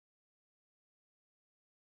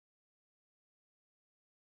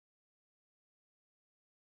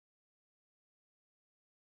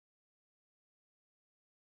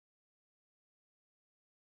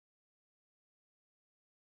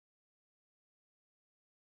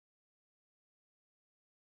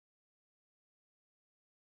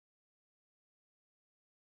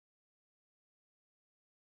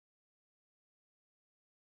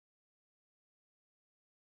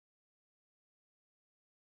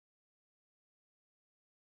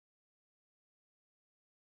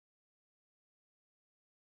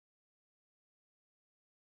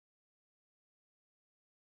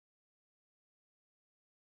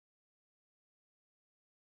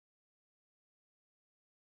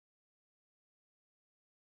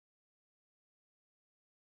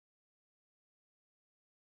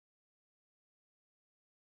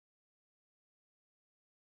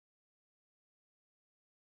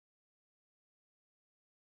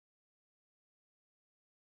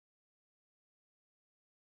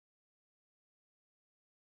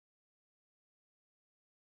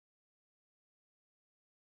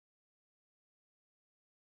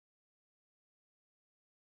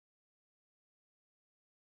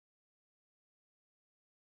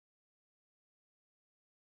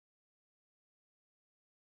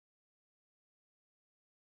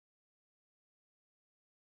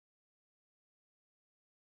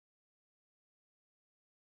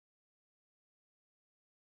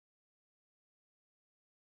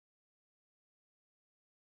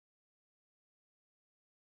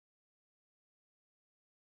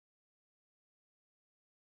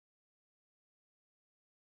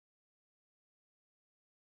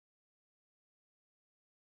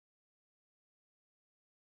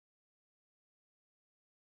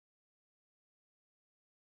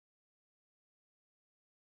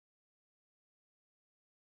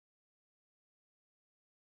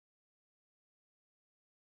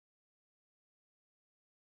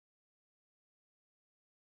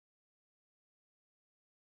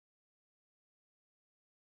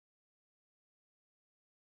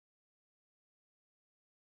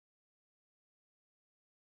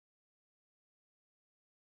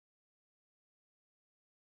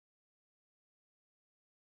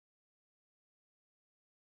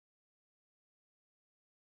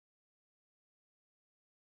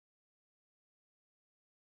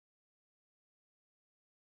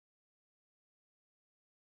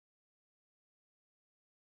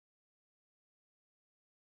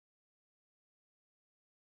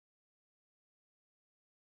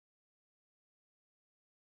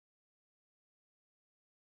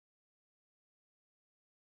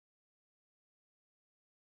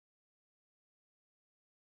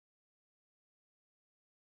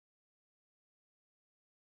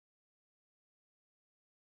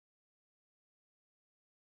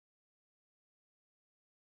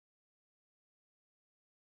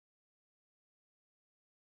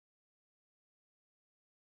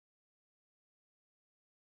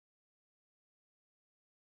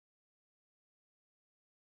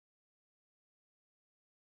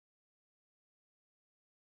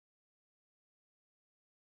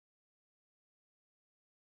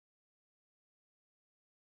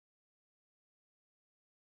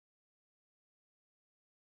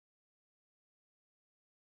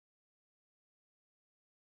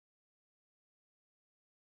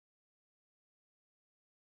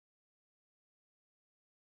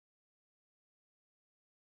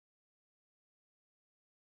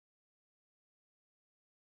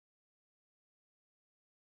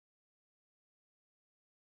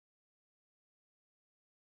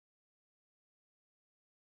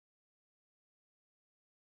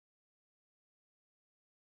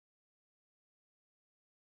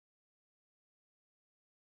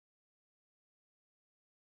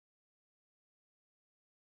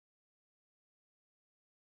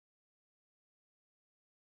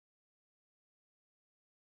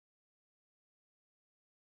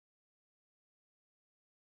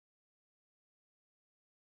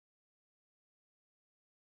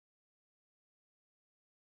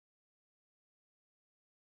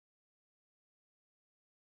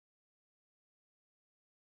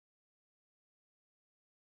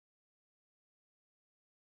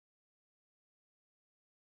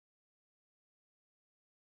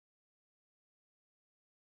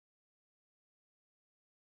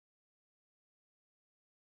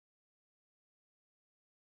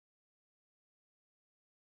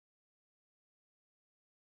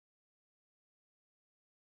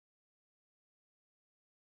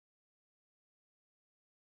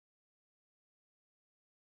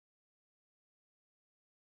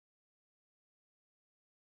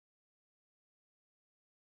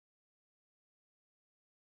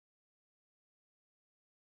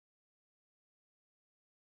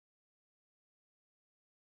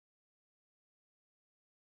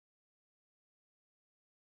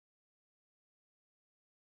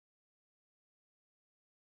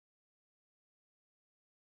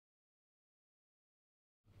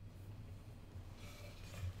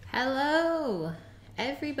Hello,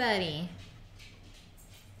 everybody.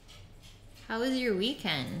 How was your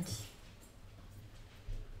weekend?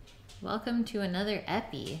 Welcome to another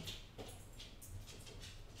Epi.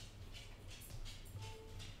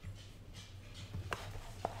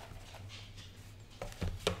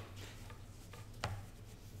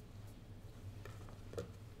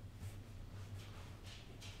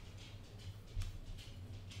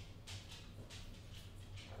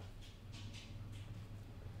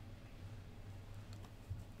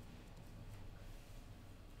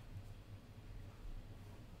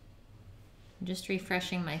 I'm just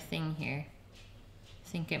refreshing my thing here. I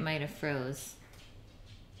think it might have froze.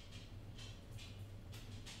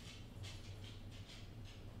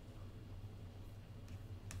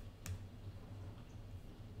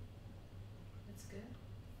 That's good.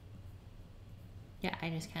 Yeah,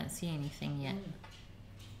 I just can't see anything yet.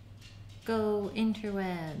 Go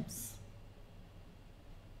interwebs.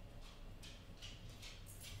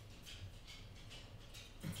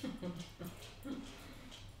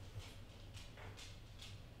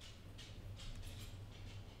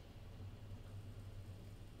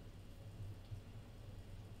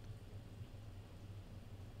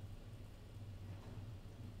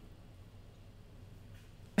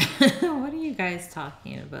 What are you guys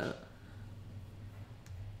talking about?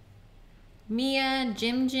 Mia,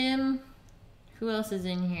 Jim. Who else is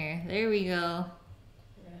in here? There we go.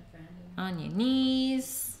 On your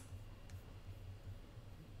knees.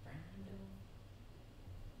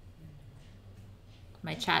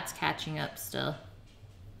 My chat's catching up still.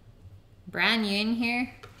 Bran, you in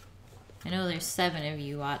here? I know there's 7 of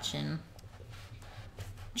you watching.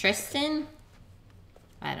 Tristan?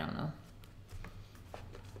 I don't know.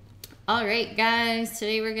 All right, guys,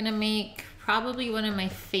 today we're gonna make probably one of my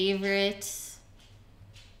favorite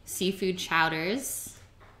seafood chowders.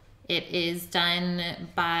 It is done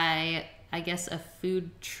by, I guess, a food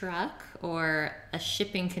truck or a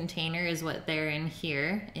shipping container is what they're in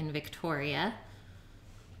here in Victoria.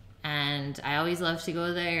 And I always love to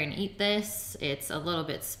go there and eat this. It's a little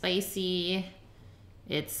bit spicy.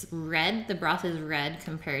 It's red, the broth is red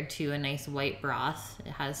compared to a nice white broth.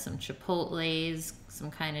 It has some chipotles,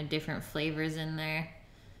 some kind of different flavors in there.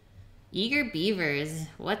 Eager Beavers,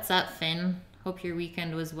 what's up, Finn? Hope your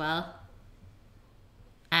weekend was well.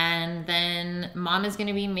 And then Mom is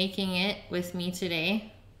gonna be making it with me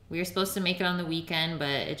today. We were supposed to make it on the weekend, but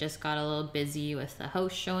it just got a little busy with the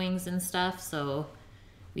house showings and stuff, so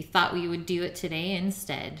we thought we would do it today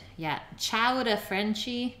instead. Yeah, chowder,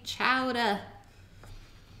 Frenchie, chowder.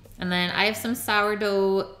 And then I have some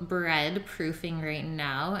sourdough bread proofing right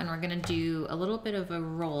now, and we're gonna do a little bit of a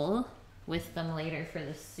roll with them later for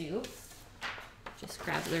the soup. Just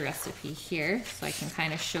grab the recipe here so I can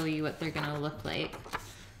kind of show you what they're gonna look like.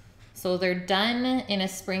 So they're done in a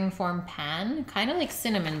springform pan, kind of like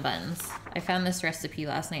cinnamon buns. I found this recipe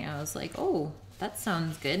last night. I was like, oh, that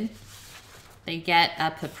sounds good. They get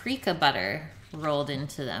a paprika butter rolled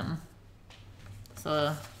into them.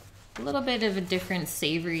 So a little bit of a different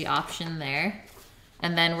savory option there.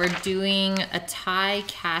 And then we're doing a Thai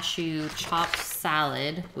cashew chopped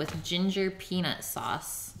salad with ginger peanut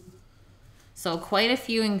sauce. So quite a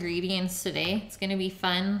few ingredients today. It's gonna be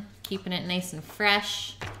fun, keeping it nice and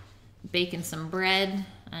fresh, baking some bread,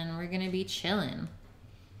 and we're gonna be chilling.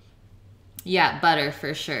 Yeah, butter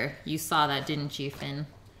for sure. You saw that, didn't you, Finn?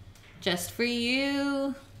 Just for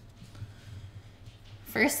you.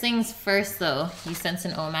 First things first though, you sense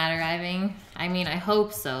an OMAD arriving? I mean, I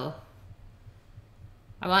hope so.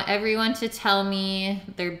 I want everyone to tell me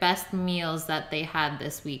their best meals that they had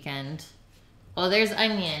this weekend. Oh, there's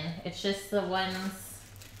onion. It's just the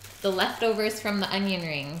leftovers from the onion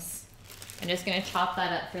rings. I'm just gonna chop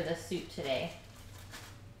that up for the soup today.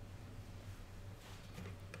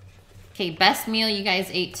 Okay, best meal you guys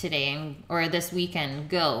ate today or this weekend,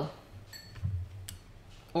 go.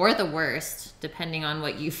 Or the worst, depending on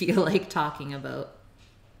what you feel like talking about.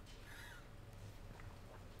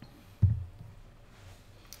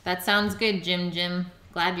 That sounds good, Jim.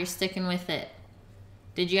 Glad you're sticking with it.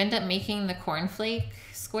 Did you end up making the cornflake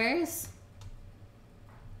squares?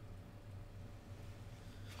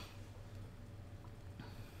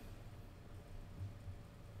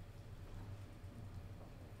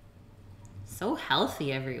 So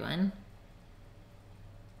healthy, everyone.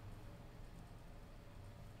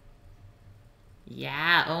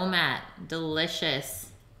 Yeah, OMAD,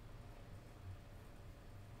 delicious.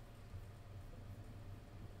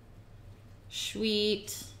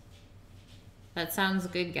 Sweet. That sounds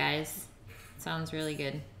good, guys. Sounds really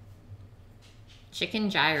good. Chicken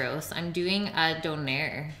gyros. I'm doing a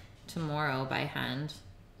doner tomorrow by hand.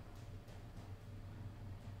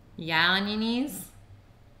 Yeah, on your knees?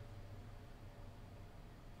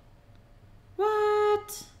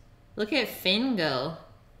 What? Look at Finn go.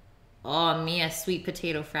 Oh, Mia, sweet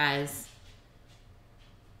potato fries.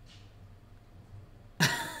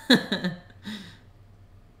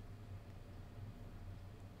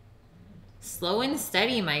 Slow and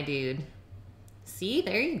steady, my dude. See,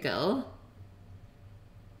 there you go.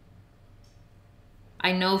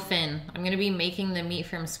 I know, Finn. I'm gonna be making the meat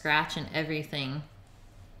from scratch and everything.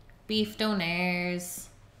 Beef donaires.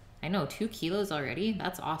 I know, 2 kilos already?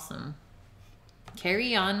 That's awesome.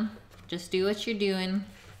 Carry on. Just do what you're doing.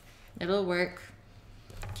 It'll work.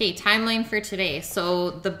 Okay, timeline for today. So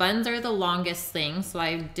the buns are the longest thing. So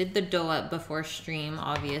I did the dough up before stream,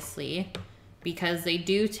 obviously, because they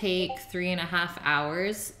do take 3.5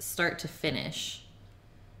 hours start to finish.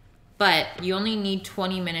 But you only need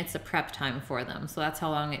 20 minutes of prep time for them. So that's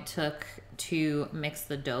how long it took to mix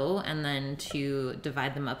the dough and then to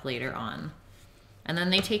divide them up later on. And then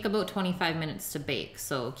they take about 25 minutes to bake.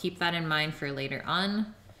 So keep that in mind for later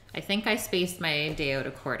on. I think I spaced my day out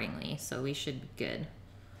accordingly, so we should be good.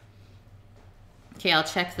 Okay, I'll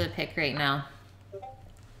check the pic right now.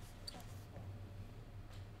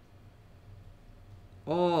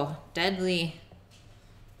 Oh, deadly.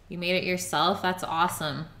 You made it yourself? That's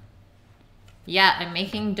awesome. Yeah, I'm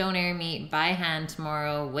making donair meat by hand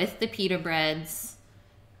tomorrow with the pita breads,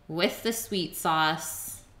 with the sweet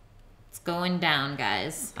sauce. It's going down,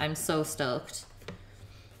 guys. I'm so stoked.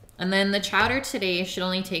 And then the chowder today should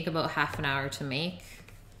only take about half an hour to make.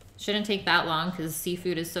 Shouldn't take that long because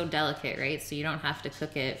seafood is so delicate, right? So you don't have to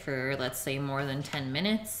cook it for, let's say, more than 10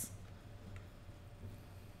 minutes.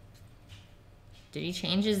 Did he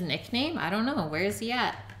change his nickname? I don't know. Where is he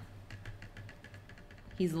at?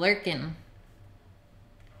 He's lurking.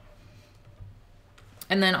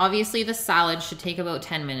 And then obviously the salad should take about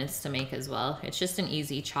 10 minutes to make as well. It's just an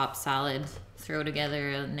easy chopped salad. Throw together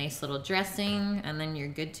a nice little dressing and then you're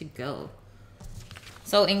good to go.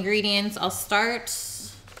 So ingredients, I'll start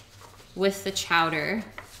with the chowder.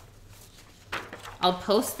 I'll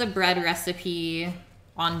post the bread recipe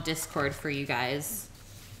on Discord for you guys,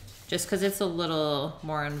 just because it's a little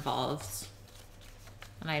more involved.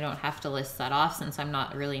 And I don't have to list that off since I'm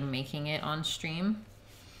not really making it on stream.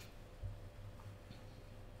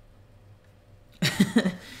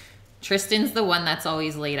 Tristan's the one that's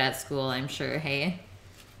always late at school, I'm sure, hey?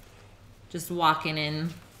 Just walking in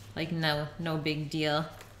like no big deal.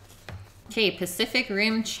 Okay, Pacific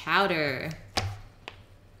Rim chowder.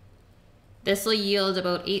 This will yield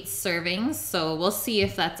about 8 servings, so we'll see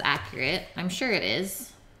if that's accurate. I'm sure it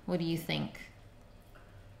is. What do you think?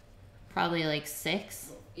 Probably like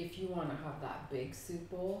 6? If you want to have that big soup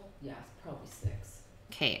bowl, yeah, it's probably 6.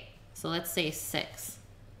 Okay, so let's say 6.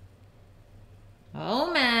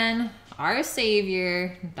 Oh man, our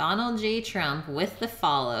savior, Donald J. Trump with the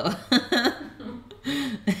follow.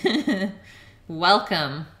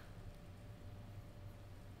 Welcome.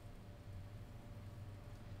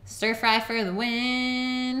 Stir fry for the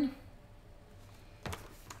win.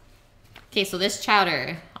 Okay, so this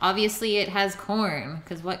chowder, obviously it has corn,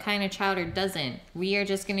 because what kind of chowder doesn't? We are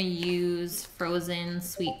just gonna use frozen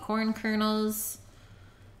sweet corn kernels.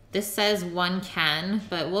 This says 1 can,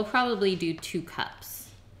 but we'll probably do 2 cups,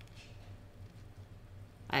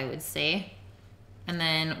 I would say. And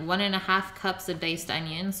then 1.5 cups of diced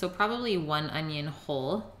onion, so probably 1 onion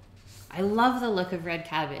whole. I love the look of red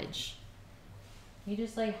cabbage. You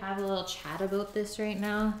just like have a little chat about this right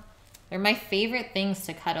now. They're my favorite things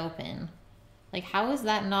to cut open. Like, how is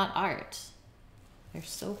that not art? They're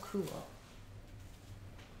so cool.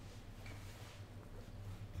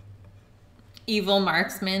 Evil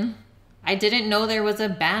marksman. I didn't know there was a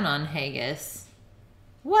ban on haggis.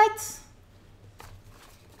 What?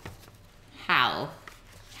 How?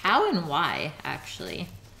 How and why, actually?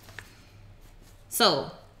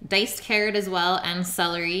 So, diced carrot as well and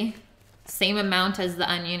celery. Same amount as the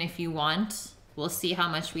onion if you want. We'll see how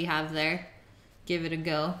much we have there. Give it a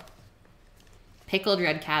go. Pickled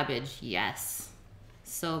red cabbage, yes.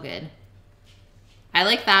 So good. I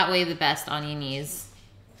like that way the best on your knees.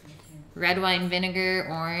 Red wine vinegar,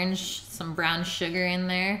 orange, some brown sugar in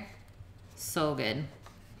there. So good.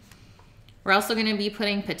 We're also gonna be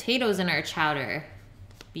putting potatoes in our chowder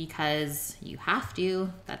because you have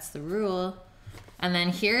to, that's the rule. And then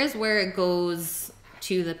here's where it goes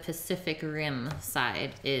to the Pacific Rim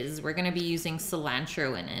side, is we're gonna be using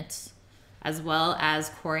cilantro in it, as well as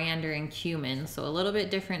coriander and cumin. So a little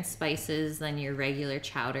bit different spices than your regular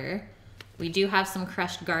chowder. We do have some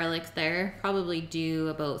crushed garlic there, probably do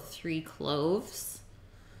about 3 cloves.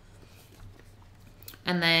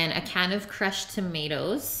 And then a can of crushed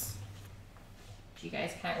tomatoes. which you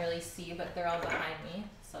guys can't really see, but they're all behind me.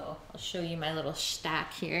 So I'll show you my little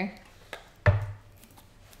stack here.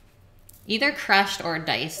 Either crushed or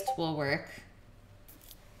diced will work.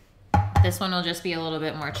 This one will just be a little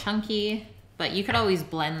bit more chunky, but you could always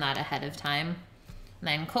blend that ahead of time. And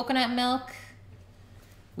then coconut milk.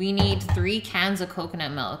 We need 3 cans of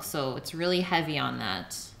coconut milk, so it's really heavy on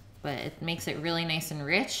that, but it makes it really nice and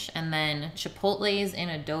rich. And then chipotles in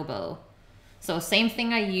adobo. So same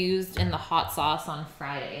thing I used in the hot sauce on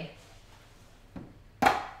Friday.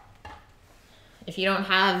 If you don't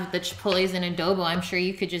have the chipotles in adobo, I'm sure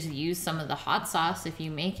you could just use some of the hot sauce if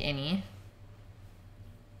you make any.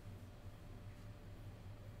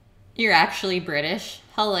 You're actually British.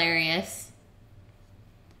 Hilarious.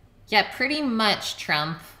 Yeah, pretty much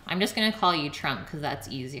Trump. I'm just gonna call you Trump because that's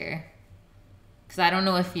easier. Because I don't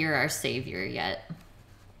know if you're our savior yet.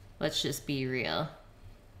 Let's just be real.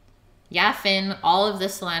 Yeah, Finn, all of the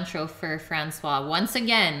cilantro for Francois. Once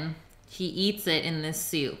again, he eats it in this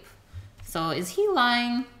soup. So is he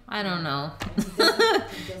lying? I don't know.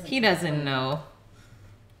 He doesn't know.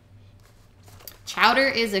 Chowder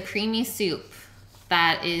is a creamy soup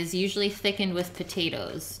that is usually thickened with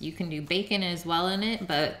potatoes. You can do bacon as well in it,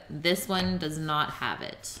 but this one does not have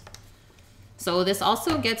it. So this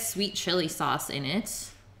also gets sweet chili sauce in it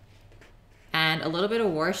and a little bit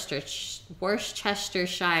of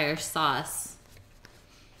Worcestershire sauce.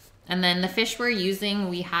 And then the fish we're using,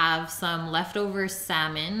 we have some leftover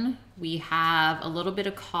salmon, we have a little bit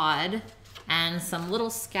of cod, and some little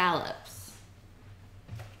scallops.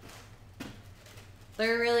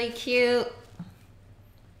 They're really cute.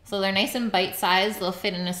 So they're nice and bite-sized. They'll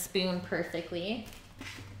fit in a spoon perfectly.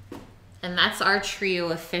 And that's our trio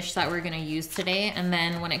of fish that we're gonna use today. And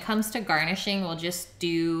then when it comes to garnishing, we'll just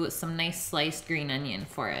do some nice sliced green onion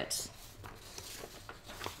for it.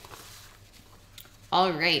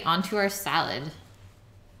 All right, onto our salad.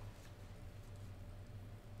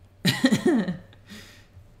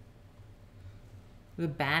 The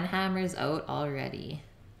banhammer's out already.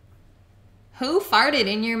 Who farted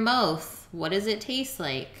in your mouth? What does it taste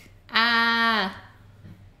like? Ah.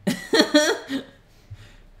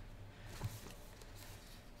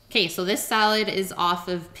 Okay, so this salad is off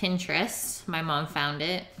of Pinterest. My mom found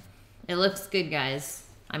it. It looks good, guys.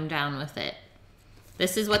 I'm down with it.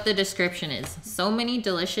 This is what the description is. So many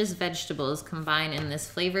delicious vegetables combine in this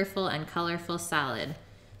flavorful and colorful salad.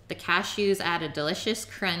 The cashews add a delicious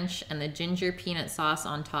crunch, and the ginger peanut sauce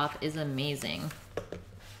on top is amazing.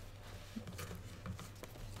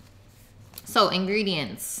 So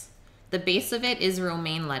ingredients. The base of it is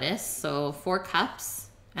romaine lettuce, so 4 cups,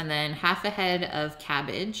 and then half a head of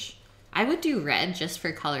cabbage. I would do red just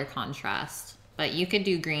for color contrast, but you could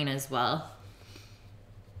do green as well.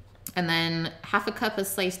 And then half a cup of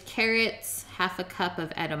sliced carrots, half a cup of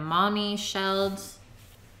edamame shelled,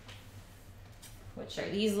 which are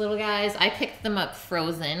these little guys. I picked them up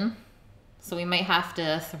frozen, so we might have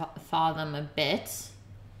to thaw them a bit.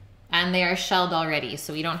 And they are shelled already,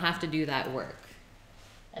 so we don't have to do that work.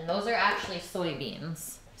 And those are actually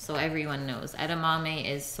soybeans, so everyone knows. Edamame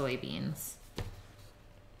is soybeans.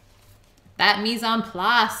 That mise en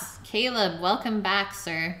place. Caleb, welcome back,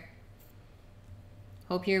 sir.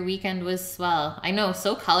 Hope your weekend was swell. I know,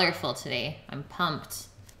 so colorful today. I'm pumped.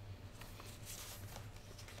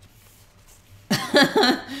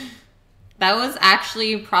 That was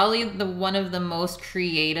actually probably one of the most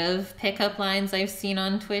creative pickup lines I've seen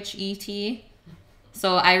on Twitch, ET.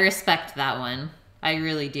 So I respect that one. I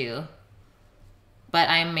really do. But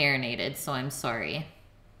I'm marinated, so I'm sorry.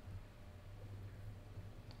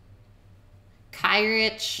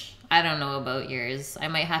 Kyrich, I don't know about yours. I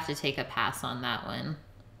might have to take a pass on that one.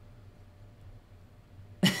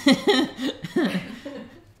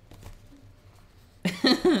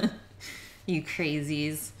 You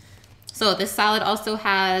crazies. So this salad also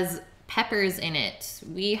has peppers in it.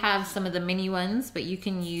 We have some of the mini ones, but you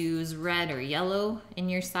can use red or yellow in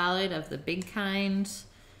your salad of the big kind.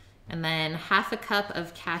 And then half a cup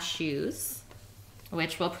of cashews,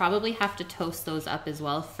 which we'll probably have to toast those up as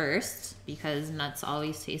well first because nuts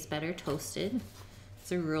always taste better toasted.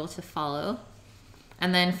 It's a rule to follow.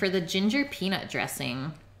 And then for the ginger peanut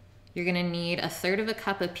dressing, you're gonna need 1/3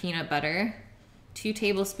 cup of peanut butter, 2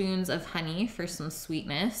 tablespoons of honey for some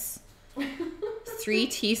sweetness, 3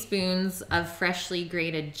 teaspoons of freshly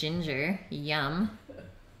grated ginger, yum.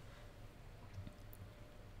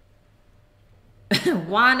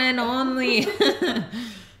 One and only.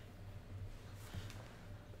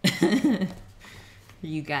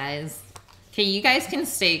 You guys. Okay, you guys can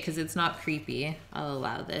stay because it's not creepy. I'll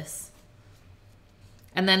allow this.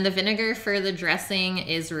 And then the vinegar for the dressing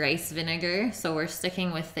is rice vinegar, so we're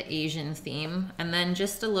sticking with the Asian theme. And then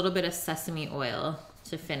just a little bit of sesame oil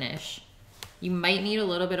to finish. You might need a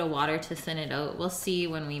little bit of water to thin it out. We'll see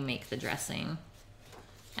when we make the dressing.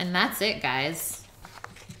 And that's it, guys.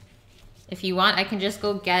 If you want, I can just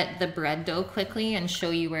go get the bread dough quickly and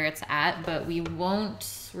show you where it's at, but we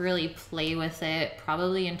won't really play with it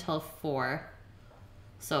probably until 4.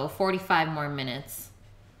 So 45 more minutes.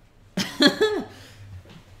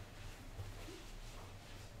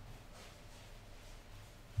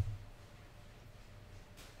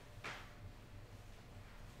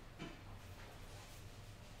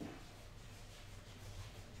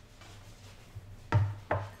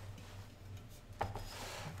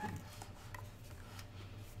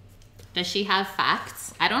 Does she have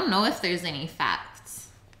facts? I don't know if there's any facts.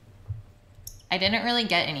 I didn't really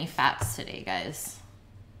get any facts today, guys.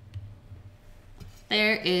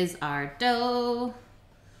 There is our dough.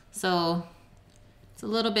 So it's a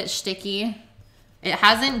little bit sticky. It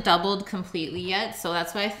hasn't doubled completely yet, so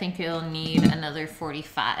that's why I think it'll need another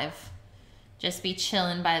 45. Just be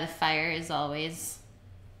chilling by the fire as always.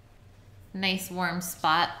 Nice warm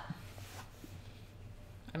spot.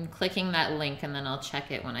 I'm clicking that link and then I'll check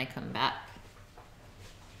it when I come back.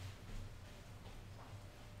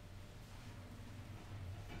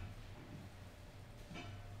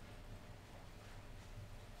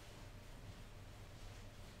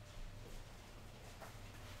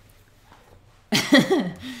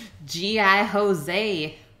 G.I.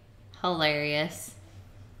 Jose. Hilarious.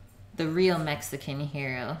 The real Mexican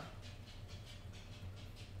hero.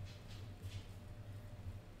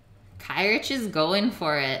 Kyrich is going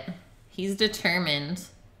for it. He's determined.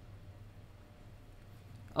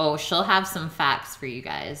 Oh, she'll have some facts for you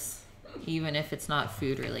guys. Even if it's not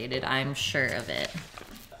food related, I'm sure of it.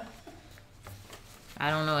 I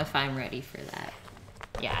don't know if I'm ready for that.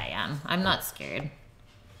 Yeah, I am. I'm not scared.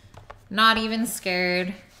 Not even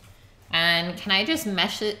scared. And can I just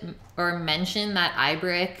mention that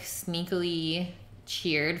Ibrick sneakily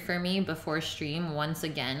cheered for me before stream once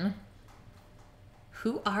again?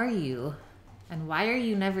 Who are you? And why are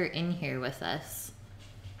you never in here with us?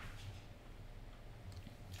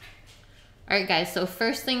 All right, guys, so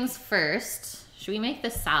first things first. Should we make the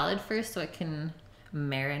salad first so it can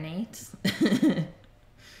marinate?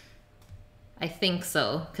 I think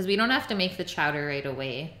so, because we don't have to make the chowder right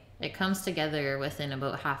away. It comes together within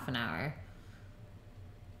about half an hour.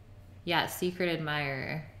 Yeah, secret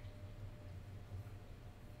admirer.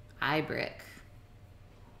 Ibrick.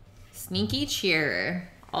 Sneaky cheerer,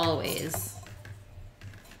 always.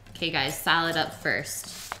 Okay, guys, salad up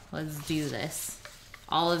first. Let's do this.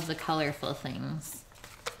 All of the colorful things.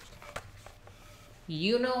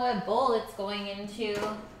 You know what bowl it's going into.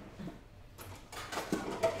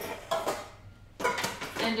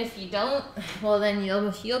 And if you don't, well then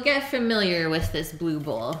you'll get familiar with this blue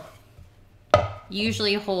bowl.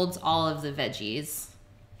 Usually holds all of the veggies.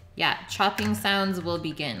 Yeah, chopping sounds will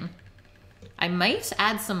begin. I might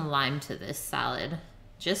add some lime to this salad.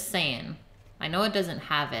 Just saying. I know it doesn't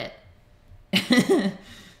have it.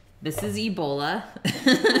 This is Ebola.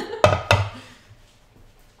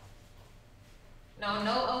 No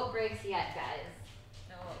outbreaks yet, guys.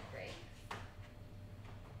 No outbreaks.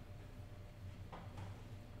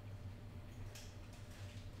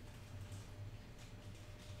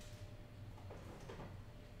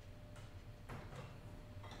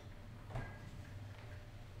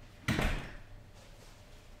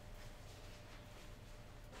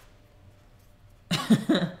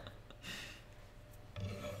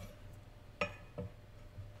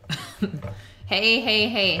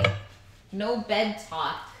 Hey. No bed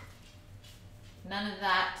talk. None of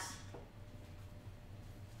that.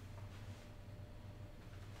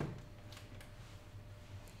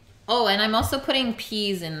 Oh, and I'm also putting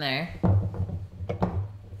peas in there.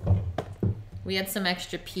 We had some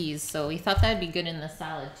extra peas, so we thought that'd be good in the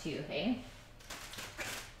salad too, hey?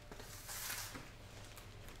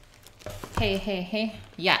 Hey.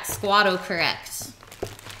 Yeah, squatto correct.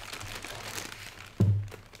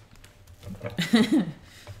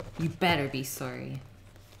 You better be sorry.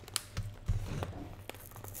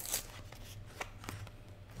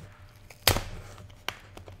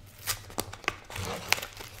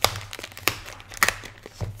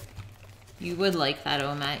 You would like that,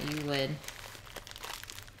 oh Matt, you would.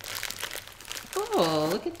 Oh,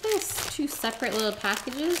 look at this. 2 separate little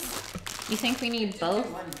packages. You think we need both?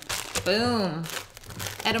 Boom.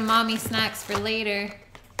 Edamame snacks for later.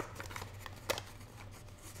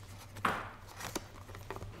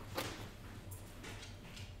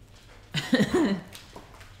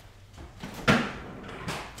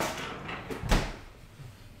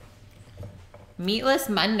 Meatless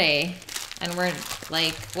Monday. And we're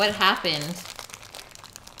like, what happened?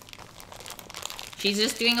 She's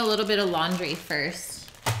just doing a little bit of laundry first.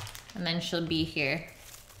 And then she'll be here.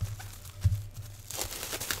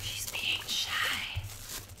 She's being shy.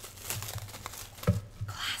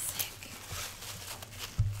 Classic.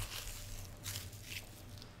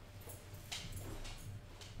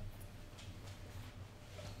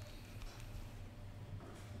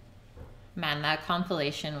 Man, that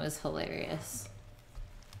compilation was hilarious.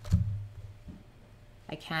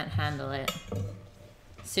 I can't handle it.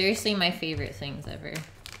 Seriously, my favorite things ever.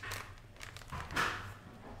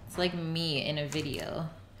 It's like me in a video.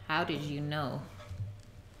 How did you know?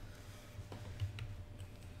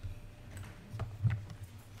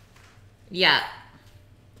 Yeah.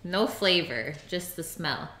 No flavor, just the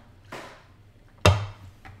smell.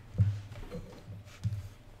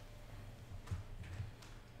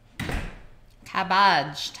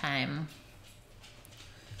 Cabbage time.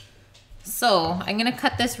 So I'm gonna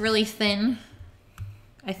cut this really thin.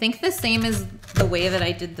 I think the same as the way that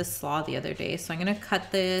I did the slaw the other day. So I'm gonna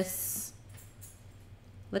cut this,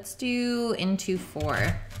 let's do into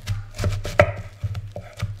 4.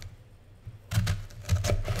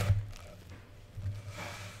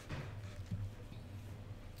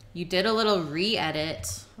 You did a little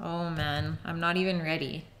re-edit. Oh man, I'm not even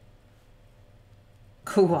ready.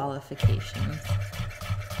 Qualifications.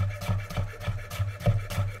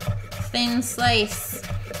 Thin slice.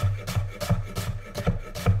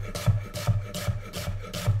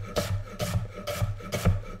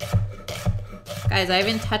 Guys, I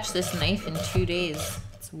haven't touched this knife in 2 days.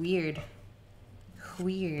 It's weird.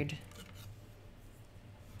 Weird.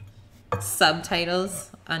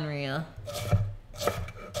 Subtitles, unreal.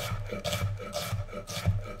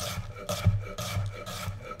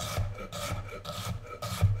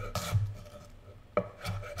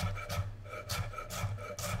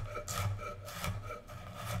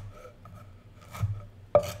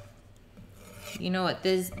 You know what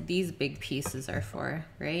these big pieces are for,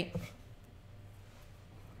 right?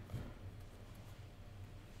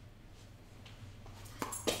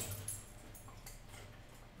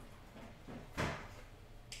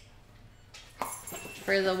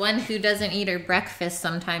 For the one who doesn't eat her breakfast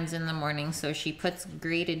sometimes in the morning, so she puts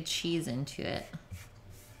grated cheese into it.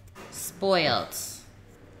 Spoilt.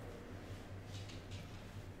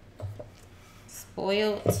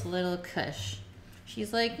 Spoilt little cush.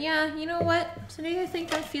 She's like, yeah, you know what? Today I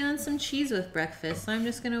think I'm feeling some cheese with breakfast, so I'm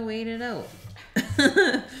just gonna wait it out.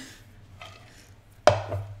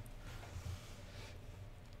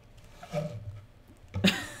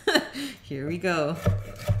 Here we go.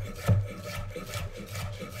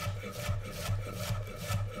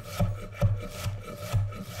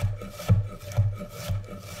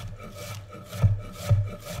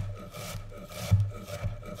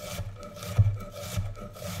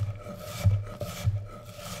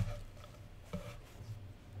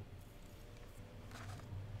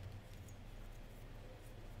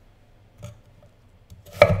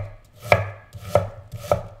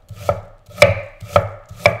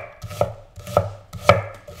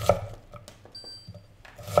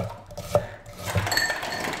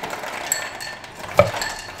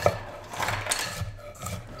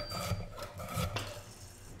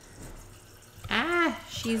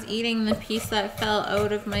 She's eating the piece that fell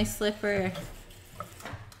out of my slipper.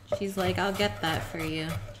 She's like, I'll get that for you.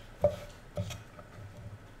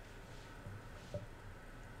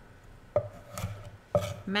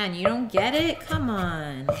 Man, you don't get it? Come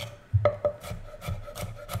on.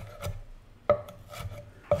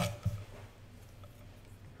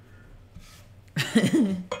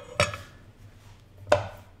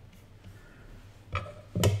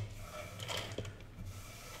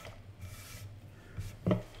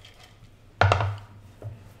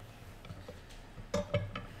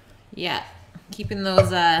 Yeah, keeping those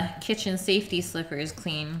kitchen safety slippers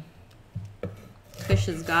clean. Kush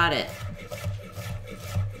has got it.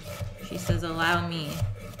 She says, allow me.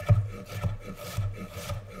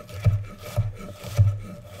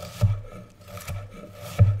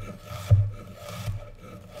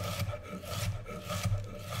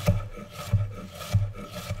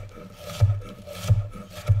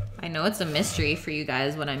 I know it's a mystery for you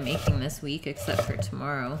guys what I'm making this week, except for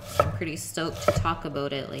tomorrow. So I'm pretty stoked to talk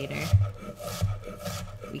about it later.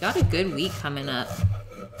 We got a good week coming up.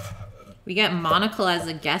 We get Monocle as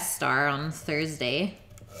a guest star on Thursday.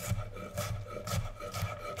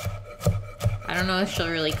 I don't know if she'll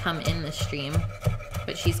really come in the stream,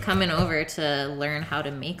 but she's coming over to learn how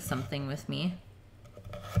to make something with me.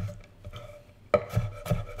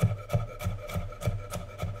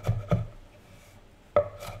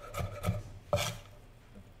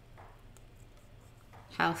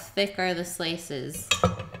 How thick are the slices?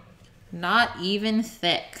 Not even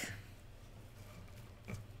thick.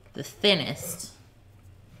 The thinnest.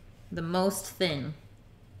 The most thin.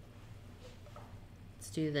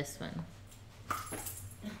 Let's do this one.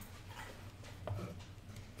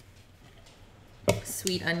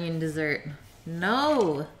 Sweet onion dessert.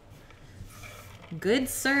 No. Good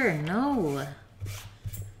sir, no.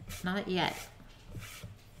 Not yet.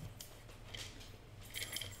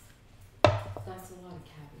 That's a lot of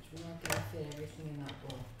cabbage. We're not gonna fit everything in that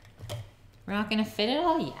bowl. We're not gonna fit it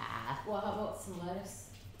all? Yeah. Well, how about some lettuce?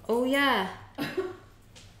 Oh yeah.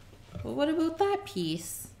 Well, what about that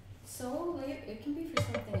piece? So, like, it can be for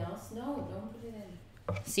something else. No, don't put it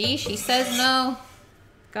in. See, she says no.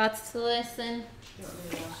 Got to listen. You want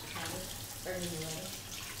me to wash the cabbage? Or the lettuce?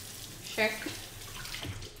 Sure.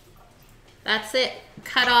 That's it.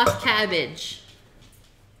 Cut off cabbage.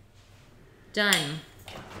 Done.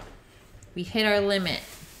 We hit our limit.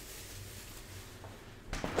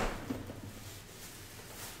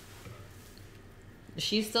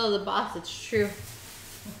 She's still the boss, it's true.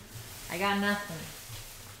 I got nothing.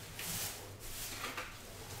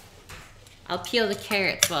 I'll peel the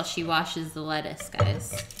carrots while she washes the lettuce,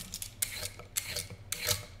 guys.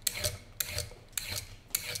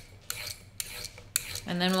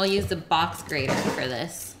 And then we'll use the box grater for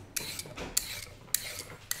this.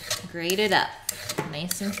 Grate it up,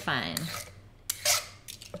 nice and fine.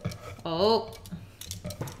 Oh,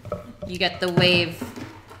 you get the wave.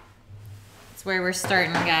 That's where we're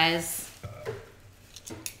starting, guys.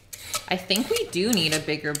 I think we do need a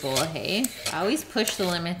bigger bowl, hey? I always push the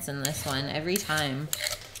limits in this one, every time.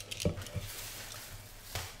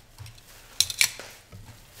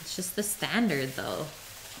 It's just the standard, though.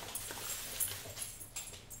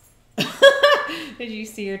 Did you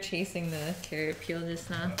see her chasing the carrot peel just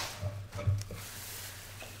now?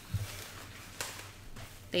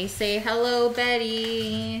 They say, hello,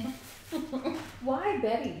 Betty. Why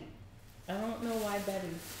Betty? I don't know why Betty.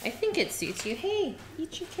 I think it suits you. Hey,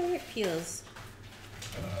 eat your carrot peels.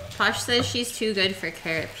 Posh says she's too good for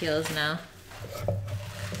carrot peels now.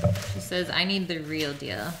 She says, I need the real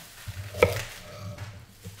deal.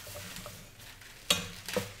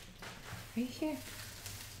 Right here.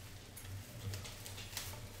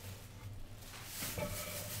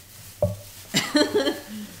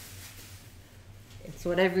 It's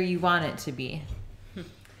whatever you want it to be.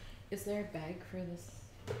 Is there a bag for this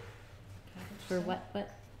cabbage? For what?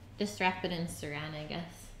 Just wrap it in saran, I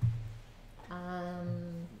guess.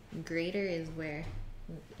 Grater is where?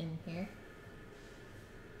 In here?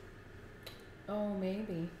 Oh,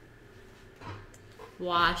 maybe.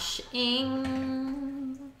 Washing.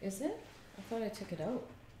 Is it? I thought I took it out.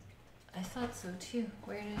 I thought so too.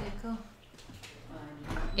 Where did it go?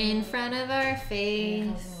 In front of our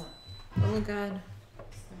face. Oh God.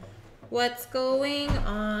 What's going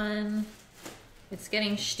on? It's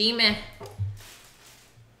getting steamy.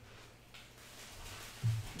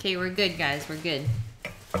 Okay, we're good, guys. We're good.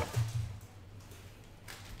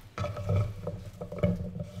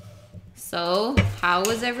 So, how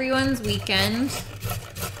was everyone's weekend?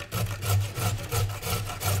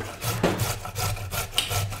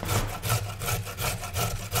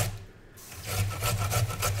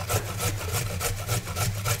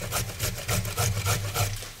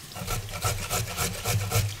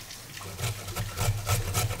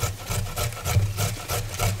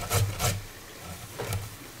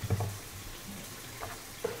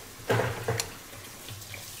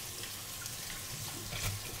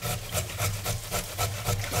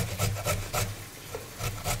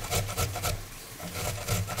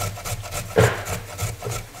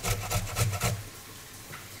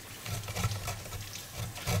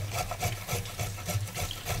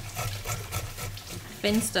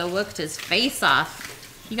 Finsta worked his face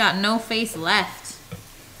off. He got no face left.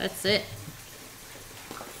 That's it.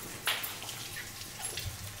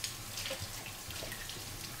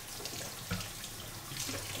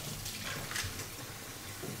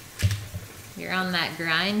 You're on that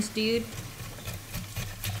grind, dude.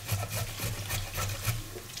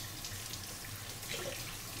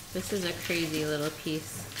 This is a crazy little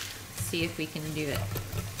piece. Let's see if we can do it.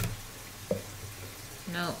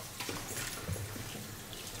 No.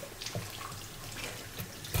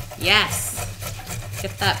 Yes!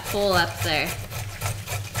 Get that pull up there.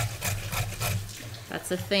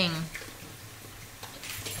 That's a thing.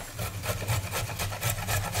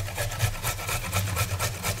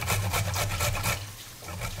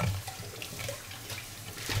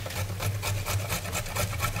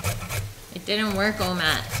 It didn't work,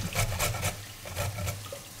 Omat.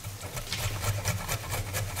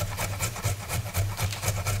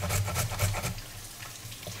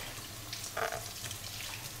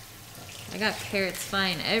 got carrots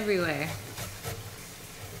flying everywhere.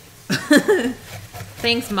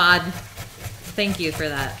 Thanks, Mod. Thank you for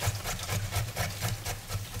that.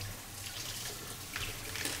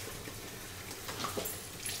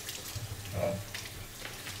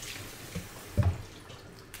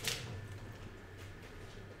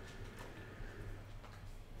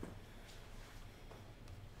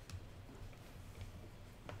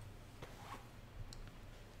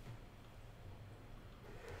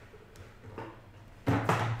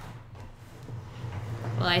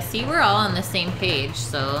 Well, I see we're all on the same page,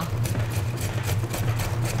 so...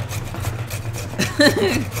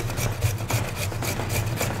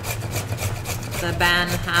 The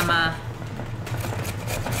Banhama.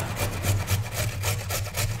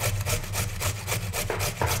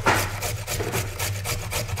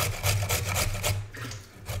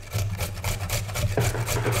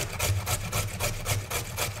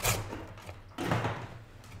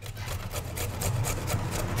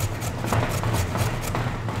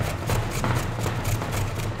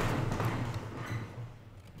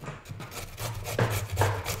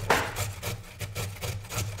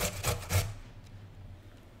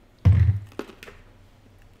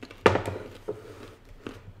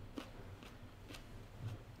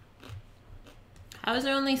 How is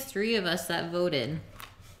there only 3 of us that voted?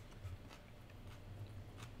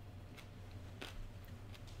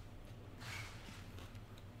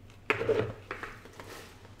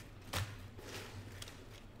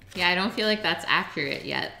 Yeah, I don't feel like that's accurate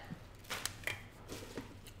yet.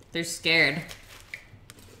 They're scared.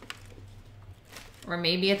 Or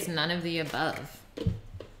maybe it's none of the above.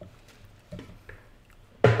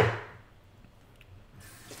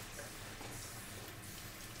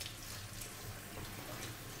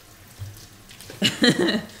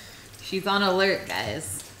 She's on alert,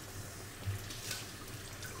 guys.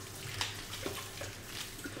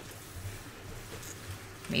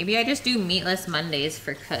 Maybe I just do meatless Mondays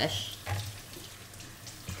for Kush.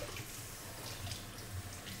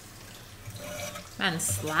 Man,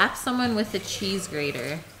 slap someone with a cheese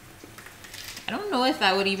grater. I don't know if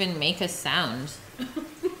that would even make a sound.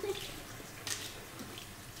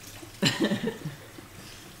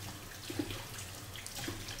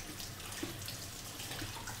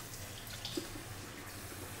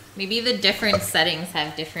 Maybe the different settings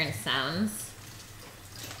have different sounds.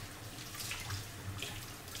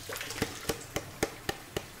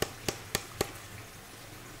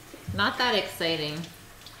 Not that exciting.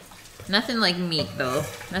 Nothing like meat though.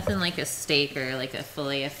 Nothing like a steak or like a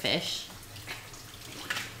fillet of fish.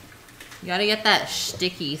 You gotta get that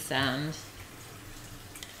sticky sound.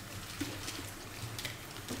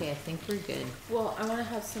 Okay, I think we're good. Well, I want to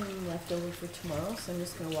have some leftover for tomorrow, so I'm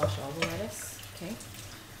just going to wash all the lettuce. Okay.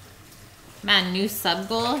 Man, new sub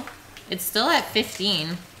goal. It's still at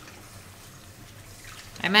 15.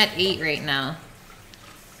 I'm at 8 right now.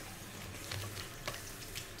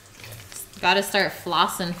 Gotta start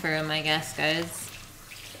flossing for him, I guess, guys.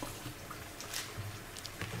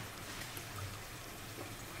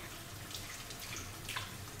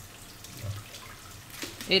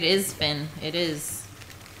 It is, Finn. It is.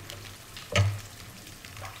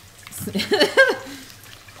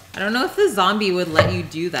 I don't know if the zombie would let you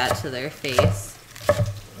do that to their face.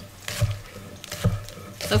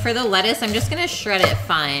 So for the lettuce, I'm just gonna shred it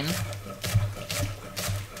fine.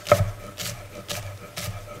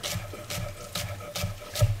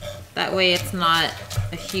 That way it's not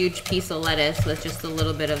a huge piece of lettuce with just a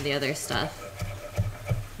little bit of the other stuff.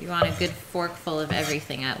 You want a good fork full of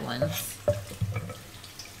everything at once.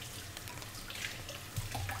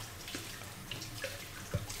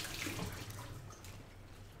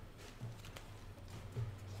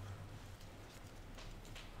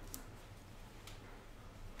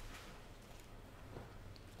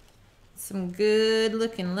 Some good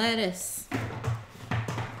looking lettuce.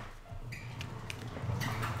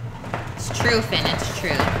 It's true, Finn, it's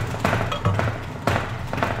true.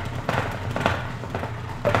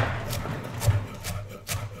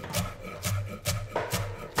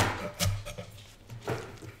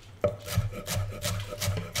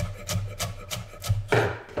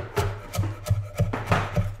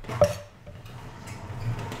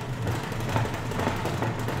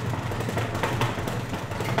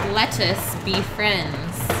 Lettuce be friends.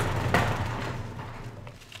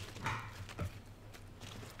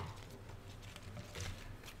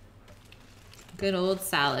 Good old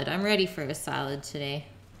salad. I'm ready for a salad today.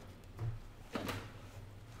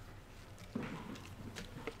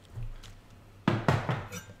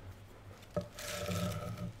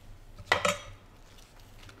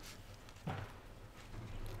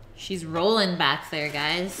 She's rolling back there,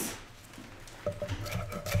 guys.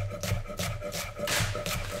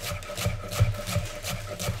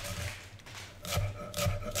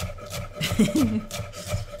 You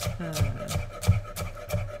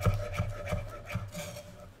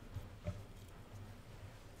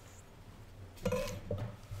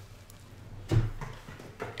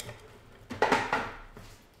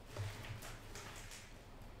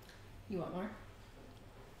want more?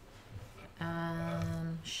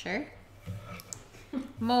 Sure.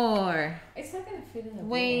 More. It's not gonna fit in the bowl.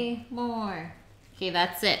 Way more. Okay,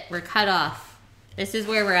 that's it. We're cut off. This is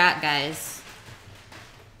where we're at, guys.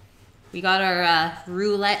 We got our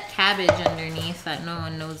roulette cabbage underneath that no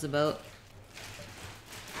one knows about.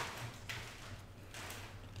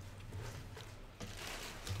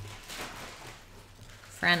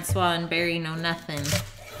 Francois and Barry know nothing.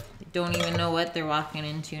 They don't even know what they're walking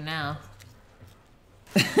into now.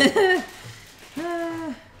 I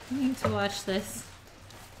need to watch this,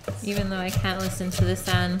 even though I can't listen to the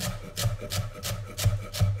sound.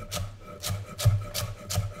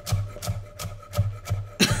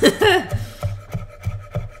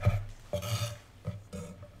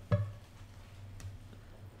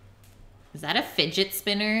 Is that a fidget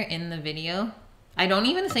spinner in the video? I don't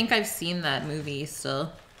even think I've seen that movie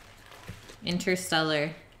still.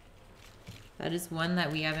 Interstellar. That is one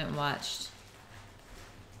that we haven't watched.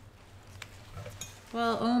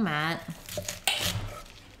 Well, oh, Matt.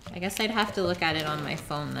 I guess I'd have to look at it on my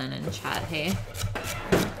phone then and chat, hey?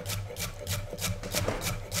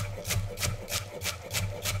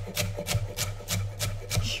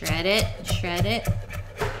 Shred it, shred it.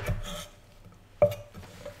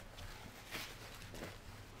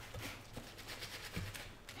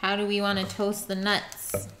 How do we want to toast the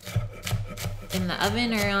nuts? In the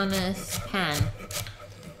oven or on this pan?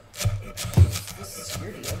 This is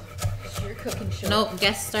your deal. It's your cooking show. Nope,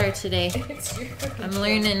 guest star today. It's your cooking I'm show.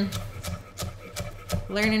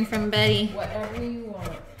 learning from Betty. Whatever you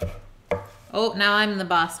want. Oh, now I'm the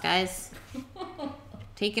boss, guys.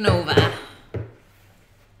 Taking over.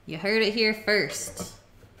 You heard it here first.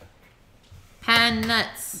 Pan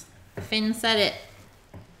nuts. Finn said it.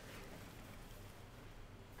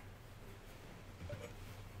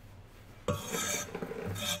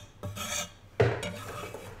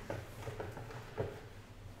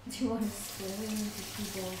 Do you want to split it into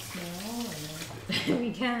 2 bowls now? Or? We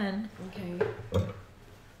can. Okay.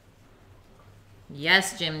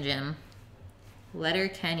 Yes, Jim Jim. Letter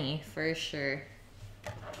Kenny, for sure.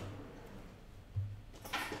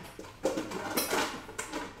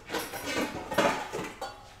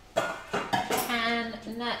 Pan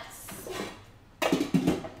nuts.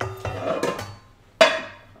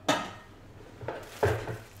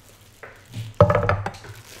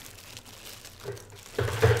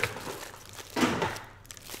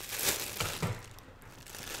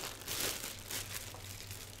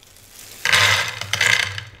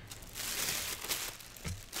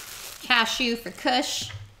 Cashew for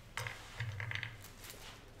Kush.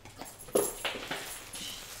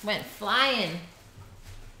 Went flying.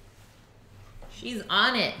 She's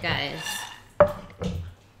on it, guys.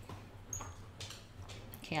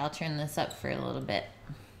 Okay, I'll turn this up for a little bit.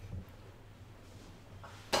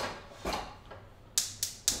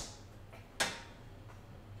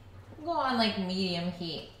 We'll go on like medium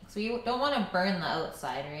heat. So we don't want to burn the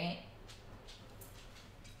outside, right?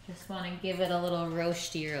 Just want to give it a little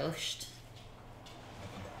roasty roast.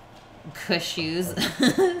 Cashews.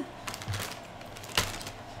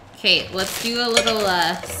 Okay, let's do a little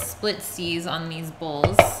split seas on these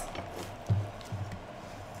bowls.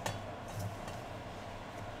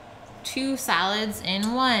 2 salads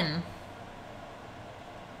in 1.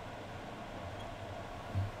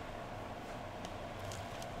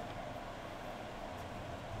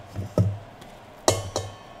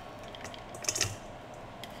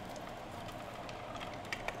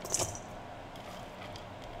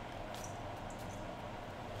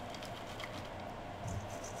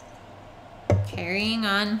 Carrying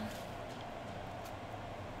on.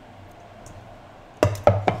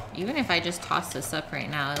 Even if I just toss this up right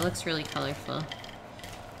now, it looks really colorful.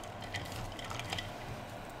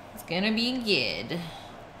 It's gonna be good.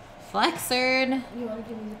 Flexerd. You want to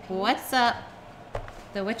give me the peas? What's up?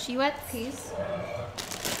 The what you what? Peas?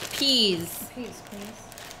 Peas. Peas, please.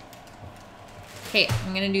 Okay,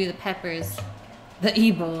 I'm gonna do the peppers. The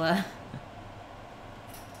Ebola.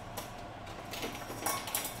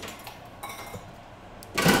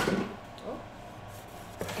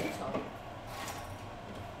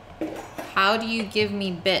 How do you give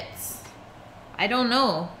me bits? I don't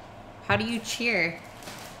know. How do you cheer?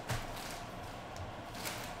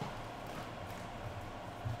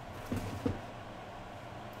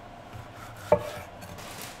 I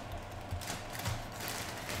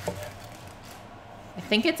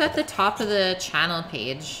think it's at the top of the channel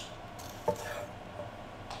page.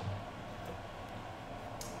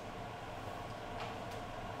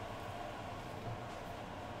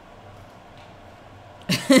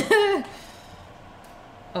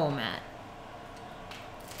 Oh, Matt.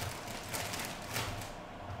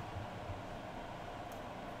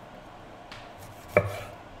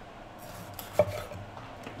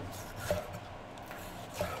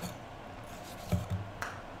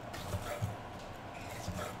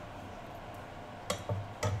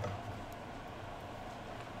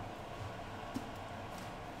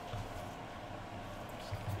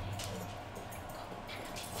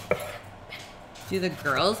 Do the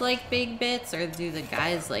girls like big bits or do the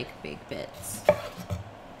guys like big bits?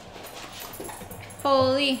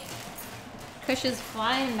 Holy, Kush is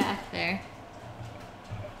flying back there.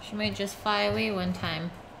 She might just fly away one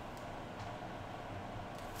time.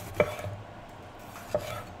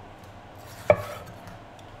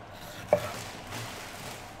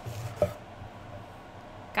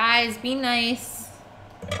 Guys, be nice.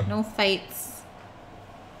 No fights.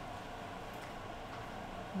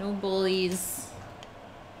 No bullies.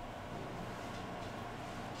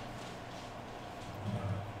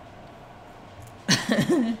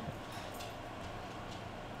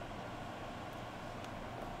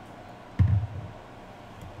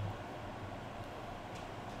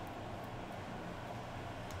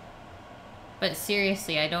 But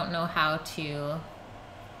seriously, I don't know how to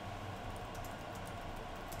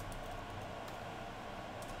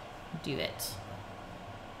do it.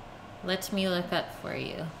 Let me look up for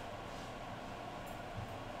you.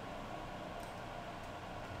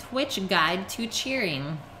 Twitch guide to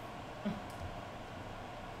cheering.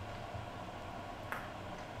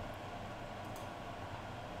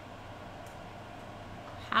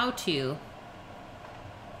 How to.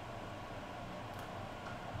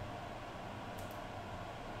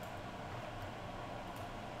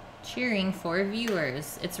 Cheering for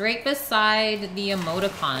viewers. It's right beside the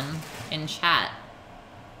emoticon in chat.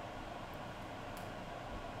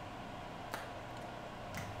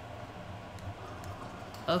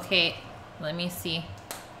 Okay, let me see.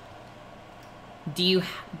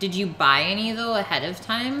 Did you buy any though ahead of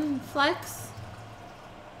time, Flex?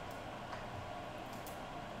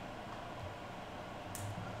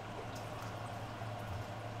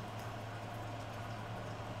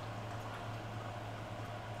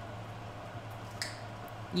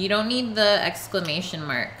 You don't need the exclamation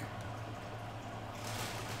mark.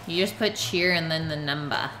 You just put cheer and then the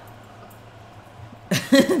number.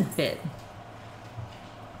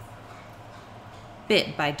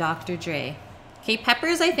 Bit by Dr. Dre. Okay,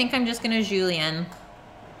 peppers, I think I'm just gonna julienne.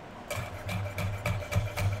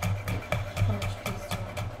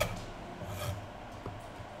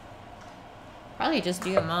 Probably just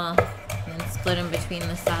do them all and then split them between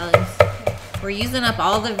the salads. We're using up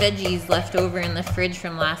all the veggies left over in the fridge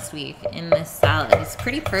from last week in this salad. It's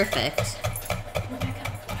pretty perfect.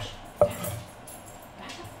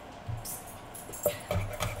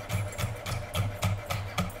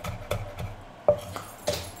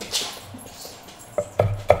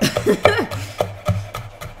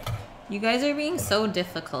 You guys are being so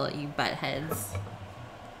difficult, you buttheads.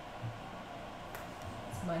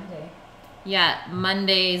 It's Monday. Yeah,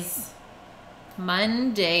 Mondays.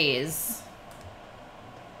 Mondays.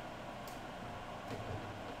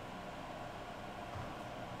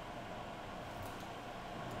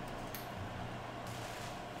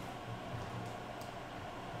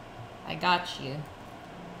 I got you.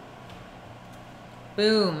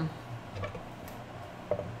 Boom.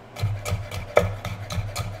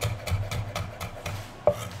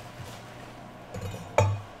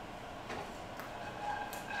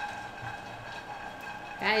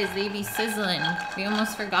 Guys, they be sizzling. We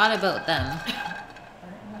almost forgot about them.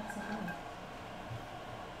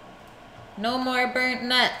 No more burnt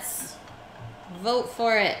nuts. Vote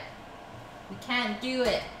for it. We can't do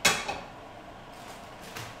it.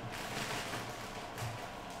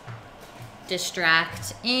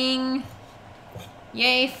 Distracting.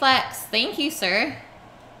 Yay, Flex. Thank you, sir.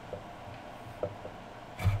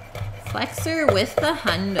 Flexer with the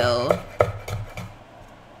hundo.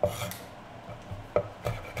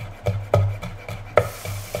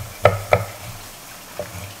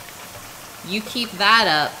 You keep that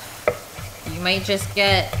up. You might just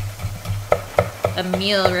get a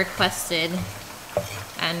meal requested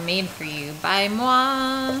and made for you by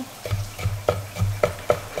moi.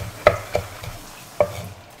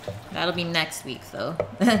 That'll be next week though.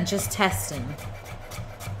 Just testing.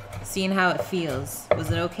 Seeing how it feels.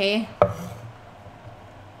 Was it okay?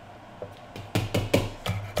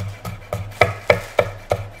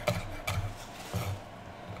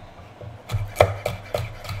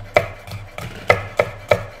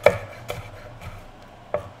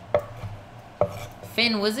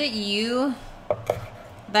 Finn, was it you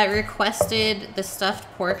that requested the stuffed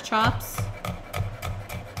pork chops.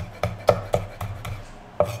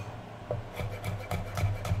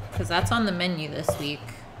 Because that's on the menu this week.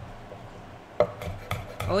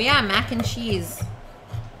 Oh yeah, mac and cheese.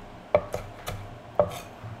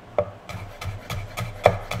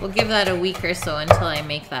 We'll give that a week or so until I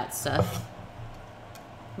make that stuff.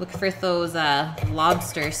 Look for those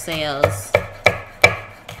lobster sales.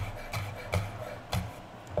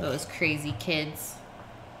 Those crazy kids.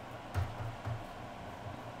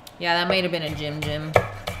 Yeah, that might have been a Jim.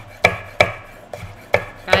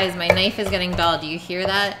 Guys, my knife is getting dull. Do you hear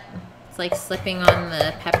that? It's like slipping on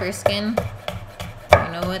the pepper skin.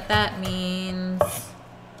 You know what that means.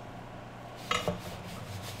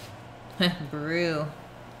 Brew.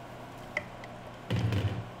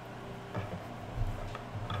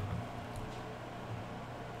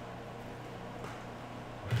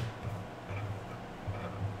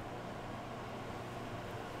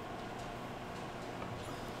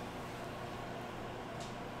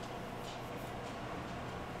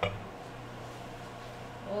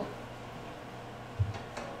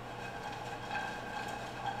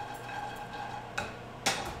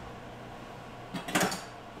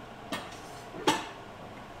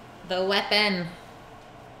 The weapon.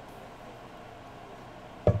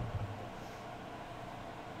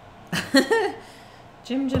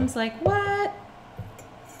 Jim's like, what?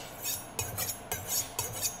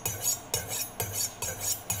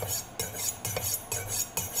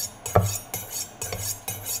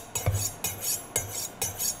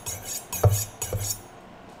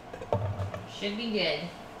 Should be good.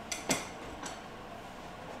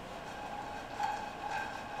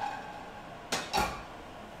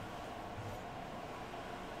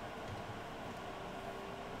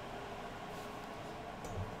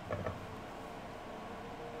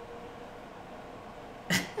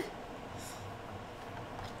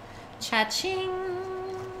 Cha-ching!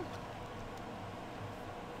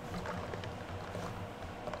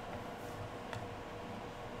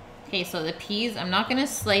 Okay, so the peas, I'm not gonna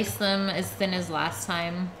slice them as thin as last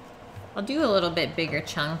time. I'll do a little bit bigger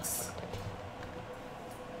chunks.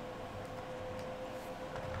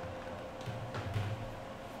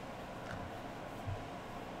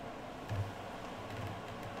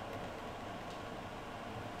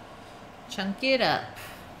 Chunk it up.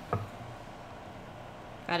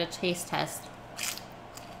 Got a taste test.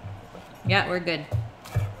 Yeah, we're good.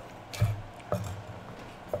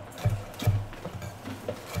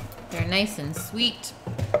 They're nice and sweet.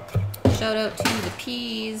 Shout out to the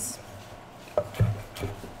peas.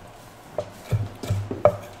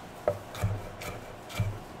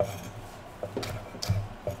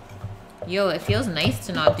 Yo, it feels nice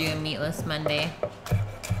to not do a meatless Monday.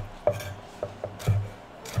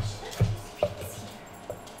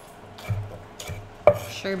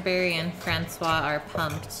 Sure, Barry and Francois are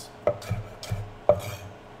pumped.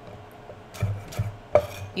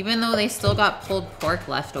 Even though they still got pulled pork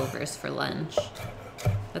leftovers for lunch.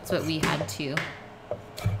 That's what we had too.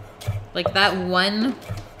 Like that one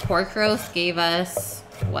pork roast gave us,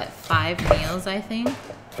 what, 5 meals, I think?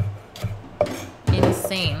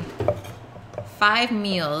 Insane. 5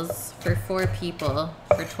 meals for 4 people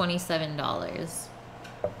for $27.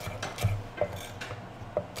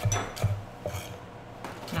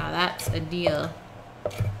 Now that's a deal.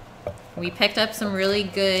 We picked up some really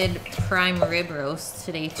good prime rib roasts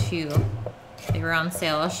today too. They were on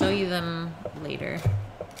sale. I'll show you them later.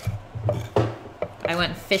 I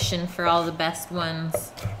went fishing for all the best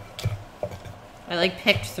ones. I like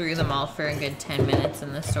picked through them all for a good 10 minutes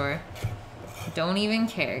in the store. Don't even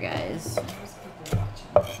care, guys.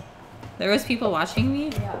 There was people watching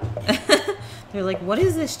me? Yeah. They're like, what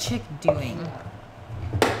is this chick doing? Yeah.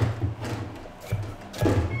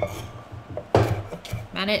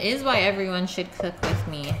 And it is why everyone should cook with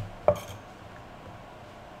me.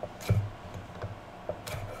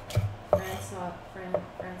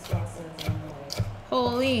 Francois says on the way.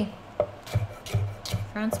 Holy.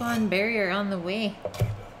 Francois and Barry are on the way.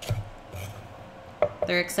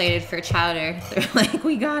 They're excited for Chowder. They're like,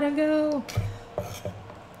 we gotta go.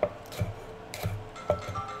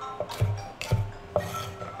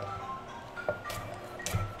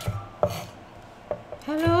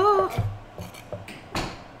 Hello.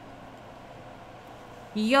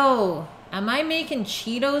 Yo, am I making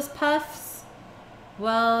Cheetos puffs?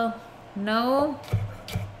 Well, no.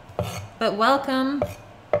 But welcome.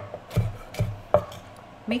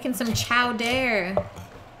 Making some chowder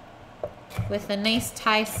with a nice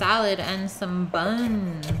Thai salad and some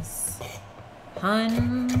buns.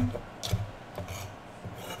 Hun.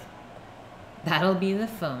 That'll be the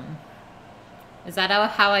phone.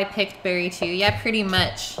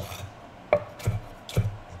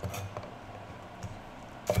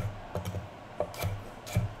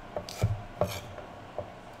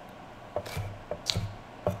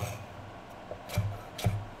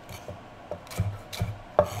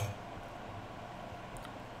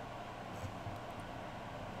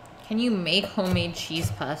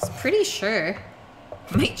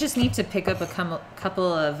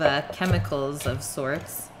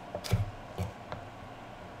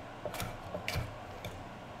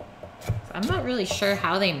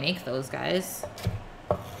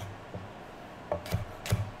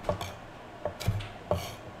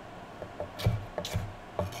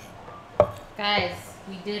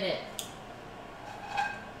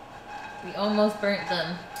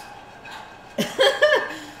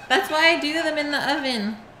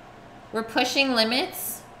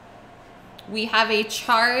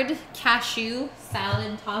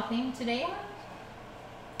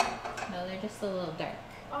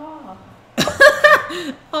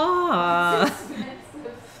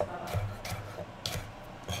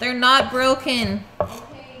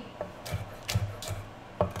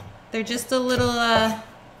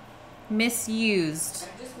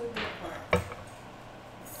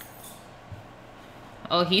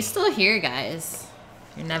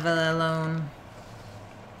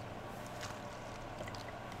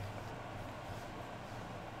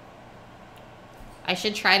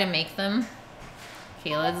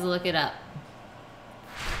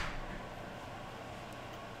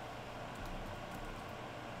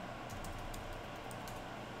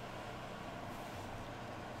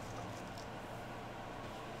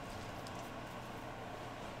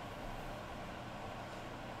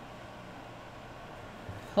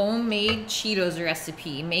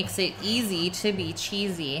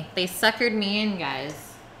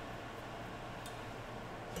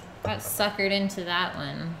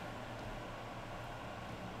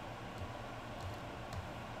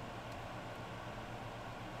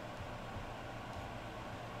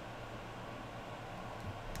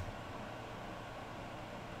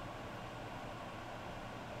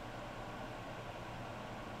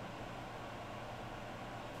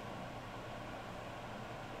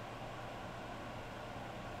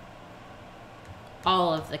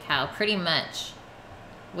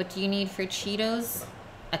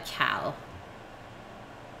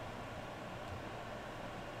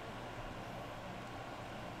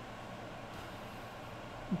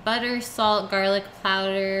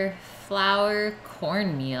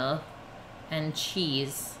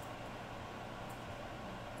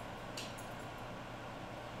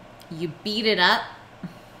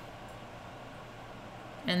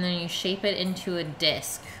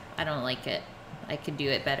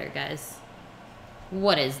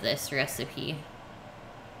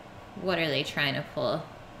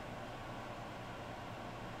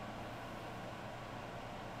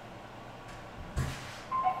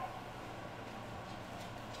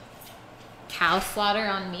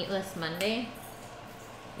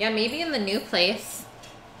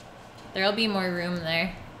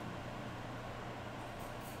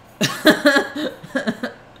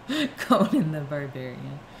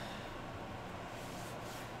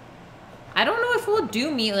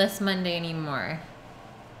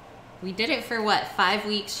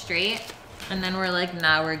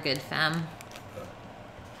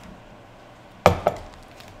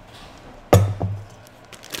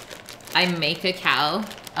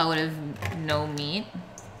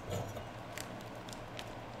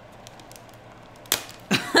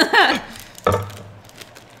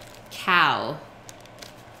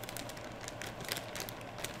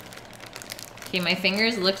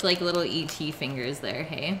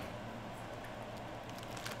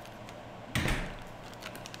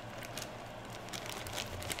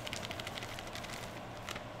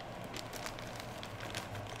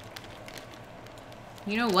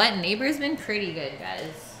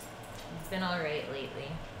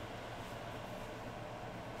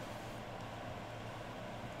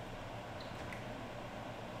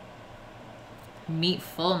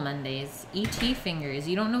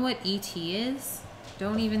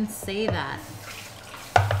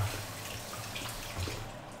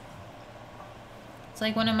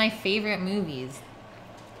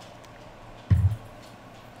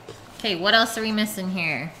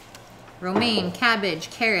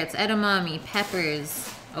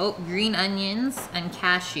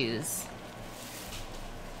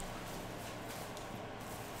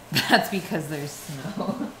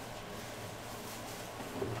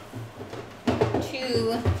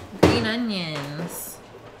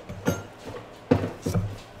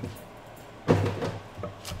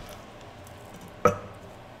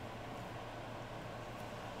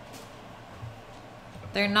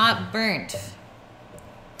 They're not burnt.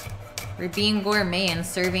 We're being gourmet and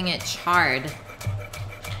serving it charred.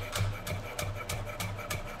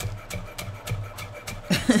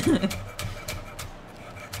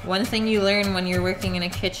 One thing you learn when you're working in a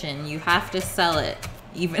kitchen, you have to sell it,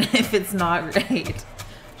 even if it's not right.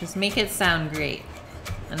 Just make it sound great,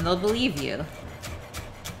 and they'll believe you.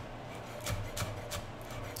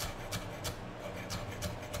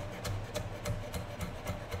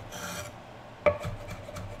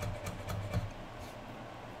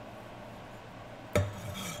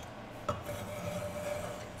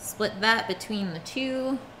 Split that between the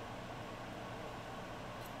two.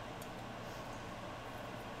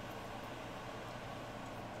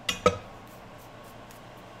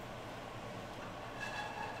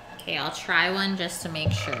 Okay, I'll try one just to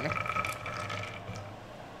make sure.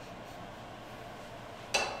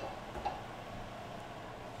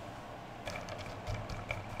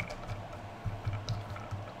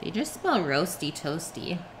 They just smell roasty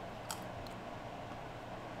toasty.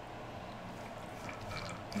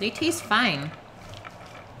 They taste fine.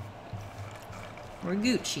 We're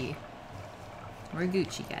Gucci. We're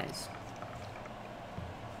Gucci, guys.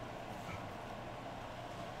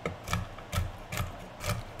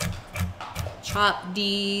 Chop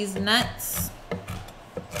these nuts.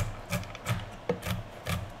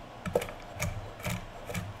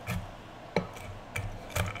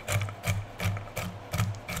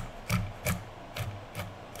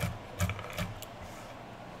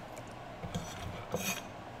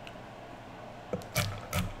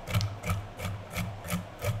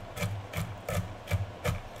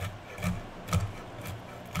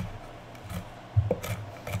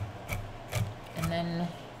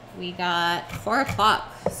 We got 4 o'clock,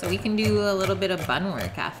 so we can do a little bit of bun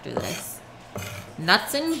work after this.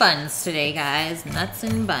 Nuts and buns today, guys. Nuts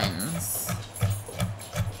and buns.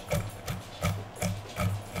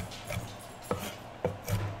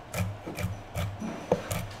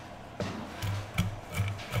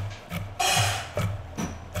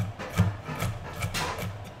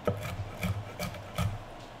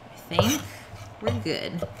 I think we're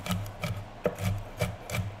good.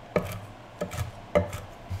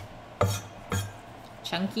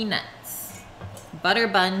 Chunky nuts. Butter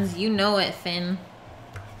buns, you know it, Finn.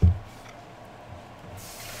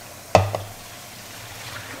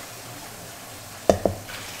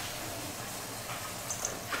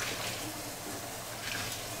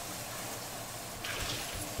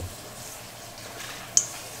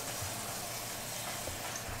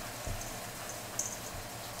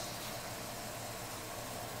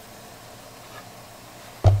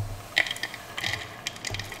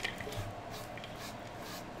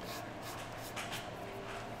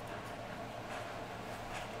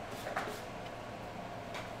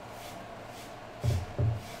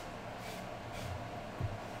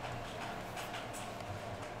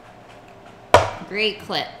 Great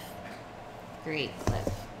clip. Great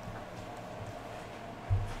clip.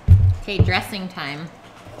 Okay, dressing time.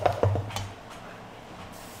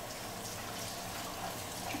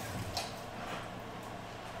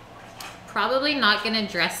 Probably not gonna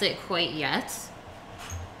dress it quite yet.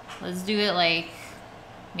 Let's do it like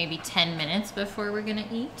maybe 10 minutes before we're gonna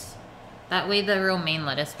eat. That way the romaine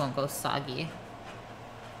lettuce won't go soggy.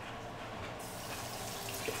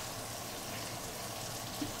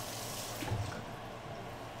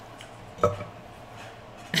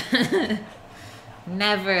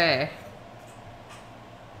 Never.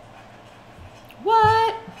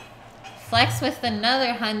 What? Flex with another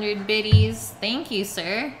 100 biddies. Thank you,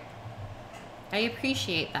 sir. I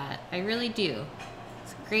appreciate that. I really do.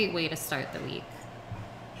 It's a great way to start the week.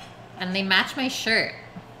 And they match my shirt.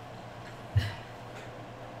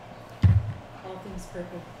 All things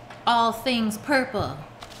purple. All things purple.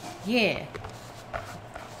 Yeah.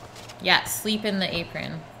 Yeah, sleep in the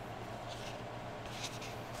apron.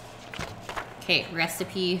 Okay,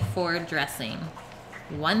 recipe for dressing.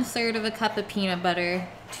 1/3 of a cup of peanut butter,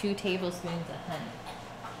 2 tablespoons of honey.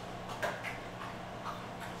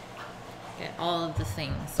 Get all of the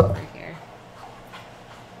things over here.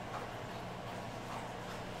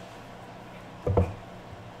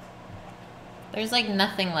 There's like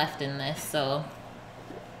nothing left in this, so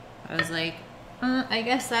I was like, I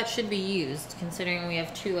guess that should be used, considering we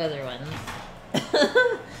have 2 other ones.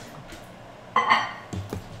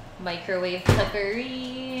 Microwave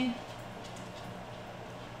cookery.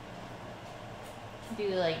 Do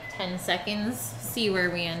like 10 seconds, see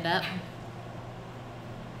where we end up.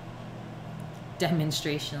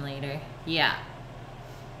 Demonstration later. Yeah.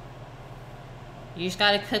 You just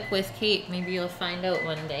gotta cook with Kate. Maybe you'll find out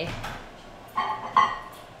one day.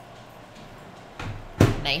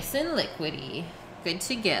 Nice and liquidy. Good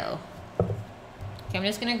to go. Okay, I'm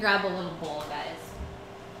just gonna grab a little bowl, guys.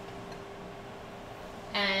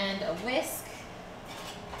 And a whisk.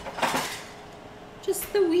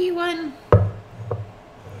 Just the wee one.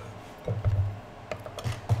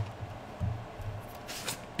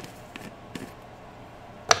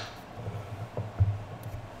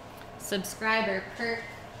 Subscriber perk.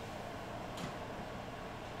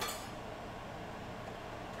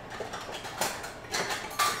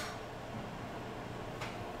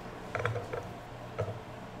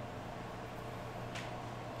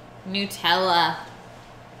 Nutella.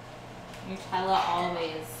 Nutella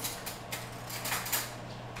always.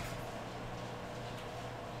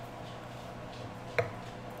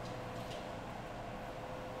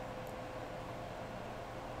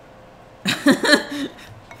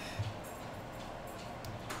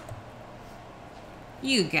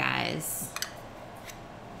 You guys.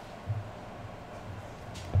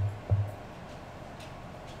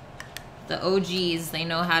 The OGs, they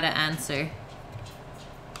know how to answer.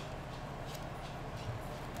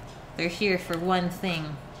 They're here for one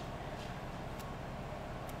thing.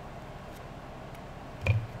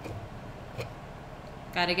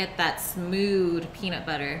 Gotta get that smooth peanut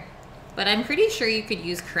butter. But I'm pretty sure you could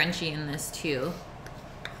use crunchy in this too.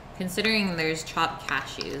 Considering there's chopped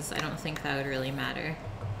cashews, I don't think that would really matter.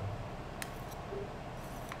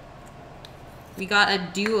 We got a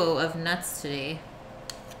duo of nuts today.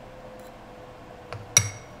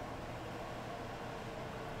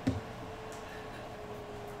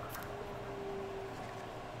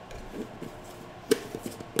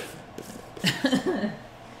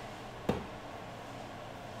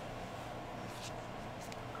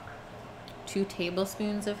 Two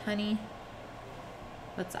tablespoons of honey.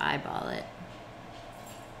 Let's eyeball it.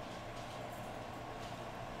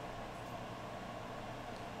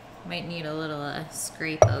 Might need a little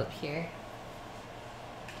scrape out here.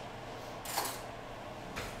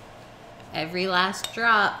 Every last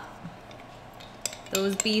drop.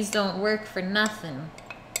 Those bees don't work for nothing.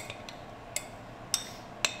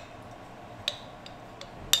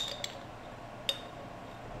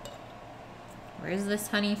 Where's this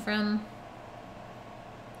honey from?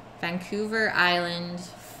 Vancouver Island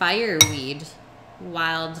Fireweed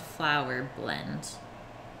Wildflower Blend.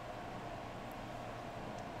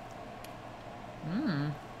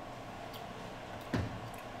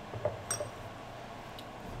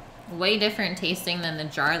 Way different tasting than the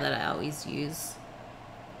jar that I always use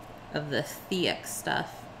of the thick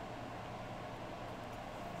stuff.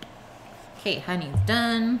 Okay, honey's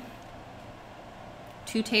done.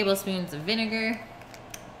 2 tablespoons of vinegar.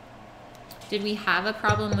 Did we have a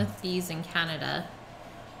problem with bees in Canada?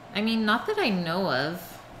 I mean, not that I know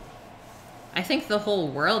of. I think the whole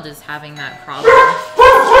world is having that problem.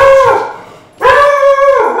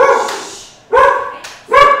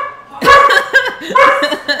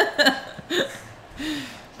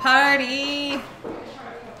 Party!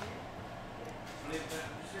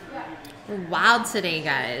 We're wild today,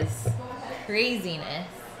 guys. Craziness.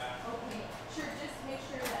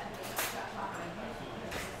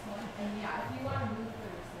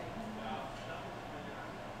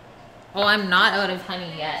 Oh, I'm not out of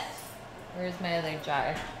honey yet. Where's my other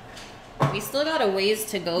jar? We still got a ways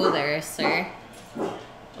to go there, sir.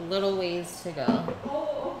 A little ways to go.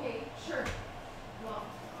 Oh, okay, sure. Well.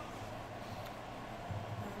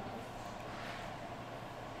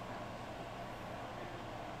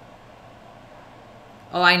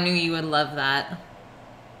 Oh, I knew you would love that.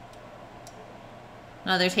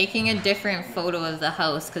 No, they're taking a different photo of the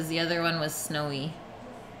house because the other one was snowy.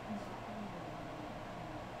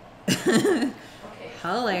 Okay.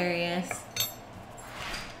 Hilarious.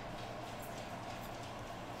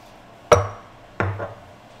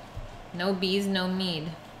 No bees, no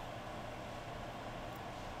mead.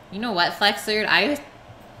 You know what, Flexer?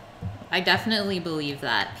 I definitely believe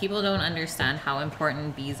that. People don't understand how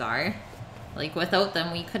important bees are. Like, without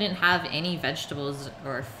them, we couldn't have any vegetables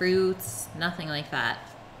or fruits, nothing like that.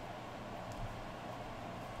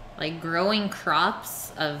 Like, growing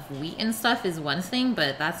crops of wheat and stuff is one thing,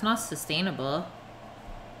 but that's not sustainable.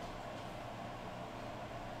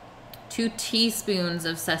 2 teaspoons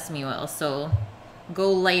of sesame oil, so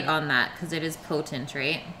go light on that because it is potent,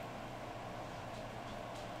 right?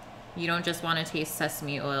 You don't just want to taste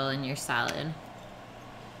sesame oil in your salad.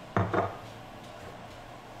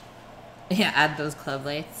 Yeah, add those club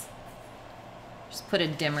lights. Just put a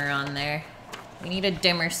dimmer on there. We need a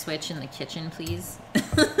dimmer switch in the kitchen, please.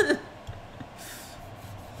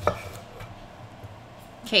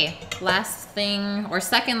 Okay, last thing, or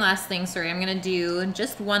second last thing, sorry, I'm gonna do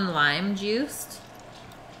just 1 lime juiced.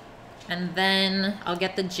 And then I'll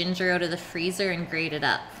get the ginger out of the freezer and grate it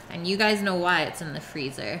up. And you guys know why it's in the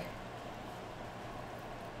freezer.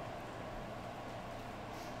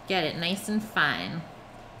 Get it nice and fine.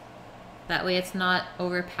 That way it's not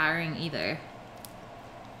overpowering either.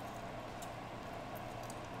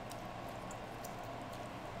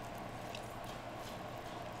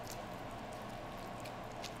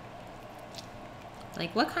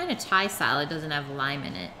 Like, what kind of Thai salad doesn't have lime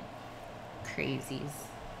in it? Crazies.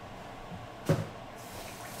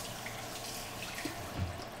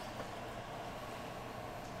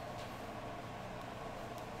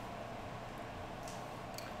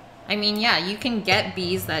 I mean, yeah, you can get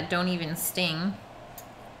bees that don't even sting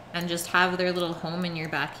and just have their little home in your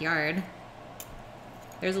backyard.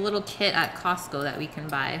 There's a little kit at Costco that we can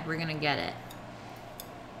buy. We're gonna get it.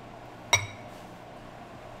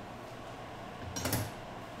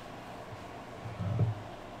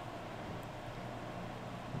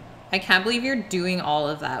 I can't believe you're doing all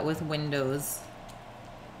of that with windows.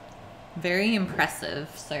 Very impressive,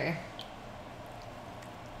 sir.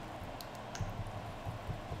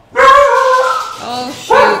 Oh,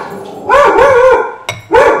 shoot.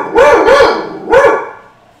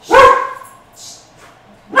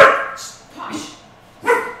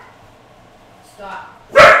 Stop.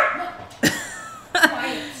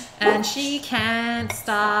 And she can't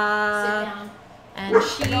stop. Sit down. And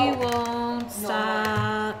she won't No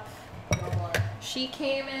stop. No more. She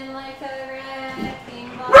came in like a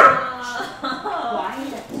wrecking ball.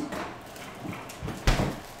 Quiet.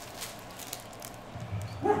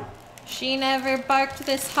 She never barked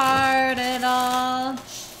this hard at all.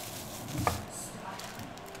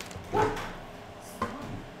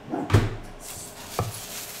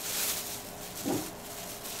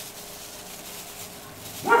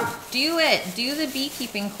 Do it. Do the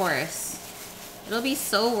beekeeping course. It'll be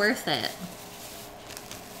so worth it.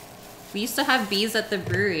 We used to have bees at the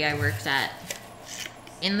brewery I worked at.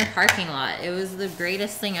 In the parking lot. It was the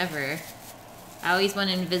greatest thing ever. I always went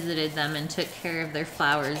and visited them and took care of their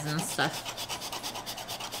flowers and stuff.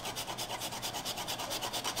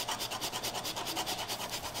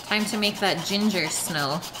 Time to make that ginger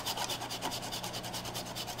snow.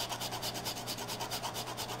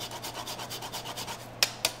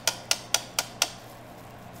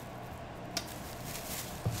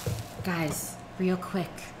 Guys, real quick,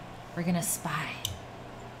 we're gonna spy.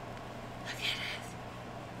 Look at it.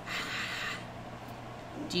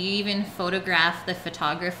 Do you even photograph the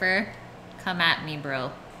photographer? Come at me,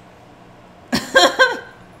 bro.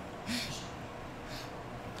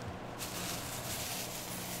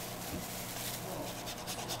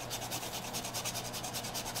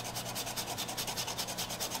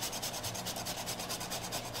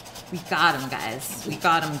 We got him, guys. We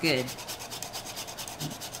got him good.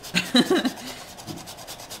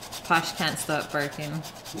 Posh can't stop barking.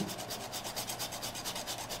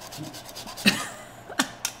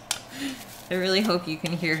 I really hope you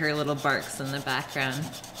can hear her little barks in the background.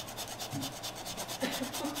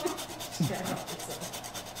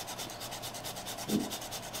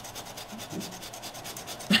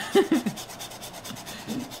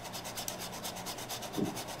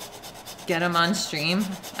 Get him on stream?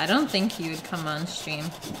 I don't think he would come on stream.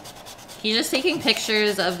 He's just taking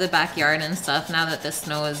pictures of the backyard and stuff now that the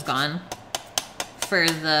snow is gone for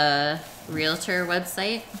the realtor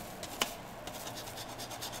website.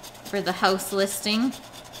 For the house listing.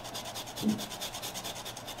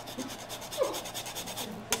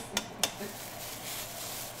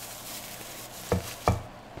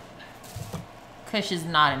 Kush is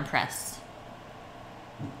not impressed.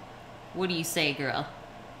 What do you say, girl?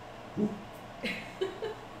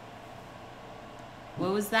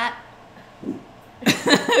 What was that?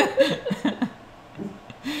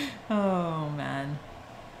 Oh, man.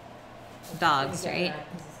 Dogs, right?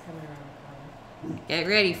 Get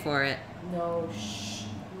ready for it. No, shh.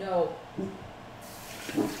 No.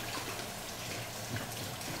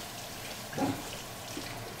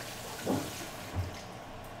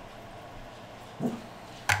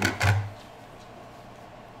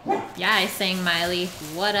 Yeah, I sang Miley.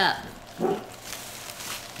 What up?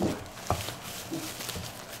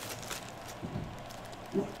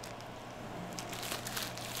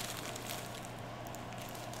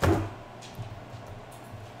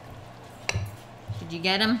 Did you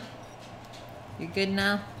get him? You're good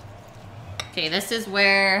now? Okay, this is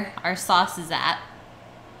where our sauce is at.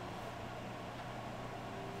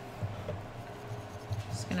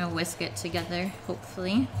 Just gonna whisk it together,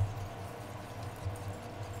 hopefully.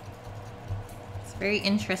 It's a very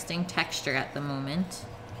interesting texture at the moment.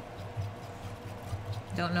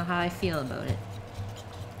 Don't know how I feel about it.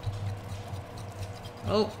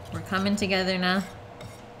 Oh, we're coming together now.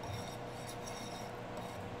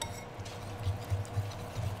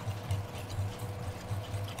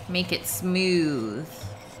 Make it smooth.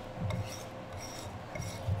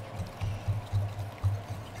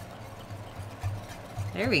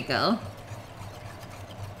 There we go.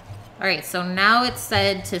 Alright, so now it's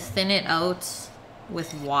said to thin it out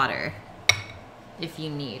with water if you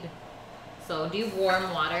need. So do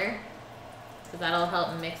warm water, because that'll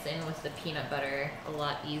help mix in with the peanut butter a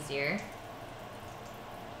lot easier.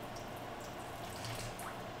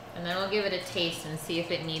 And then we'll give it a taste and see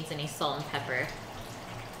if it needs any salt and pepper.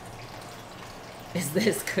 Is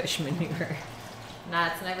this Kush manure? Nah,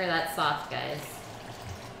 it's never that soft, guys.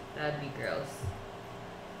 That would be gross.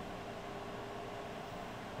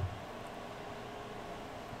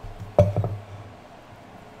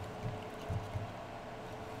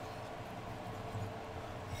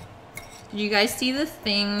 Did you guys see the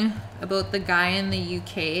thing about the guy in the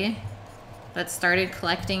UK that started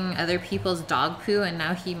collecting other people's dog poo and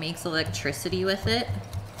now he makes electricity with it?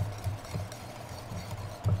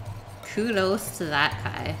 Kudos to that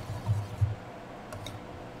guy.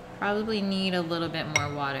 Probably need a little bit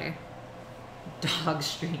more water. Dog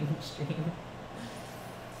stream.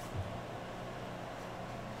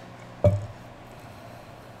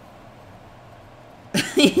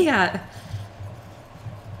 Yeah.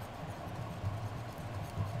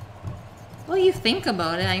 Well, you think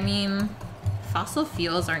about it, I mean, fossil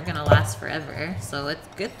fuels aren't gonna last forever, so it's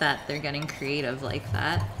good that they're getting creative like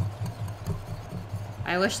that.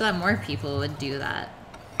 I wish that more people would do that.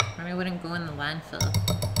 Or I wouldn't go in the landfill.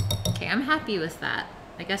 Okay, I'm happy with that.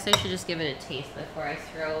 I guess I should just give it a taste before I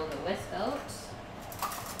throw the whisk out.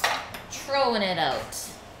 Throwing it out.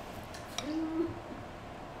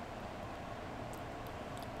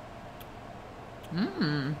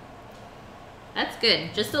 Mmm. That's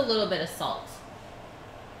good. Just a little bit of salt.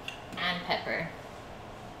 And pepper.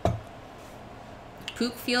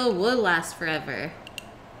 Poop fuel will last forever.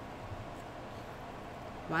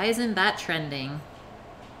 Why isn't that trending?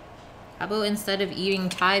 How about instead of eating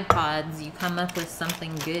Tide Pods, you come up with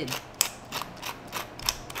something good?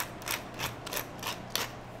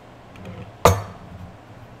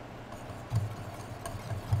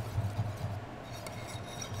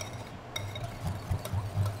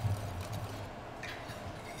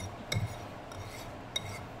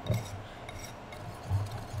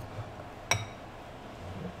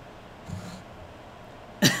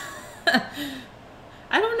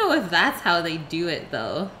 I don't know if that's how they do it,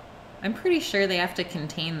 though. I'm pretty sure they have to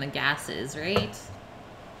contain the gases, right?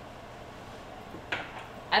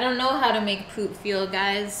 I don't know how to make poop fuel,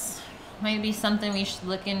 guys. Might be something we should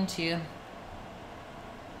look into.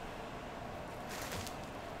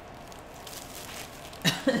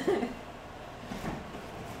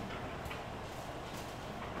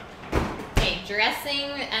 Okay, dressing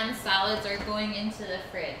and salads are going into the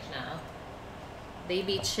fridge now. They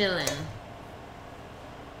be chillin'.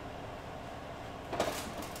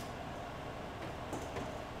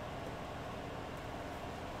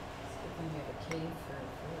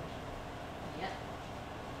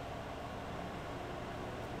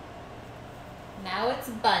 Now it's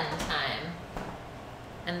bun time.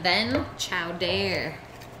 And then Chowder.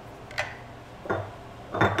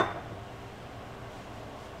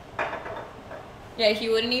 Yeah, he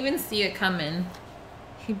wouldn't even see it coming.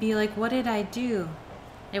 He'd be like, what did I do?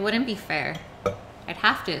 It wouldn't be fair. I'd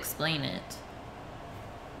have to explain it.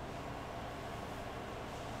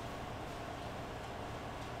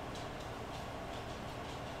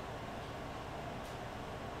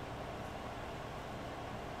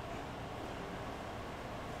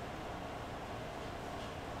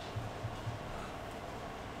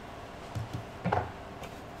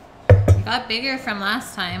 Got bigger from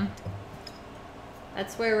last time.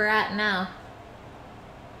 That's where we're at now.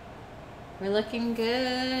 We're looking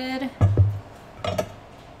good. But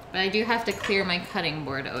I do have to clear my cutting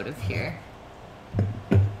board out of here.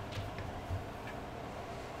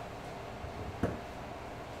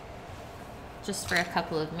 Just for a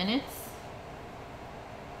couple of minutes.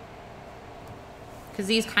 Because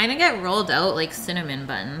these kind of get rolled out like cinnamon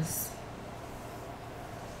buns.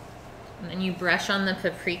 And then you brush on the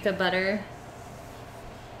paprika butter.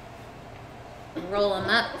 Roll them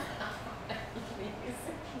up.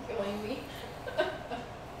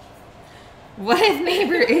 What if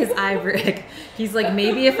neighbor is Iberic? He's like,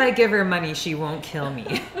 maybe if I give her money, she won't kill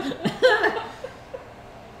me.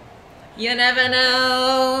 You never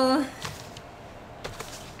know.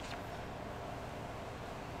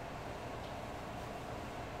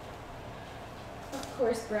 Of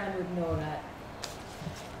course Bran would know that.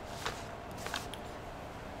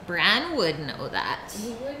 Bran would know that. He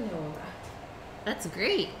would know that. That's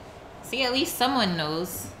great. See, at least someone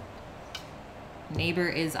knows. Neighbor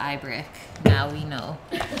is Ibrick. Now we know.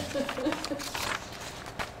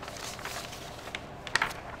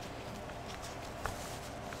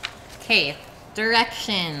 Okay,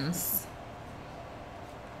 directions.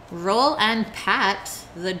 Roll and pat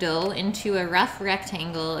the dough into a rough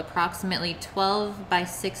rectangle approximately 12 by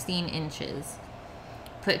 16 inches.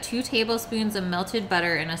 Put 2 tablespoons of melted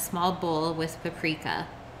butter in a small bowl with paprika.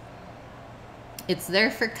 It's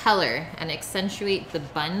there for color and accentuate the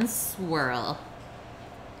bun's swirl,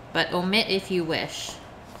 but omit if you wish.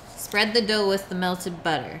 Spread the dough with the melted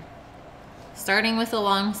butter. Starting with the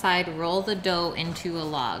long side, roll the dough into a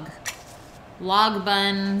log. Log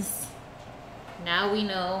buns. Now we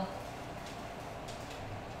know.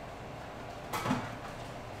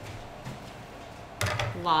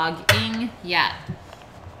 Logging. Yeah.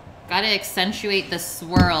 Gotta accentuate the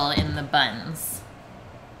swirl in the buns.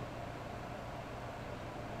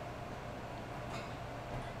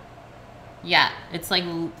 Yeah, it's like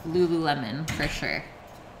Lululemon for sure.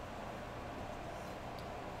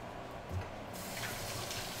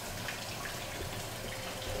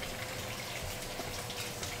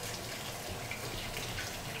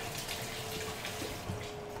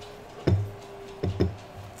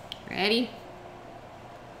 Ready?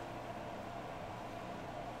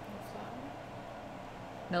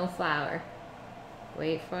 No flour.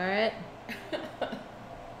 Wait for it.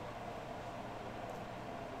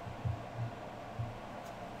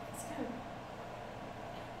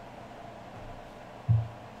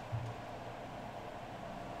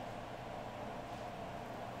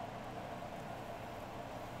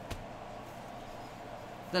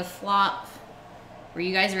 The flop. Were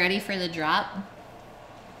you guys ready for the drop?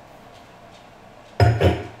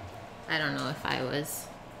 I don't know if I was.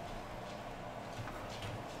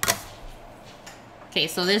 Okay,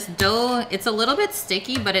 so this dough, it's a little bit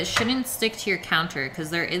sticky, but it shouldn't stick to your counter because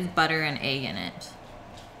there is butter and egg in it.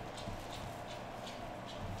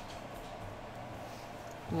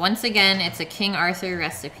 Once again, it's a King Arthur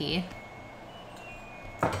recipe.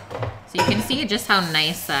 So you can see just how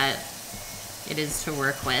nice that it is to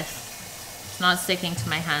work with. It's not sticking to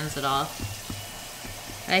my hands at all.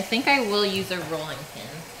 But I think I will use a rolling pin.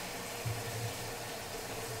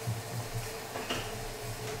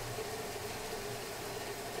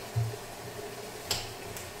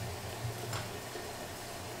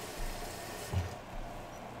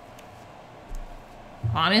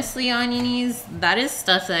 Honestly, Onionies, that is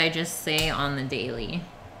stuff that I just say on the daily.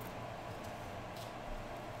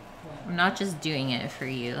 I'm not just doing it for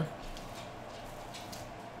you.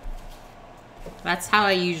 That's how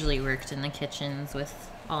I usually worked in the kitchens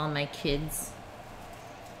with all my kids.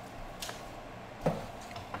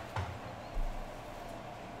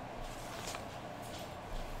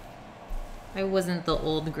 I wasn't the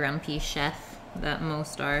old grumpy chef that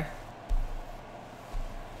most are.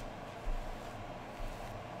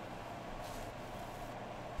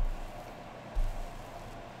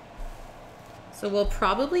 So we'll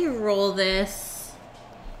probably roll this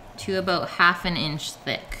to about 1/2 inch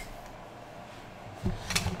thick.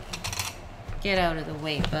 Get out of the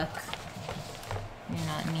way, Book. You're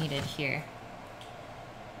not needed here.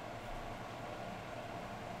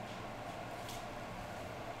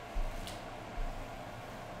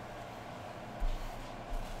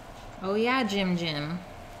 Oh yeah, Jim.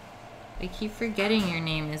 I keep forgetting your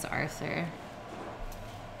name is Arthur.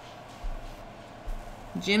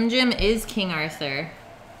 Jim is King Arthur.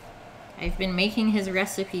 I've been making his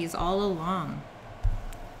recipes all along.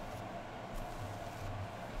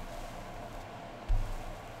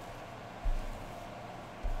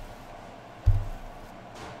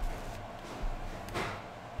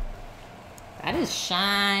 That is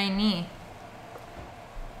shiny.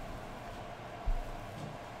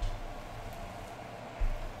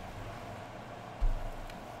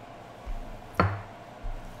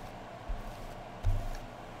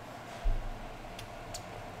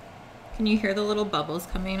 Can you hear the little bubbles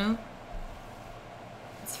coming out?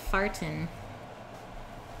 It's farting.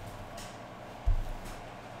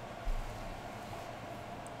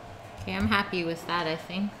 Okay, I'm happy with that, I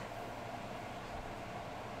think.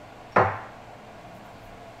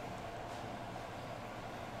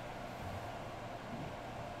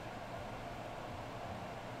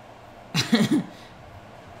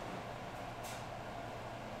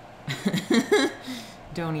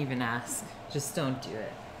 Don't even ask. Just don't do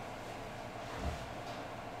it.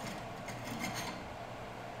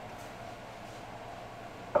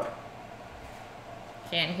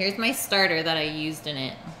 Okay, and here's my starter that I used in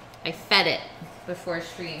it. I fed it. before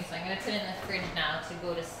stream, so I'm gonna put it in the fridge now to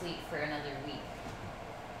go to sleep for another week.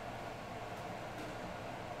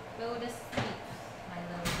 Go to sleep, my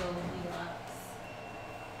little Goldilocks.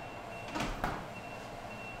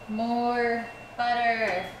 More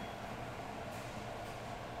butter.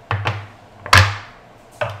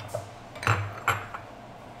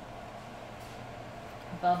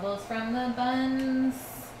 Bubbles from the buns.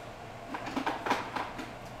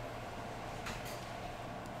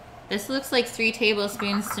 This looks like 3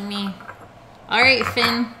 tablespoons to me. All right,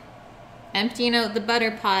 Finn. Emptying out the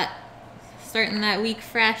butter pot. Starting that week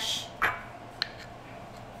fresh.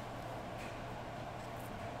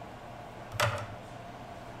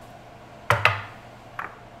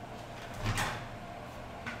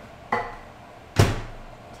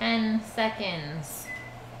 Ten seconds.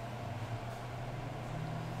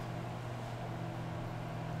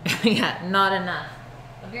 Yeah, not enough.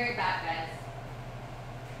 I'll be right back, guys.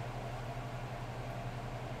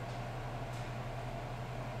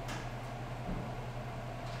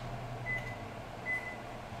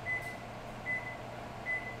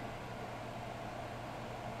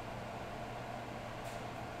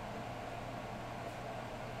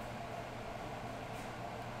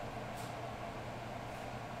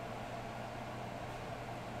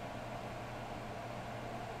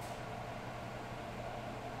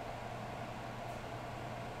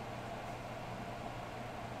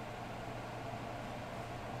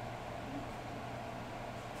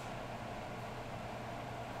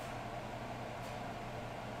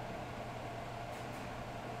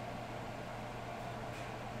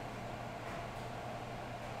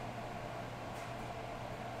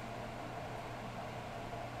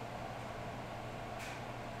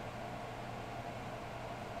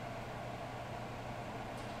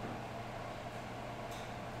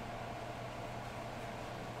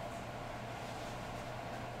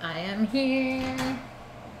 I am here.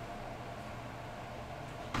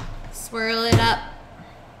 Swirl it up.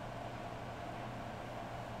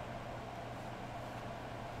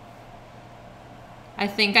 I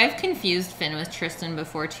think I've confused Finn with Tristan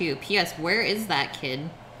before too. P.S. Where is that kid?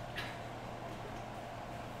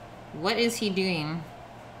 What is he doing?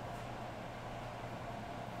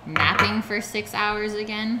 Napping for 6 hours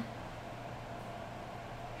again?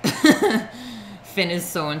 Finn is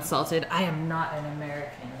so insulted. I am not an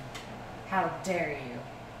American. How dare you?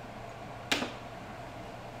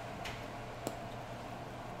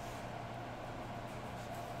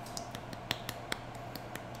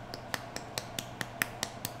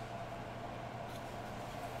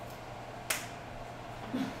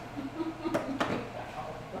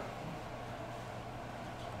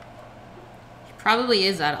 He probably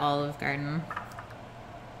is at Olive Garden.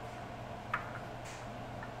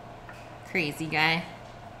 Crazy guy.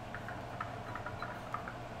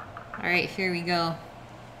 All right, here we go.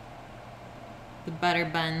 The butter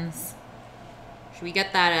buns. Should we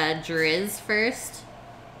get that drizz first?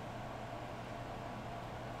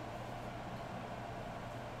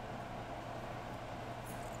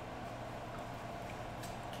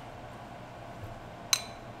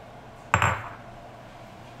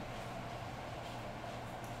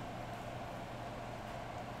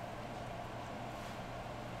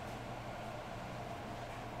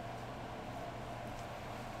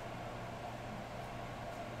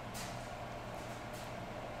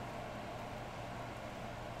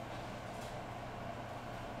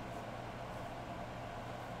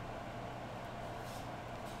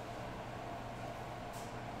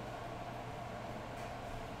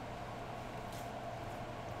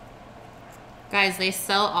 Guys, they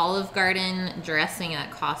sell Olive Garden dressing at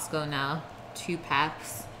Costco now. 2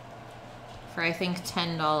 packs. For I think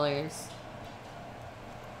 $10.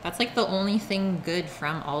 That's like the only thing good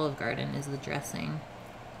from Olive Garden is the dressing.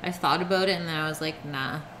 I thought about it and then I was like,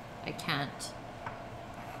 nah, I can't.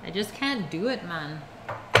 I just can't do it, man.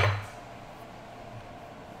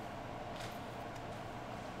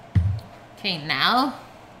 Okay, now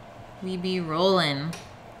we be rolling.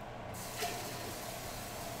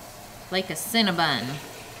 Like a Cinnabon.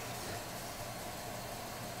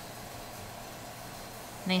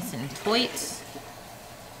 Nice and tight.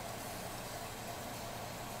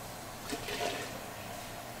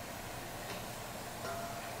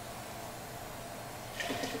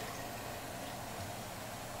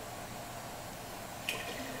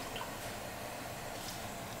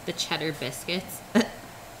 The cheddar biscuits.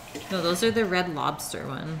 No, those are the Red Lobster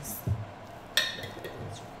ones.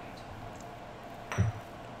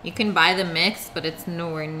 You can buy the mix, but it's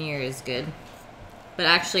nowhere near as good. But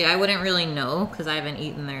actually, I wouldn't really know because I haven't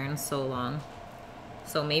eaten there in so long.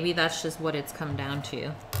 So maybe that's just what it's come down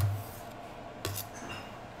to.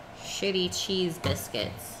 shitty cheese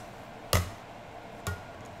biscuits.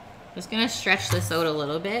 Just gonna stretch this out a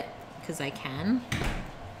little bit because I can.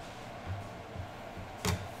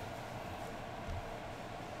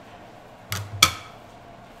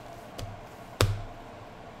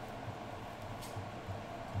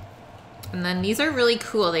 And then these are really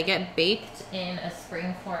cool. They get baked in a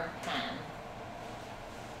springform pan,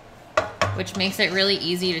 which makes it really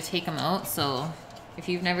easy to take them out. So if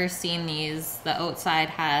you've never seen these, the outside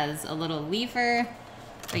has a little lever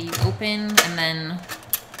that you open, and then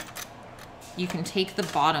you can take the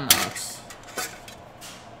bottom out.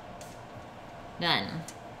 Done.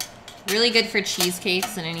 Really good for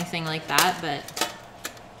cheesecakes and anything like that, but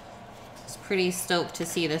it's pretty stoked to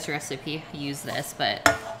see this recipe use this. But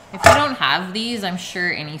if you don't have these, I'm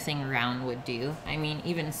sure anything round would do. I mean,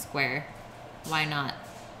 even square. Why not?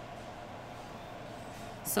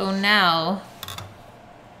 So now,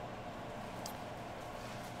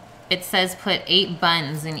 it says put 8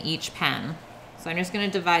 buns in each pan. So I'm just gonna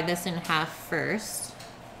divide this in half first.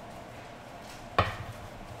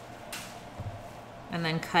 And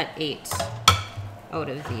then cut 8 out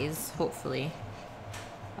of these, hopefully.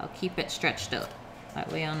 I'll keep it stretched out.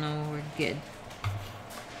 That way I'll know we're good.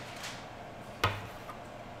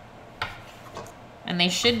 And they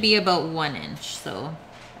should be about 1 inch, so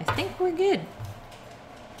I think we're good.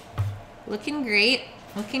 Looking great,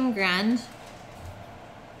 looking grand.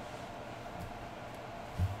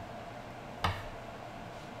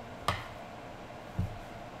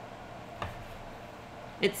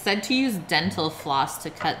 It said to use dental floss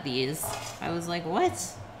to cut these. I was like,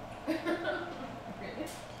 what?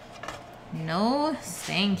 No,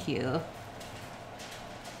 thank you.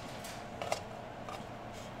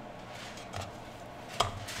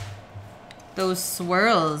 Those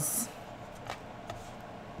swirls.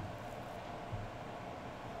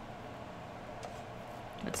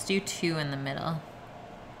 Let's do 2 in the middle.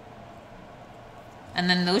 And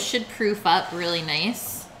then those should proof up really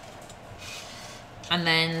nice. And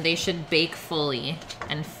then they should bake fully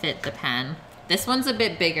and fit the pan. This one's a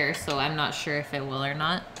bit bigger, so I'm not sure if it will or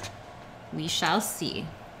not. We shall see.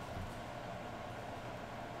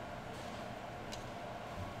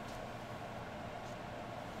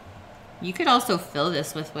 You could also fill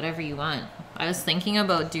this with whatever you want. I was thinking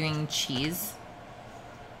about doing cheese,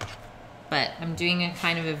 but I'm doing a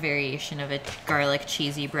kind of a variation of a garlic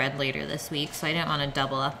cheesy bread later this week, so I didn't want to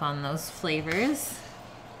double up on those flavors.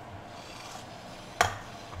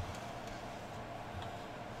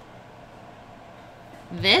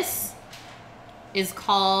 This is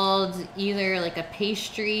called either like a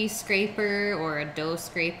pastry scraper or a dough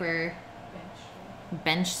scraper,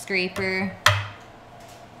 bench scraper.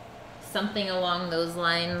 Something along those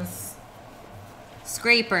lines.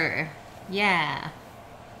 Scraper. Yeah.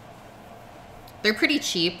 They're pretty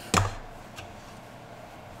cheap.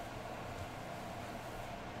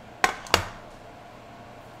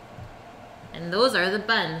 And those are the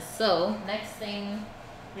buns. So, next thing,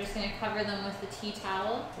 we're just going to cover them with the tea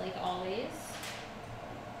towel, like always.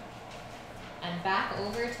 And back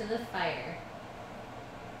over to the fire.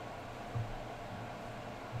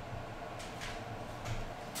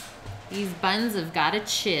 These buns have got to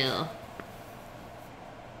chill.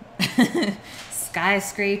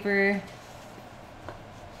 Skyscraper.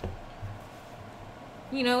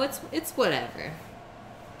 You know, it's whatever.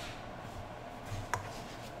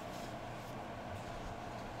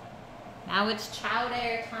 Now it's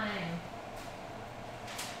chowder time.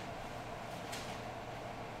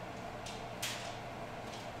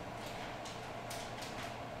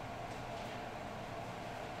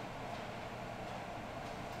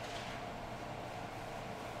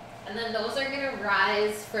 And then those are gonna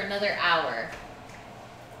rise for another hour.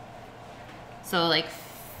 So like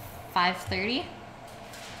 5:30,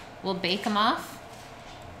 we'll bake them off.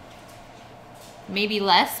 Maybe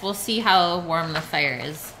less, we'll see how warm the fire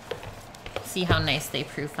is. See how nice they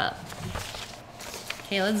proof up.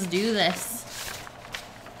 Okay, let's do this.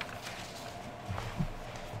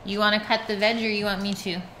 You wanna cut the veg or you want me to?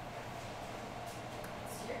 It's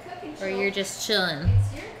your cooking show. Or you're just chilling?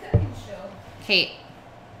 It's your cooking show. Okay.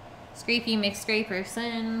 Scrapey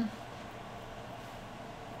McScraperson.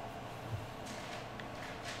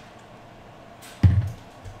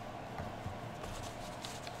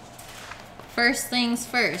 First things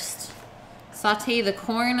first. Saute the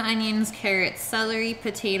corn, onions, carrots, celery,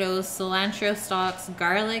 potatoes, cilantro stalks,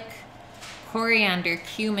 garlic, coriander,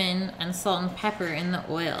 cumin, and salt and pepper in the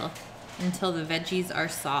oil until the veggies are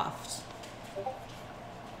soft.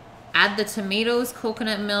 Add the tomatoes,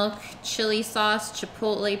 coconut milk, chili sauce,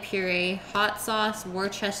 chipotle puree, hot sauce,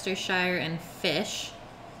 Worcestershire, and fish,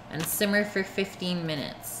 and simmer for 15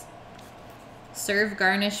 minutes. Serve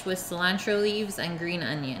garnished with cilantro leaves and green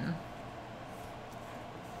onion.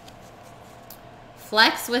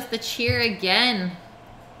 Flex with the cheer again.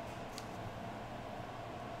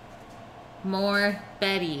 More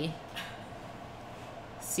Betty.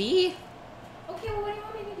 See? Okay, well, what do you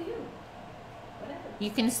want me to do? Whatever. You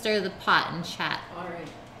can stir the pot and chat. Alright.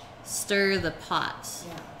 Stir the pot.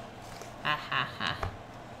 Yeah. Ha ha ha.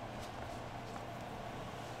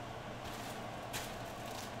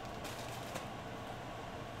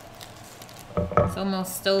 It's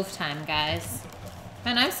almost stove time, guys.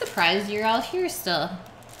 Man, I'm surprised you're all here still.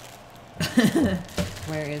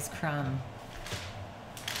 Where is Crumb?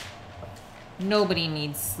 Nobody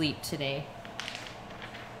needs sleep today.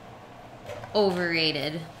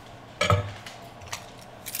 Overrated.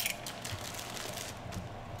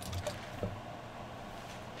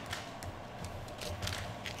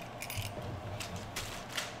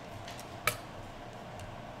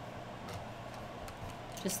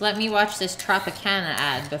 Just let me watch this Tropicana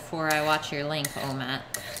ad before I watch your link, Omat.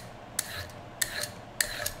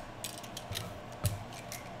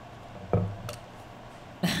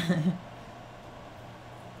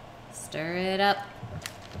 Stir it up.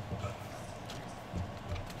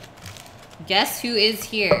 Guess who is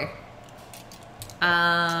here?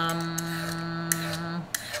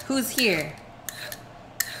 Who's here?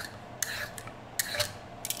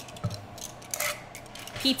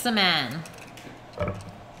 Pizza Man.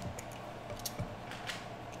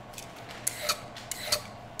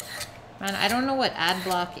 Man, I don't know what ad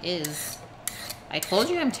block is. I told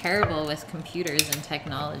you I'm terrible with computers and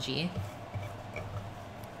technology.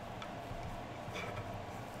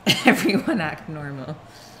 Everyone act normal.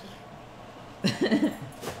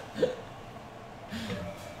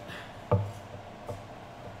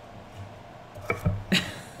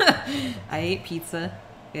 I ate pizza.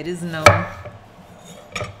 It is known.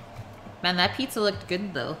 Man, that pizza looked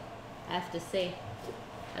good though, I have to say.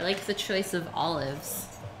 I like the choice of olives.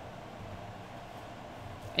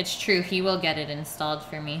 It's true, he will get it installed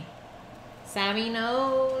for me. Sammy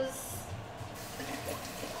knows.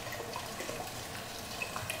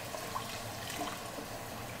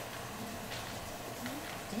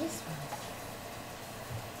 This one.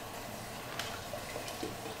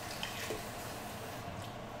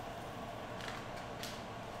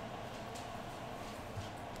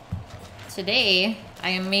 Today,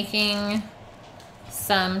 I am making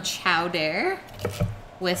some chowder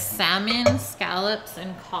with salmon, scallops,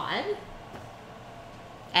 and cod.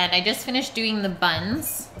 And I just finished doing the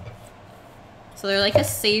buns. So they're like a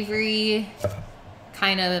savory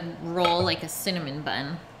kind of roll, like a cinnamon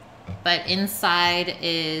bun. But inside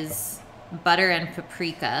is butter and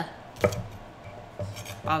paprika.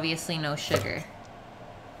 Obviously no sugar.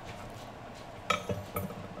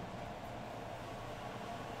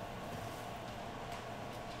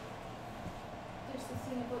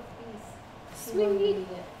 Sweet.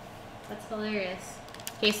 That's hilarious.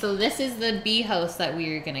 Okay, so this is the bee house that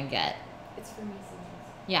we are gonna get. It's for mason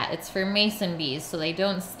bees. Yeah, it's for mason bees, so they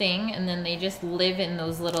don't sting, and then they just live in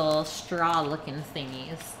those little straw-looking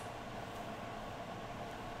thingies.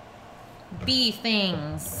 Bee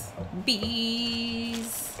things.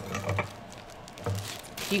 Bees.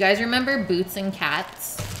 Do you guys remember Boots and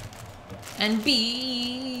Cats? And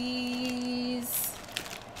bees.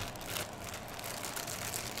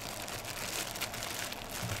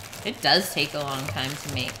 It does take a long time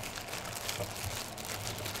to make.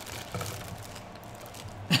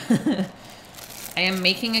 I am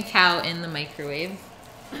making a cow in the microwave.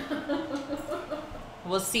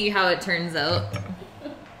 We'll see how it turns out.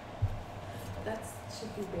 That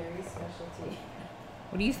should be Barry's specialty.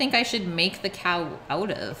 What do you think I should make the cow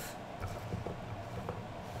out of?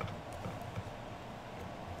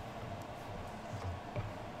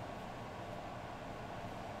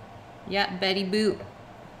 Yeah, Betty Boot.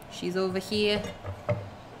 She's over here.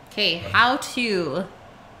 Okay, how to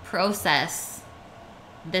process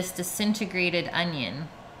this disintegrated onion.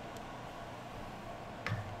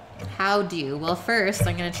 How do? Well, first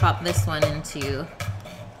I'm gonna chop this one into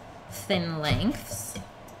thin lengths.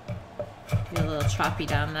 Do a little choppy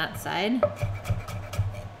down that side.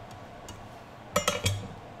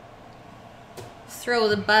 Throw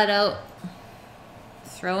the bud out.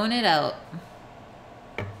 Throwing it out.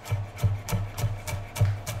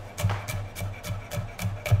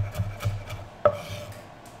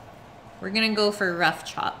 We're gonna go for rough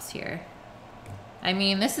chops here. I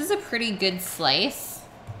mean, this is a pretty good slice,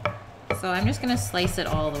 so I'm just gonna slice it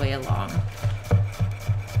all the way along.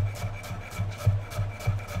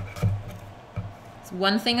 So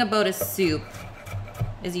one thing about a soup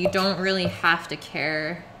is you don't really have to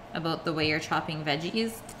care about the way you're chopping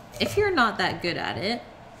veggies. if you're not that good at it,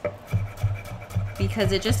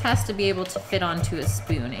 because it just has to be able to fit onto a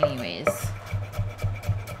spoon anyways.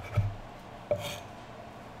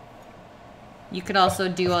 You could also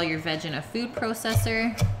do all your veg in a food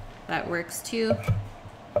processor. That works too.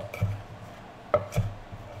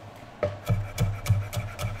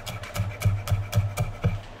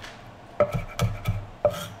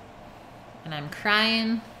 And I'm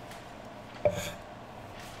crying.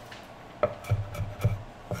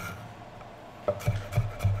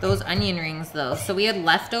 Those onion rings though. So we had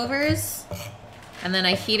leftovers and then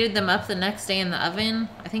I heated them up the next day in the oven.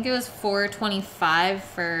 I think it was 425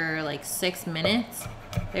 for like 6 minutes.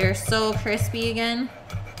 They're so crispy again.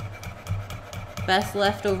 Best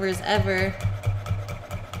leftovers ever.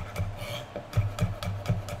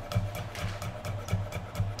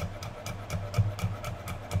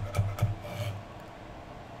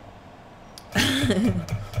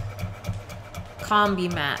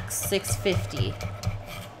 Combi Max 650.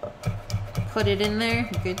 Put it in there,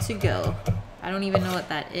 good to go. I don't even know what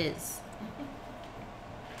that is.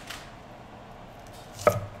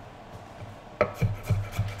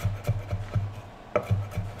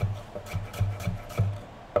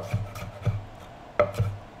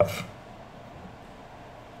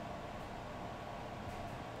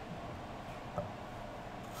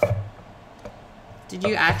 Did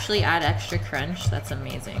you actually add extra crunch? That's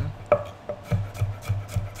amazing.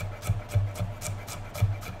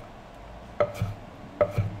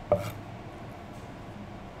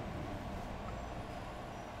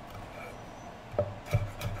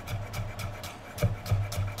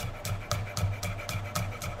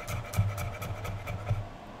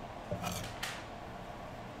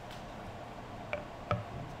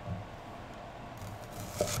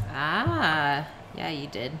 Ah, yeah, you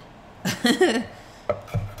did.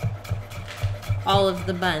 All of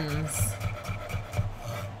the buns.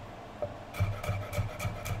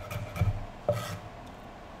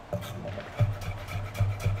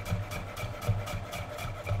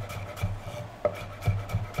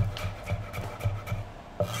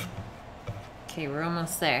 Okay, we're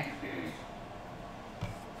almost there.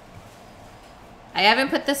 I haven't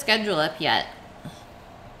put the schedule up yet.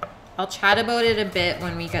 I'll chat about it a bit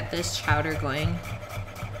when we get this chowder going.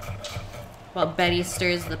 While Betty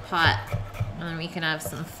stirs the pot. And then we can have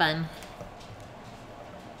some fun.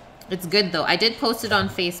 It's good though. I did post it on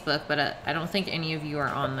Facebook, but I don't think any of you are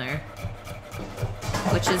on there.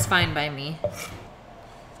 Which is fine by me.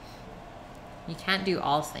 You can't do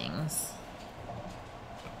all things.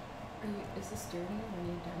 Is this dirty? Are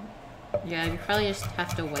you done? Yeah, you probably just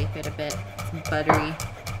have to wipe it a bit. It's buttery.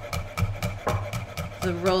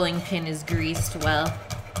 The rolling pin is greased well.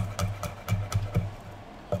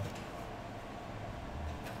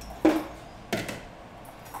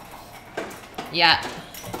 Yeah.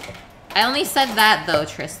 I only said that though,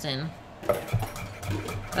 Tristan.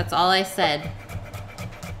 That's all I said.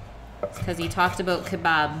 It's because he talked about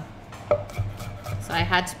kebab. So I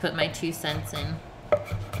had to put my 2 cents in.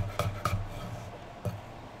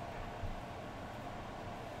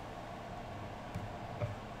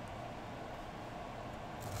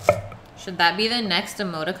 Should that be the next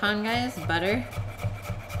emoticon, guys? Butter?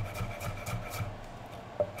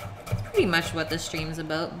 It's pretty much what the stream's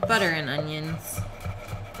about. Butter and onions.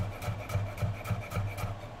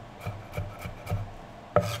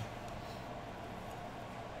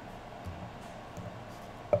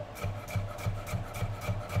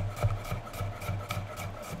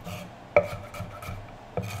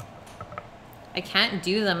 I can't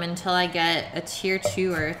do them until I get a tier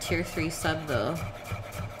 2 or a tier 3 sub though.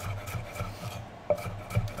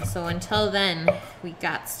 So until then, we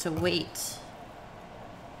gots to wait.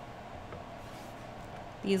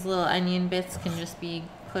 These little onion bits can just be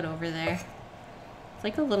put over there. It's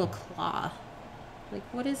like a little claw. Like,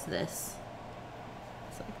 what is this?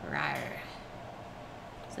 It's like rawr.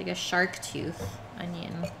 It's like a shark tooth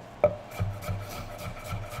onion.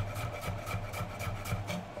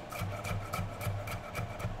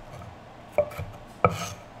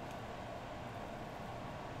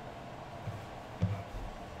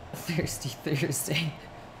 Thirsty Thursday.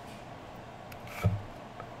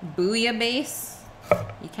 Bouillabaisse?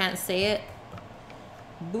 You can't say it?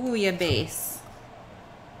 Bouillabaisse.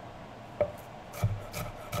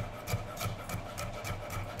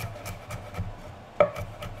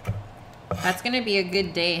 That's gonna be a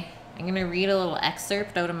good day. I'm gonna read a little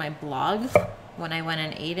excerpt out of my blog when I went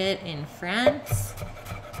and ate it in France.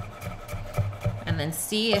 And then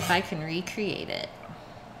see if I can recreate it.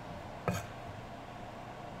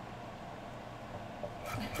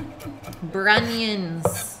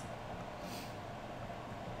 Brunions.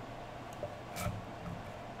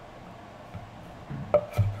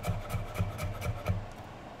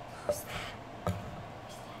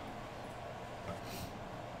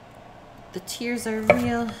 The tears are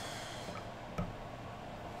real.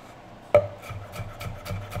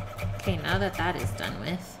 Okay, now that that is done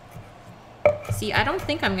with. See, I don't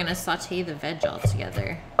think I'm gonna saute the veg all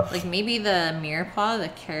together. Like maybe the mirepoix, the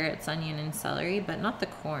carrots, onion, and celery, but not the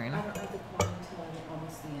corn. I don't have the corn until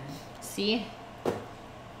almost the end. See?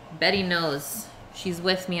 Betty knows. She's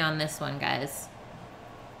with me on this one, guys.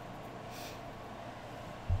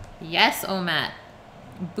 Yes, Omat.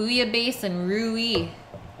 Bouillabaisse and roux.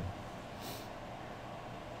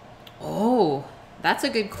 Oh, that's a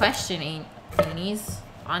good question, Anies.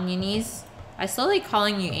 Onionies. I still like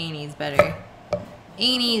calling you Anies better.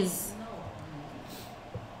 Anies.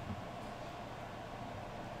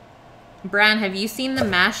 Bran, have you seen the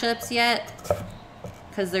mashups yet?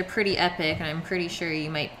 Because they're pretty epic, and I'm pretty sure you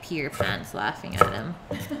might pee your pants laughing at them.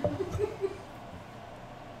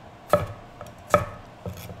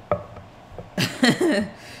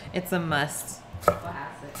 It's a must.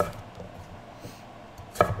 Classic.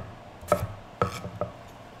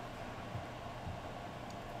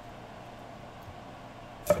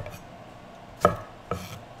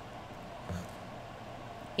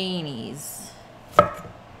 Anies.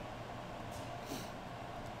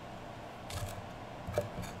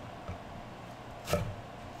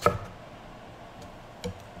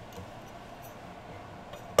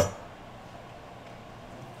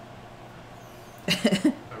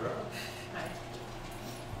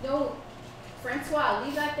 No, Francois,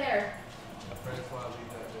 leave that there.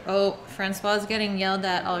 Oh, Francois is getting yelled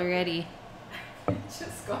at already.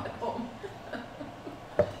 Just got home.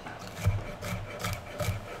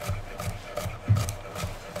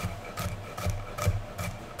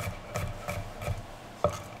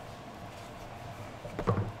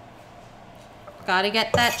 Gotta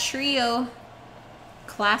get that trio.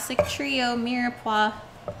 Classic trio, mirepoix.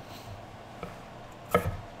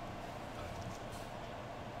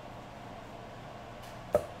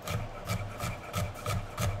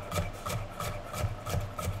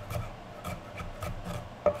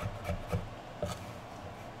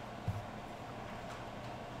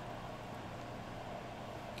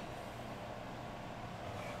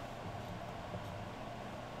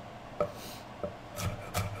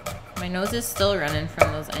 My nose is still running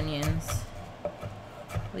from those onions.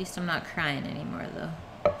 At least I'm not crying anymore though.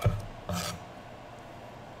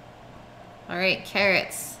 Alright,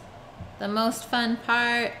 carrots. The most fun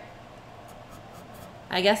part.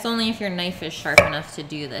 I guess only if your knife is sharp enough to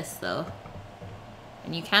do this though.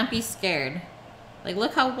 And you can't be scared. Like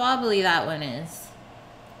look how wobbly that one is.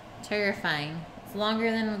 Terrifying. It's longer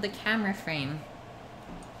than the camera frame.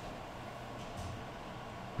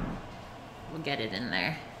 We'll get it in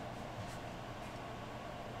there.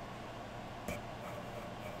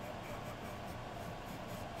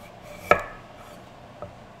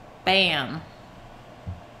 Bam.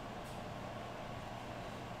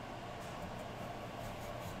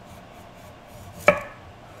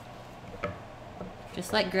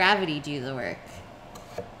 Just let gravity do the work.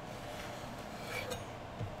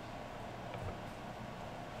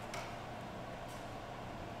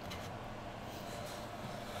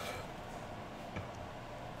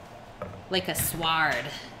 Like a sword.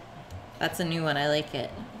 That's a new one. I like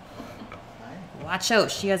it. Watch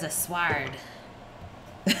out. She has a sword.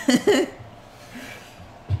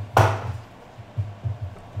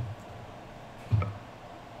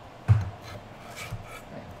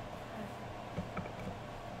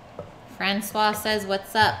 Francois says,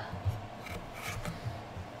 what's up?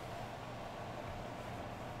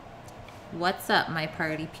 What's up, my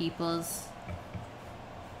party peoples?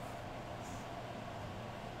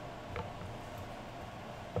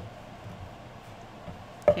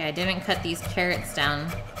 Okay, I didn't cut these carrots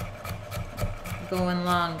down. Going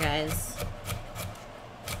long, guys.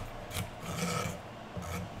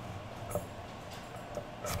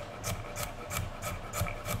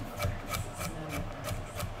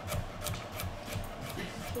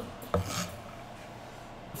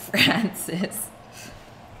 Francis.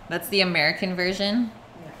 That's the American version?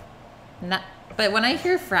 Yeah. Not, but when I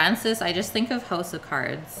hear Francis, I just think of House of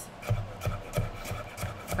Cards.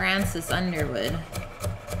 Francis Underwood.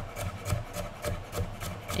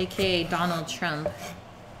 AKA Donald Trump.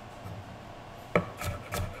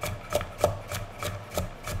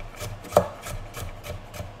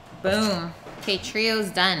 Boom. Okay, trio's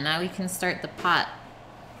done. Now we can start the pot.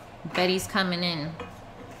 Betty's coming in.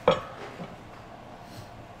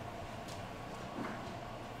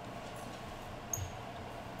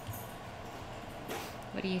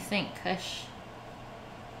 What do you think, Kush?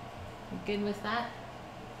 You good with that?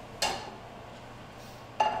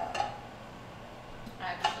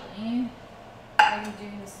 Are you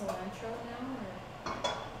doing the cilantro now, or?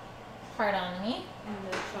 Pardon me. I'm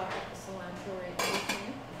gonna chop up the cilantro right now for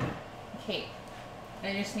you. Okay.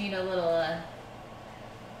 I just need a little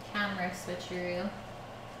camera switcheroo.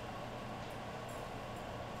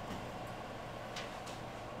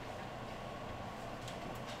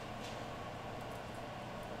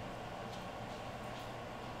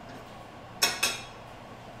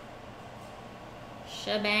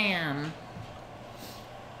 Shabam.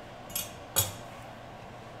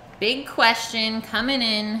 Big question coming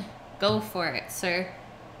in. Go for it, sir.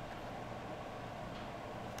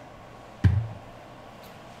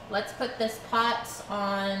 Let's put this pot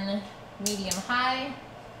on medium high.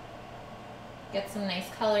 Get some nice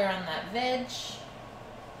color on that veg.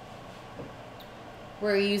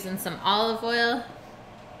 We're using some olive oil.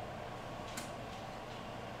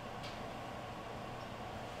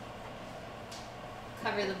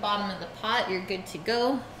 Cover the bottom of the pot, you're good to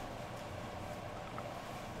go.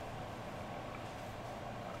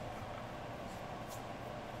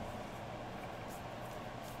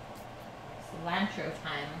 Cilantro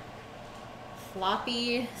time.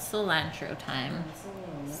 Floppy cilantro time.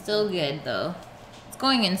 Still good though. It's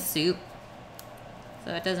going in soup,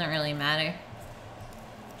 so it doesn't really matter.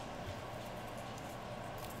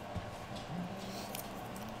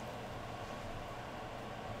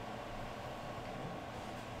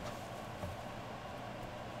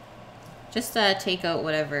 Just take out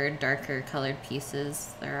whatever darker colored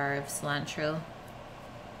pieces there are of cilantro,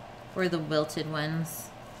 or the wilted ones.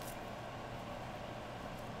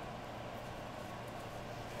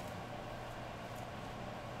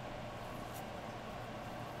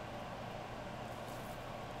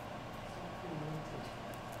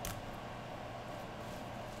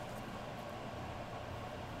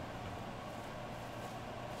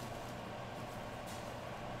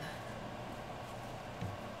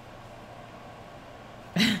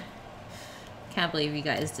 Can't believe you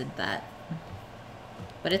guys did that.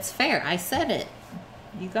 But it's fair. I said it.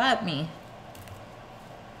 You got me.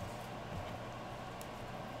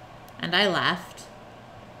 And I laughed.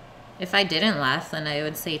 If I didn't laugh, then I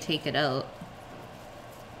would say take it out.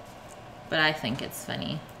 But I think it's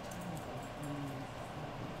funny.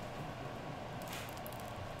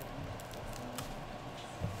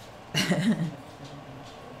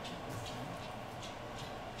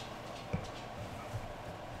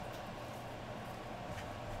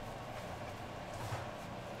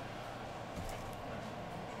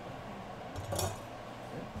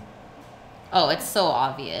 Oh, it's so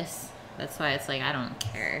obvious. That's why it's like, I don't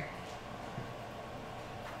care.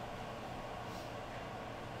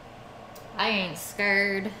 I ain't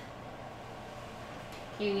scared.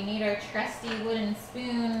 Okay, we need our trusty wooden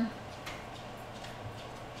spoon.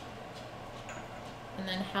 And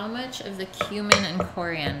then how much of the cumin and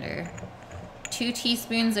coriander? 2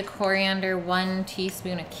 teaspoons of coriander, 1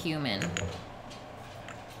 teaspoon of cumin.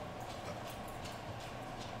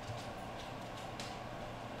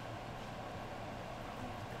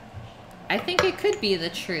 I think it could be the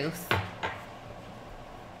truth.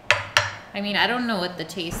 I mean, I don't know what the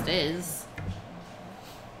taste is,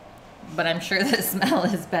 but I'm sure the smell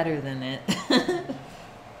is better than it.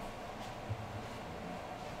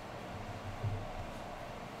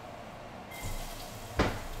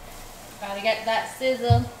 Gotta get that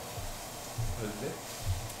sizzle. What is it?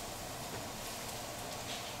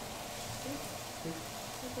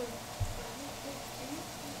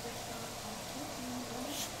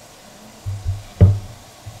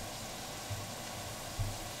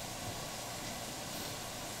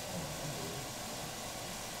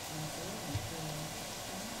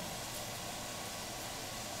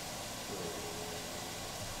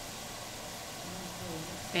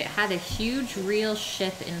 It had a huge real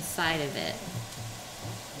ship inside of it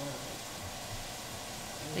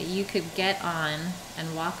that you could get on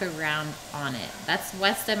and walk around on it. That's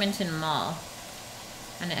West Edmonton Mall.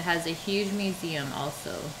 And it has a huge museum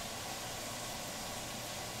also.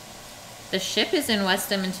 The ship is in West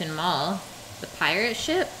Edmonton Mall. The pirate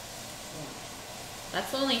ship. That's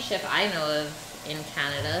the only ship I know of in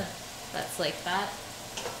Canada that's like that.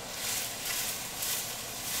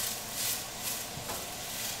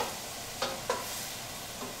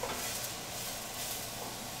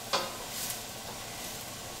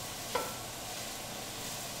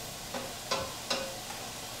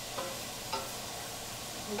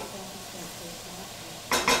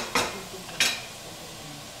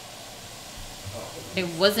 It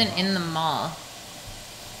wasn't in the mall.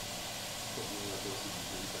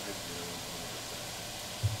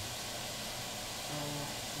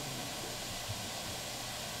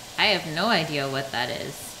 I have no idea what that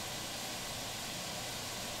is.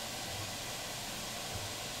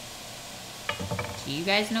 Do you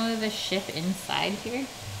guys know the ship inside here?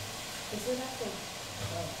 Is it at the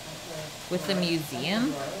With the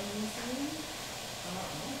museum?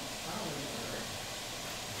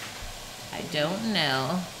 I don't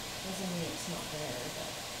know. Doesn't mean it's not there,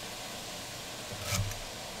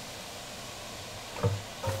 but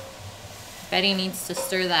Betty needs to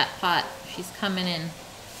stir that pot. She's coming in.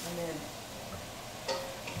 I'm in.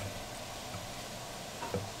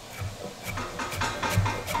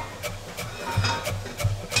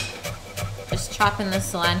 Just chopping the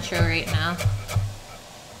cilantro right now.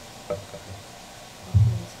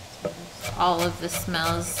 All of the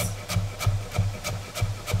smells.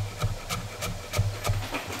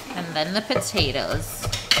 And then the potatoes.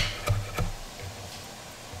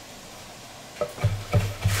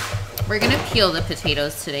 We're gonna peel the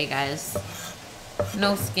potatoes today, guys.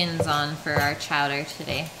 No skins on for our chowder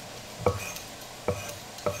today.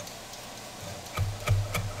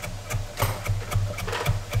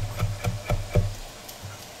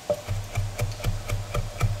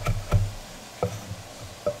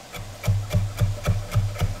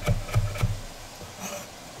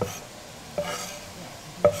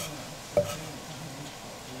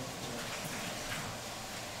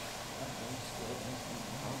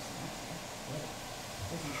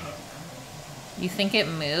 You think it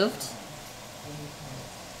moved?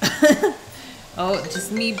 Oh,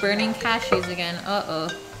 just me burning cashews again. Uh-oh.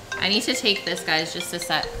 I need to take this, guys, just a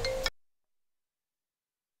sec.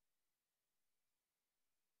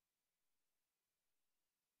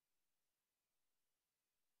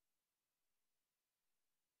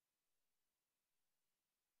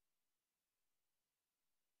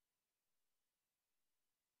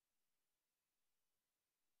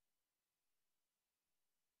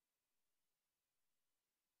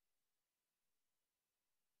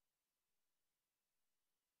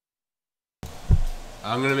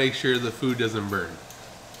 I'm gonna make sure the food doesn't burn.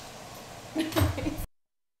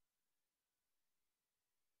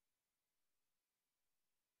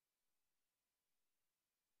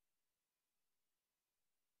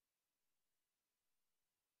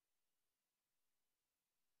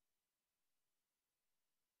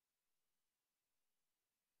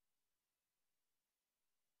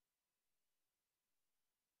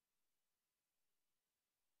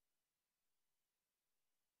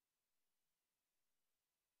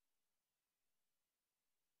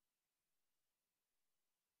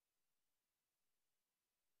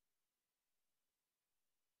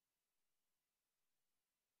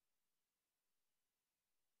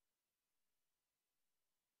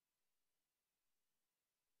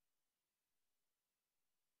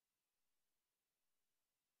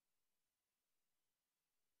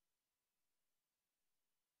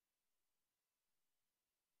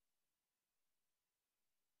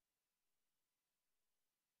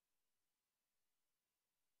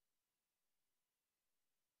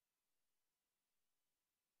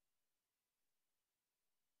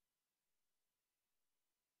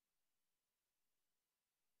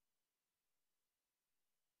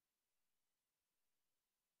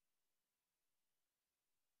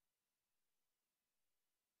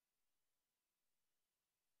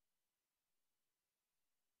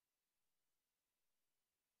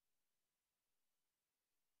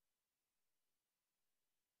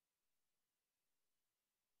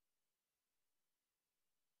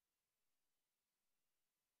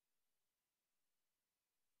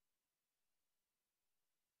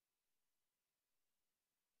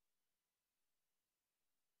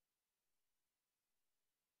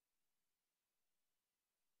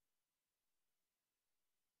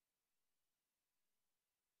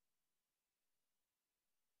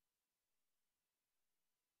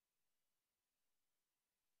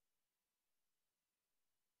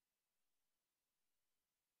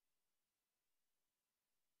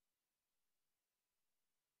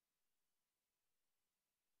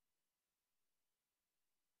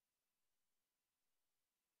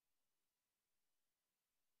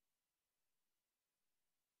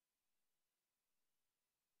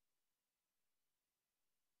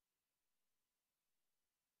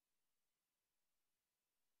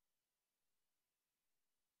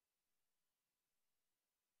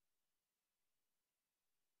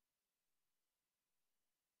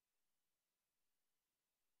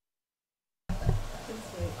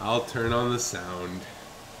 I'll turn on the sound.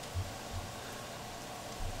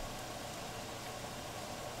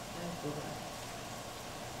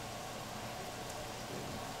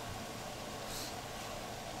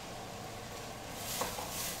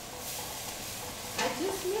 I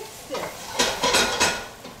just mixed it.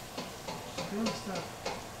 Doing stuff.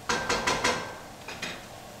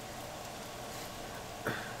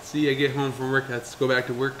 See, I get home from work. Let's go back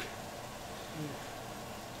to work.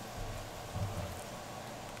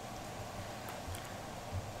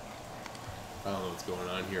 I don't know what's going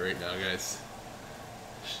on here right now, guys.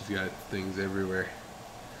 She's got things everywhere.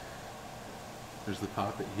 There's the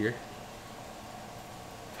poppet here.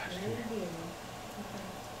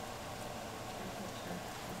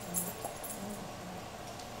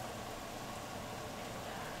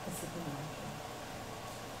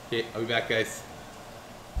 Okay, I'll be back, guys.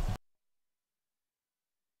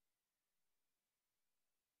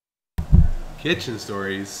 Kitchen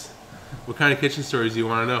stories. What kind of kitchen stories do you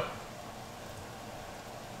want to know?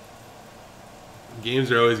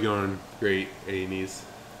 Games are always going great, A&Es.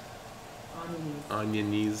 On your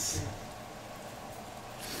knees.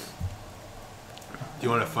 Do you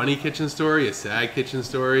want a funny kitchen story, a sad kitchen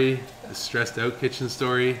story, a stressed out kitchen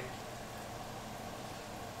story?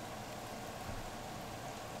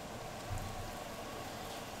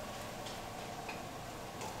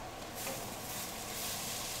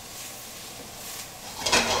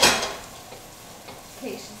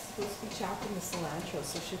 Okay, she's supposed to be chopping the cilantro,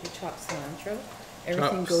 so should we chop cilantro?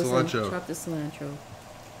 Everything goes cilantro. in. Chop the cilantro.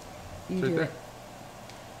 You It's right do there. it.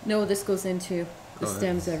 No, this goes into the Oh,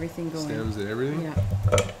 stems, that's everything going. Stems and everything? Yeah.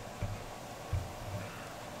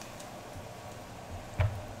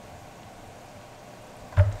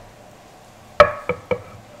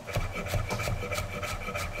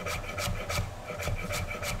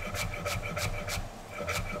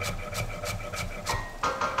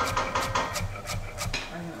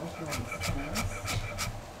 I'm gonna open all these cans.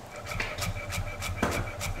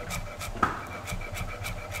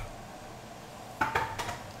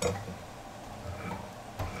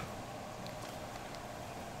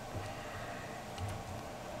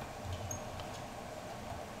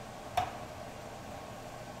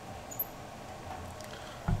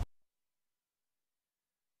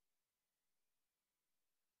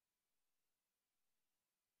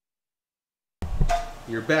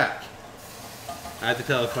 You're back. I have to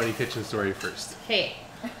tell a funny kitchen story first. Hey.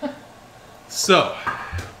 So,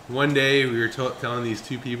 one day we were telling these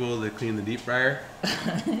two people to clean the deep fryer.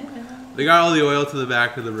 They got all the oil to the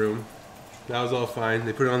back of the room. That was all fine.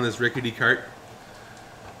 They put it on this rickety cart.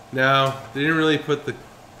 Now, they didn't really put the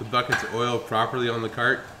buckets of oil properly on the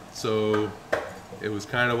cart, so it was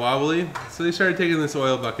kind of wobbly. So they started taking this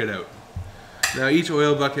oil bucket out. Now, each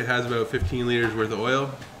oil bucket has about 15 liters worth of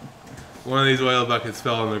oil. One of these oil buckets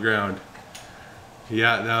fell on the ground.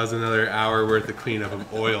 Yeah, that was another hour worth of cleanup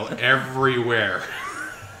of oil everywhere.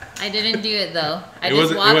 I didn't do it though. I It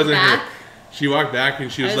just wasn't walked her. back. She walked back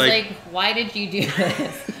and she I was was like, like, why did you do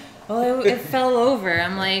this? Well, it fell over.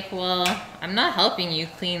 I'm like, well, I'm not helping you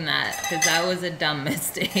clean that because that was a dumb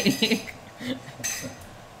mistake.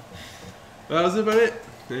 that was about it.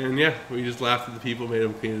 And yeah, we just laughed at the people, made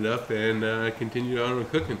them clean it up, and continued on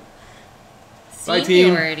with cooking. Bye, team.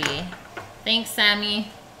 Seniority. Thanks, Sammy,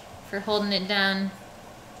 for holding it down.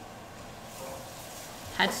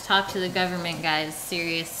 Had to talk to the government, guys.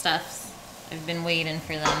 Serious stuffs. I've been waiting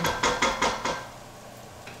for them.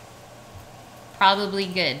 Probably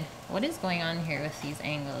good. What is going on here with these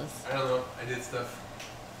angles? I don't know. I did stuff.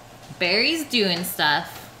 Barry's doing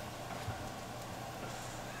stuff.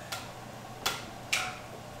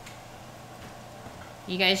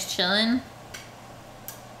 You guys chilling?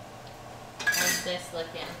 How's this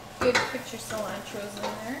looking? Good, put your cilantros in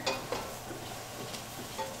there.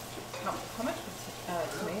 How much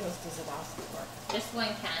tomatoes does it ask for? Just one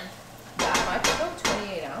can. That much? About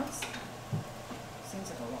 28 ounce? Seems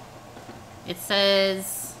like a lot. It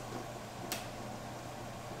says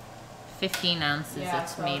 15 ounces Yeah, of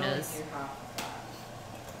so I'll only tomatoes. do half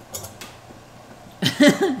of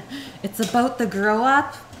that. It's about the grow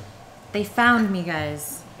up. They found me,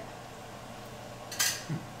 guys.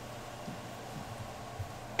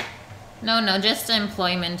 No, just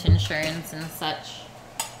employment insurance and such.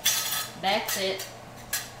 That's it.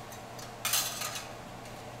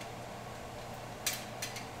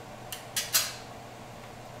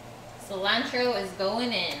 Cilantro is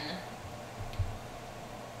going in.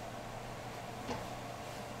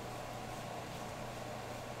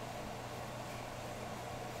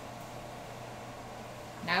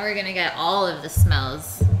 Now we're gonna get all of the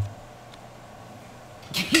smells.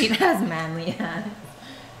 Kate has manly hands.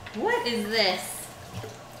 What is this?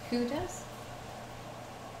 Who does?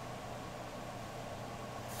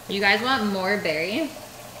 You guys want more berry?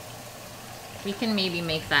 We can maybe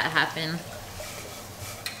make that happen.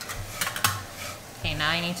 Okay, now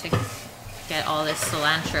I need to get all this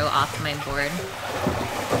cilantro off my board.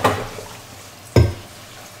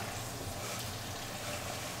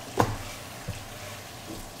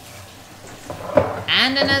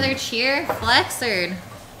 And another cheer, Flexard.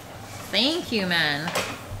 Thank you, man.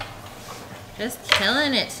 Just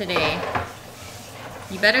killing it today.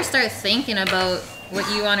 You better start thinking about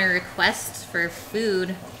what you want to request for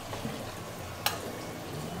food.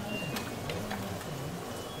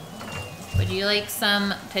 Would you like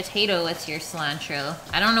some potato with your cilantro?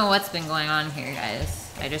 I don't know what's been going on here,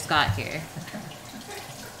 guys. I just got here.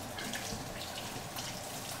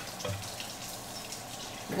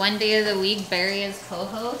 One day of the week, Barry is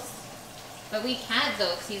co-host. But we can't though,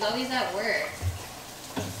 because he's always at work.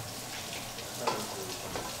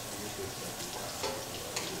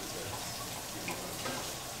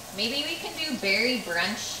 Maybe we can do Barry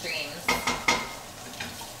brunch streams.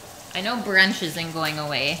 I know brunch isn't going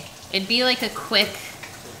away. It'd be like a quick,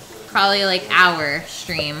 probably like hour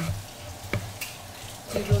stream.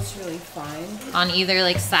 Doodle's really fine. On either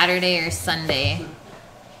like Saturday or Sunday.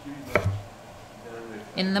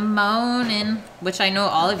 In the morning, which I know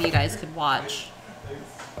all of you guys could watch.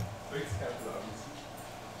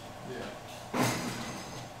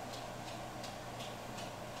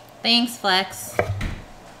 Thanks, Flex.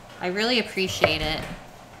 I really appreciate it.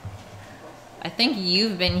 I think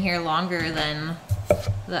you've been here longer than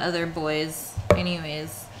the other boys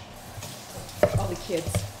anyways. All the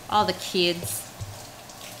kids. All the kids.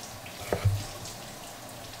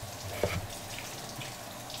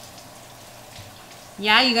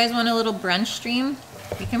 Yeah, you guys want a little brunch stream?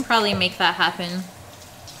 We can probably make that happen.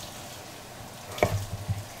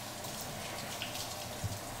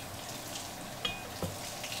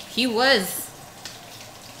 He was.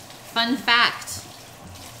 Fun fact.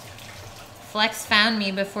 Flex found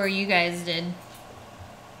me before you guys did.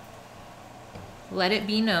 Let it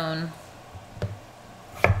be known.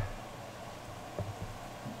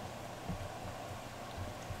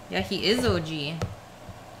 Yeah, he is OG.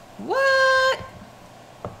 What?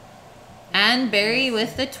 And Barry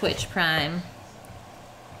with the Twitch Prime.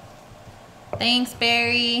 Thanks,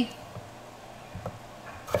 Barry.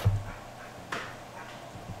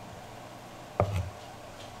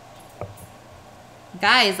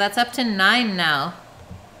 Guys, that's up to 9 now.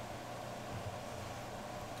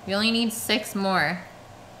 We only need 6 more.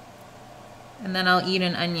 And then I'll eat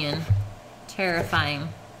an onion. Terrifying.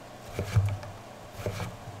 Did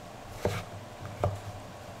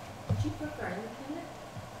you put garlic in it?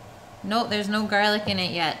 Nope, there's no garlic in it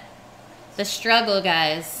yet. The struggle,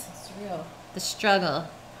 guys. It's real. The struggle.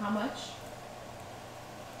 How much?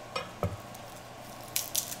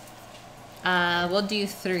 We'll do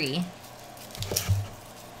 3.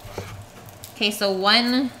 Okay, so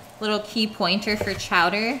one little key pointer for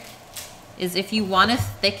chowder is if you want to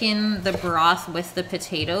thicken the broth with the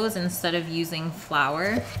potatoes instead of using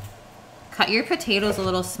flour, cut your potatoes a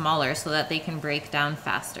little smaller so that they can break down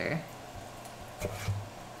faster.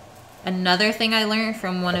 Another thing I learned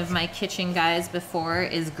from one of my kitchen guys before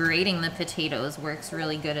is grating the potatoes works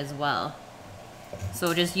really good as well.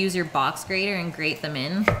 So just use your box grater and grate them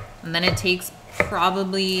in, and then it takes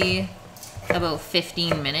probably about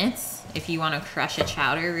 15 minutes if you want to crush a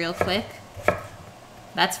chowder real quick.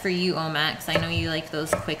 That's for you, Omax. I know you like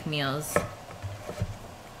those quick meals.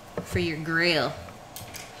 For your grill.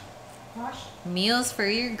 Gosh. Meals for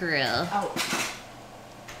your grill. Out.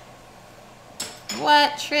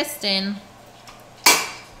 What, Tristan?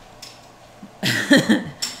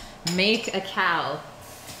 Make a cow.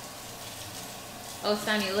 Oh,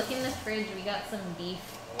 Sammy, look in the fridge. We got some beef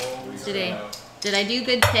today. Did I do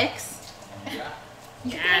good picks? Yeah.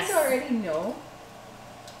 You Yes. guys already know.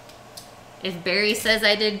 If Barry says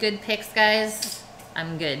I did good picks, guys,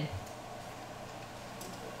 I'm good.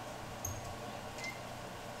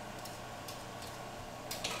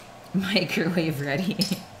 Microwave ready.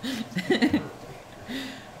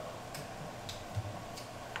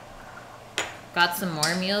 Got some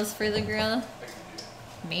more meals for the grill?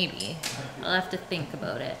 Maybe. I'll have to think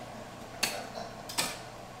about it.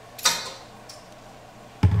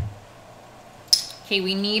 Okay,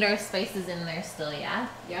 we need our spices in there still, yeah?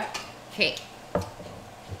 Yep. Okay.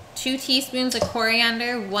 2 teaspoons of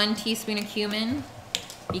coriander, 1 teaspoon of cumin,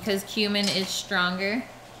 because cumin is stronger.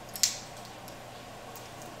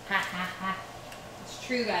 Ha ha ha. It's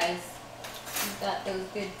true, guys. We've got those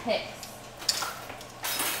good picks.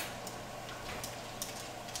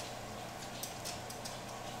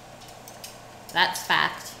 That's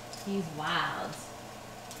fact. He's wild.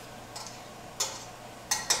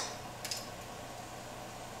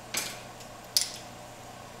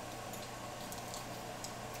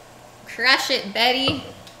 Crush it, Betty.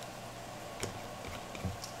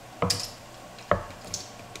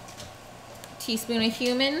 Teaspoon of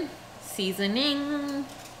cumin, seasoning.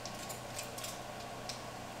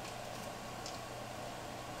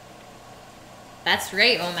 That's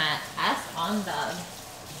right, Omat. Ask On Dog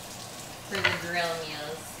for the grill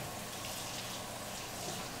meals.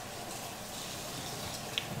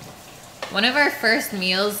 One of our first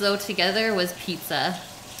meals, though, together was pizza.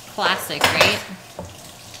 Classic, right?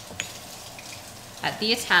 At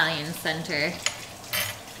the Italian Center.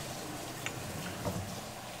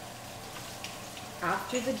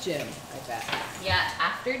 After the gym, I bet. Yeah,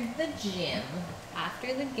 after the gym. After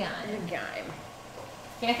the game. Game.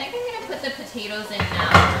 Okay, I think I'm gonna put the potatoes in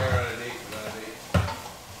now. We're on a date, not a date.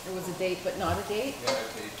 It was a date, but not a date? Yeah,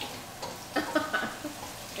 a date.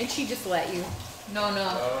 And she just let you. No.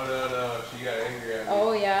 Oh, no. She got angry at me.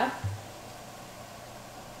 Oh, yeah?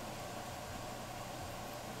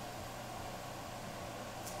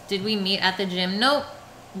 Did we meet at the gym? Nope.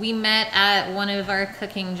 We met at one of our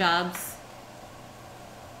cooking jobs.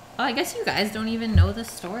 Oh, I guess you guys don't even know the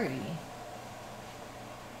story.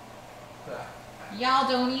 Y'all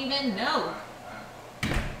don't even know.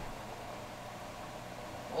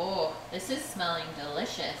 Oh, this is smelling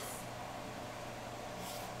delicious.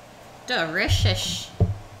 Delicious.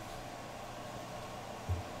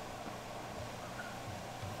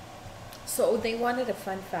 So they wanted a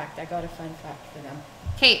fun fact. I got a fun fact for them.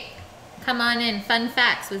 Kate, come on in. Fun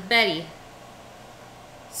facts with Betty.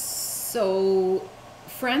 So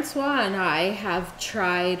Francois and I have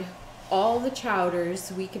tried all the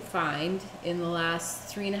chowders we could find in the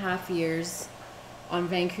last 3.5 years on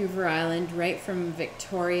Vancouver Island, right from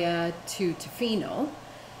Victoria to Tofino.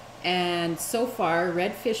 And so far,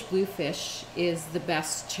 redfish, bluefish is the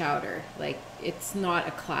best chowder. Like, it's not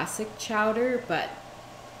a classic chowder, but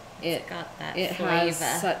it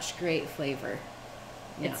has such great flavor.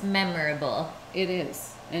 It's memorable. It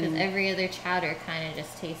is. Because every other chowder kind of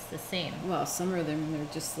just tastes the same. Well, some of them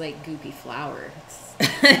are just like goopy flour. It's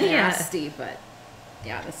Yeah. nasty, but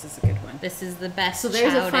yeah, this is a good one. This is the best So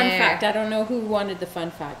there's chowder. a fun fact. I don't know who wanted the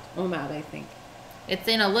fun fact. Omat, I think. It's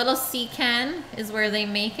in a little sea can is where they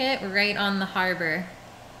make it, right on the harbor.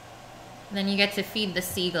 And then you get to feed the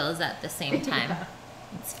seagulls at the same time. Yeah.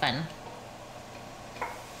 It's fun.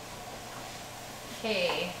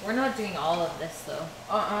 Okay, we're not doing all of this though.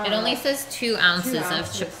 It only says 2 ounces, of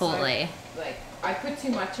chipotle. Like I put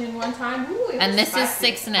too much in one time. Ooh, And this is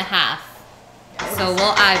 6.5. Yeah, So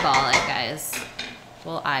we'll eyeball it, guys.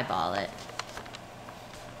 We'll eyeball it.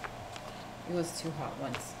 It was too hot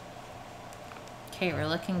once. Okay, we're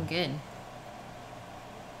looking good.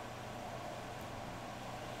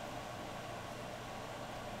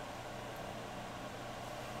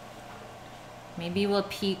 Maybe we'll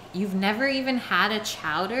peek. You've never even had a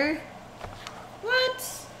chowder?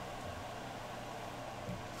 What?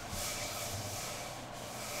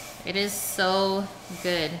 It is so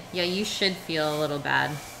good. Yeah, you should feel a little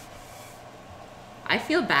bad. I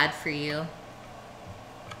feel bad for you.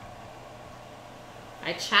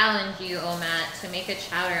 I challenge you, Omat, to make a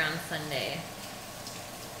chowder on Sunday.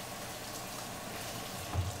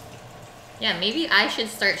 Yeah, maybe I should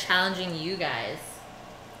start challenging you guys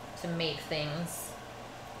to make things.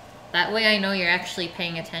 That way I know you're actually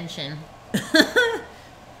paying attention.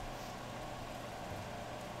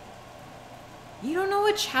 You don't know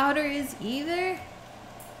what chowder is either?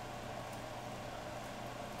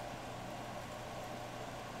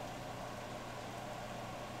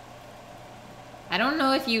 I don't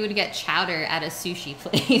know if you would get chowder at a sushi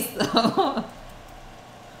place, though.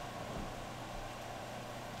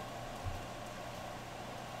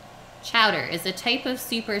 Chowder is a type of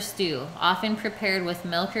soup or stew, often prepared with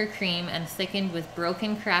milk or cream and thickened with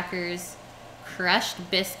broken crackers, crushed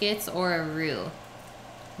biscuits, or a roux.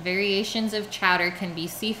 Variations of chowder can be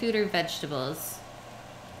seafood or vegetables.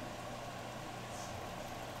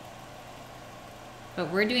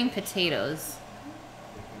 But we're doing potatoes.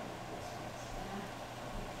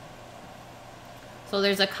 So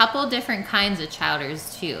there's a couple different kinds of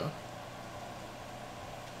chowders too.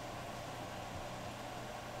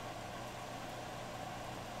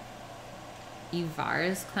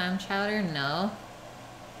 Ivar's clam chowder? No.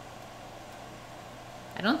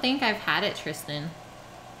 I don't think I've had it, Tristan.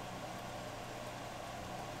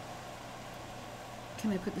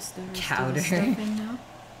 Can I put the stuff Chowder. stuff in now?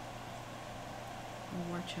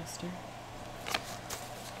 Or Worcester.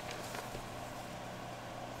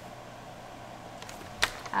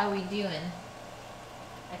 How we doing?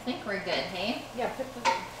 I think we're good, hey? Yeah, put the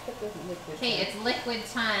liquid. Okay, it's liquid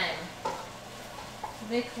time.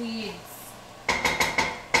 Liquids.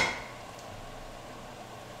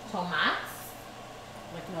 Tomats?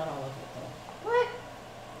 Like not all of it though. What?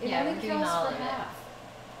 It Yeah, only we're doing calls all for of it. half.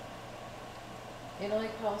 It only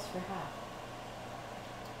calls for half.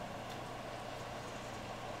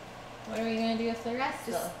 What are we gonna do with the rest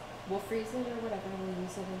though? We'll freeze it or whatever. We'll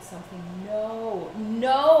use it in something. No,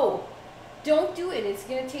 no, don't do it. It's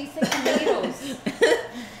gonna taste like tomatoes.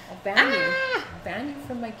 I'll ban you. I'll ban you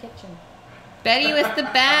from my kitchen. Betty with the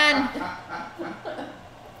ban.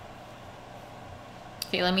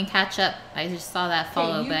 Okay, let me catch up. I just saw that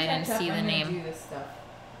follow, but I didn't see the name. Do this stuff.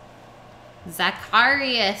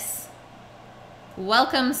 Zacharias.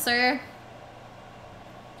 Welcome, sir.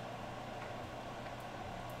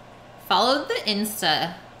 Followed the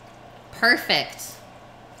Insta. Perfect.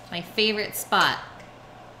 My favorite spot.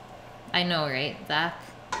 I know, right, Zach?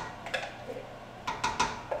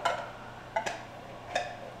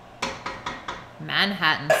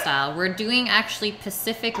 Manhattan style. We're doing actually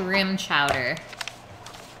Pacific Rim chowder.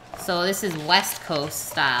 So this is West Coast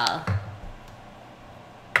style.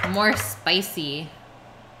 More spicy.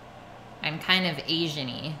 I'm kind of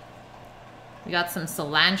Asian-y. We got some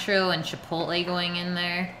cilantro and chipotle going in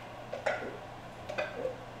there.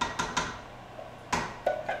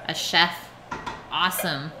 A chef.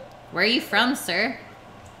 Awesome. Where are you from, sir?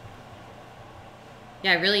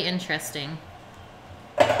 Yeah, really interesting.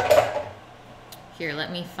 Here,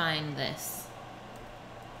 let me find this.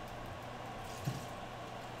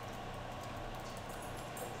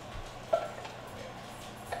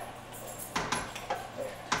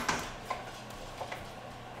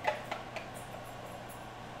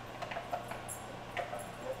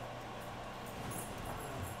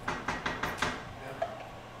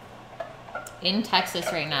 In Texas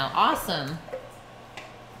right now. Awesome.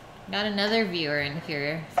 Got another viewer in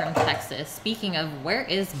here from Texas. Speaking of, where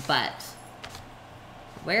is Butt?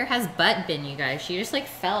 Where has Butt been, you guys? She just like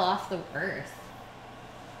fell off the earth.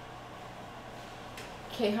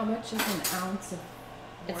 Okay, how much is an ounce of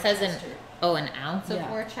It says an ounce of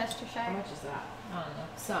Worcestershire? How much is that? I don't know.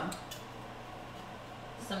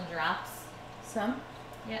 Some drops. Some?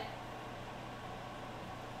 Yeah.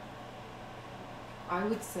 I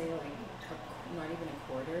would say like not even a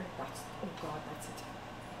quarter. That's, oh God, that's it.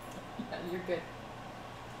 Yeah, you're good.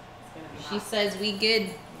 It's gonna be She hot. says we good.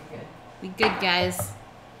 You're good. We good, guys.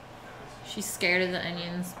 She's scared of the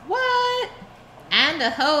onions. What? And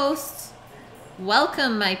a host.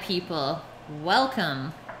 Welcome, my people.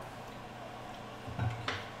 Welcome.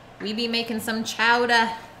 We be making some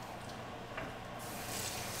chowder.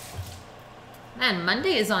 Man,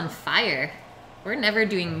 Monday is on fire. We're never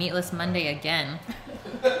doing Meatless Monday again.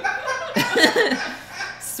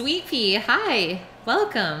 Sweet Pea, hi.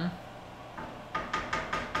 Welcome.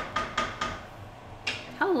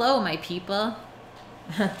 Hello, my people.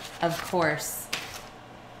 Of course.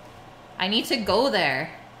 I need to go there.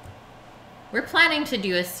 We're planning to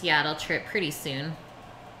do a Seattle trip pretty soon.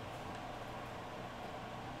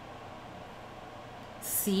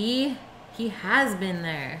 See? He has been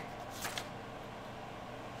there.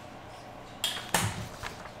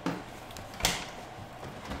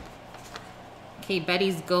 Okay,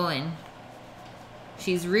 Betty's going.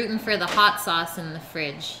 She's rooting for the hot sauce in the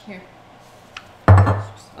fridge. Here.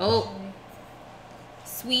 Oh.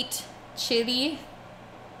 Sweet chili.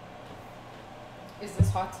 Is this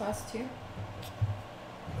hot sauce too?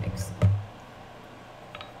 Thanks.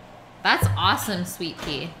 That's awesome, Sweet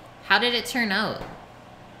Pea. How did it turn out?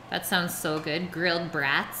 That sounds so good. Grilled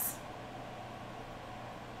brats.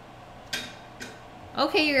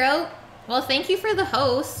 Okay, you're out. Well, thank you for the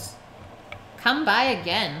host. Come by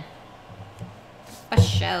again. A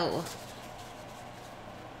show.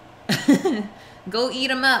 Go eat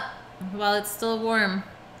them up while it's still warm.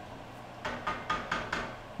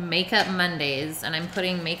 Makeup Mondays, and I'm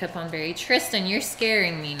putting makeup on Barry. Tristan, you're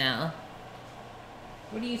scaring me now.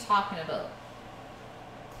 What are you talking about?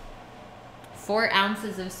 4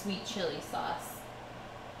 ounces of sweet chili sauce.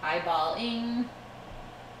 Eyeballing.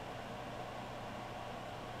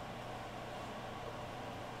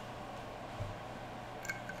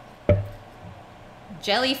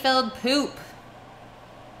 Jelly-filled poop.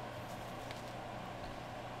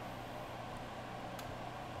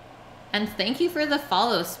 And thank you for the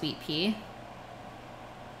follow, Sweet Pea.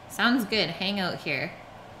 Sounds good. Hang out here.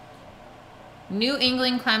 New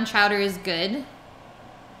England clam chowder is good.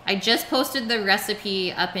 I just posted the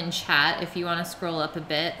recipe up in chat if you want to scroll up a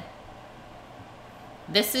bit.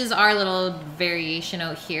 This is our little variation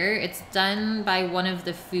out here. It's done by one of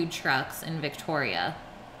the food trucks in Victoria,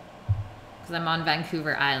 because I'm on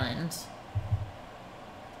Vancouver Island.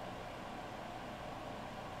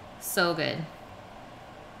 So good.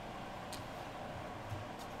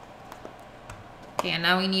 Okay, and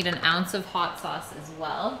now we need an ounce of hot sauce as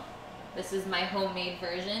well. This is my homemade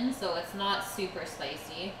version, so it's not super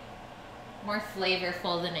spicy. More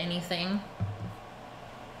flavorful than anything.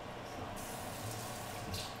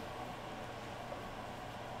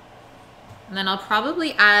 And then I'll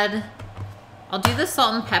probably add, I'll do the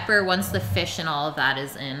salt and pepper once the fish and all of that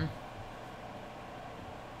is in.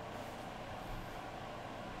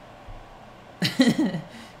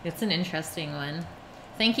 It's an interesting one.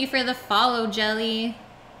 Thank you for the follow, Jelly.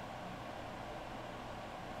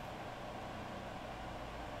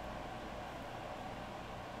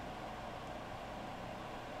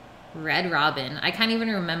 Red Robin. I can't even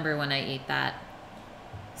remember when I ate that.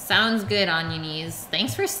 Sounds good, Onionies.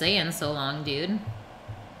 Thanks for staying so long, dude.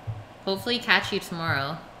 Hopefully catch you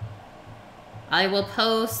tomorrow. I will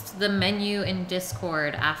post the menu in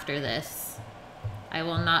Discord after this. I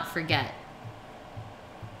will not forget.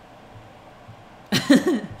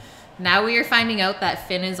 Now we are finding out that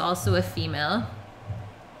Finn is also a female.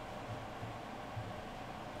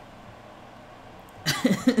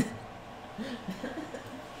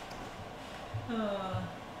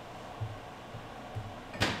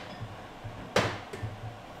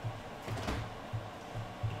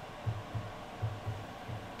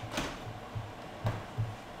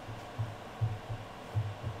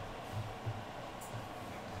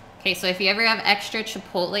 Okay, so if you ever have extra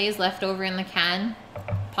chipotles left over in the can,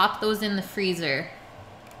 pop those in the freezer.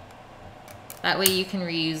 That way you can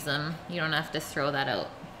reuse them. You don't have to throw that out.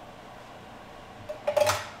 Do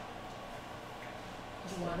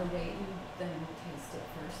you want to wait and then taste it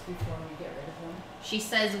first before we get rid of them? She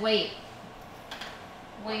says wait.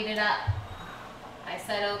 Wait it up. I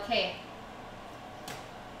said okay.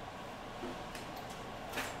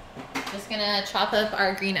 Just gonna chop up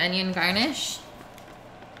our green onion garnish.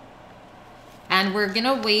 And we're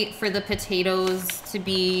gonna wait for the potatoes to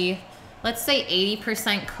be, let's say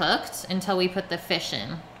 80% cooked until we put the fish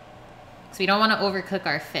in. So we don't wanna overcook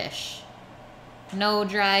our fish. No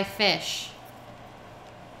dry fish.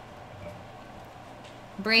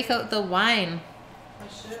 Break out the wine. I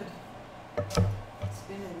should. It's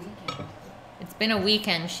been a weekend. It's been a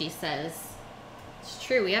weekend, she says. It's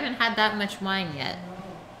true, we haven't had that much wine yet.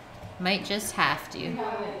 Might just have to.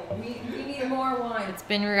 We need more wine. It's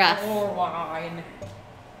been rough. More wine.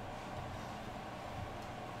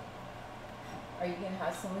 Are you gonna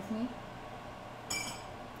have some with me?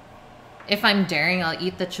 If I'm daring, I'll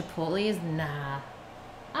eat the chipotles. Nah.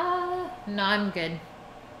 No, I'm good.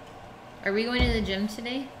 Are we going to the gym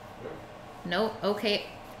today? No? Okay.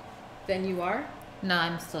 Then you are? No,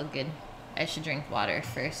 I'm still good. I should drink water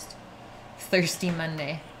first. Thirsty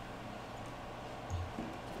Monday.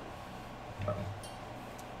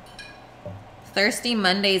 Thirsty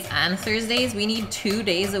Mondays and Thursdays? We need 2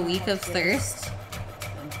 days a week of thirst.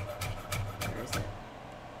 Where is it?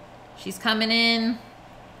 She's coming in.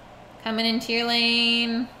 Coming into your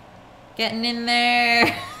lane. Getting in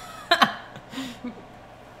there.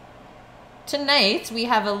 Tonight, we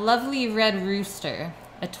have a lovely red rooster.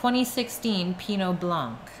 A 2016 Pinot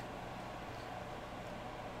Blanc.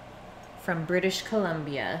 From British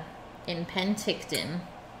Columbia. In Penticton.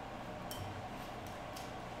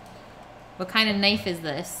 What kind of knife is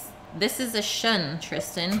this? This is a shun,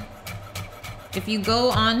 Tristan. If you go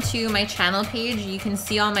onto my channel page, you can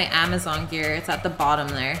see all my Amazon gear. It's at the bottom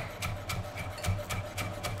there.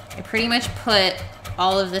 I pretty much put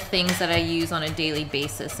all of the things that I use on a daily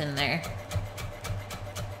basis in there.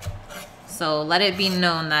 So let it be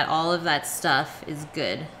known that all of that stuff is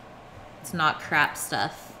good. It's not crap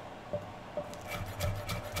stuff.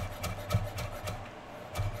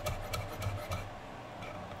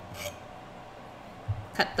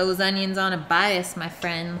 Cut those onions on a bias, my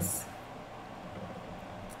friends.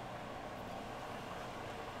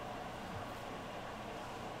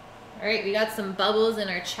 All right, we got some bubbles in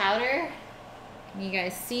our chowder. Can you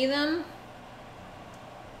guys see them?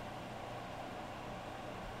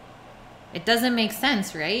 It doesn't make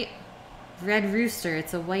sense, right? Red Rooster,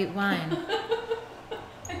 it's a white wine.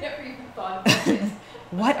 I never even thought about it.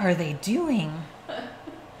 What are they doing?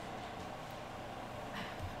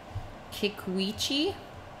 Kikuichi?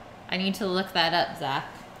 I need to look that up, Zach.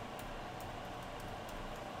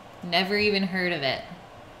 Never even heard of it.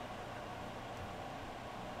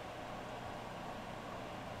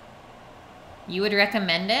 You would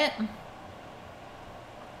recommend it?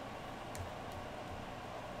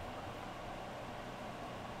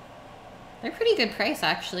 They're pretty good price,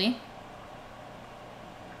 actually.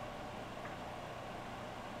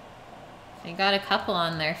 They got a couple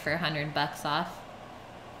on there for $100 off.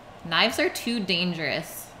 Knives are too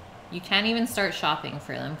dangerous. You can't even start shopping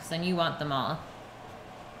for them because then you want them all.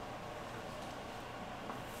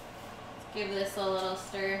 Let's give this a little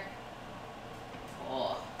stir.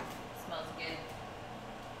 Oh, smells good.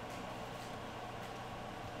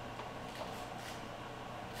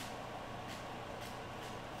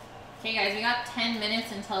 Okay guys, we got 10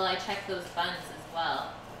 minutes until I check those buns as well.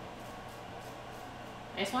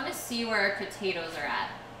 I just want to see where our potatoes are at.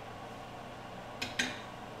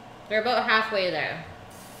 They're about halfway there.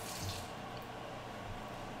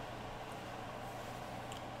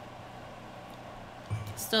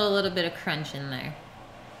 Still a little bit of crunch in there.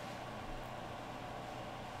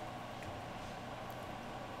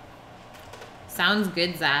 Sounds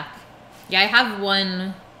good, Zach. Yeah, I have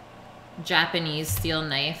one Japanese steel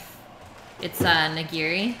knife. It's a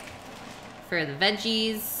nigiri for the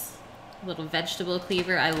veggies. Little vegetable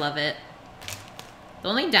cleaver. I love it. The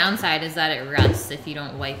only downside is that it rusts if you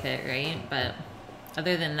don't wipe it, right? But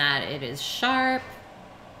other than that, it is sharp.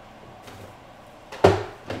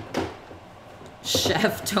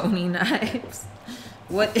 Chef Tony knives.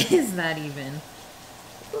 What is that even?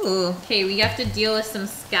 Ooh, okay, we have to deal with some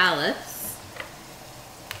scallops.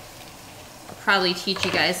 I'll probably teach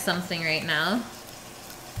you guys something right now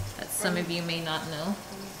that some of you may not know.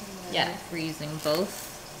 Yeah, we're using both.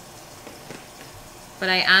 But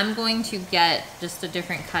I am going to get just a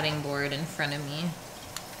different cutting board in front of me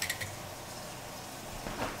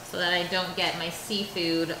so that I don't get my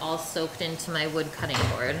seafood all soaked into my wood cutting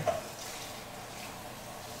board.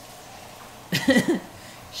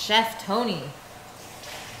 Chef Tony.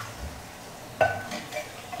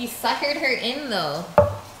 He suckered her in though.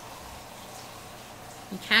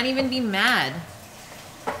 You can't even be mad.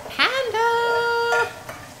 Panda!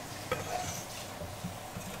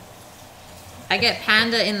 I get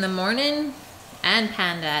Panda in the morning and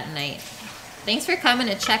Panda at night. Thanks for coming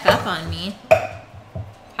to check up on me.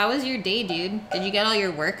 How was your day, dude? Did you get all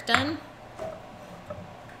your work done?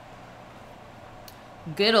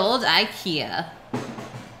 Good old IKEA.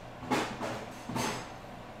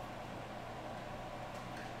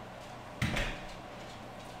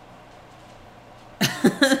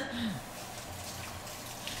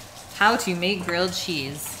 How to make grilled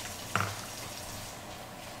cheese.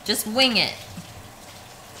 Just wing it.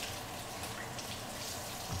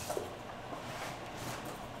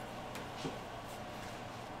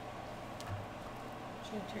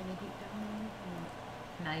 Should I turn the heat down?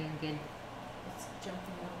 Now you're good. It's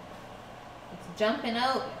jumping out. It's jumping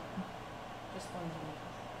out. Just one minute.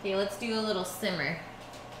 Okay, let's do a little simmer.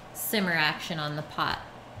 Simmer action on the pot.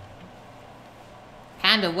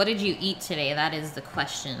 Panda, what did you eat today? That is the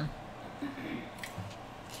question.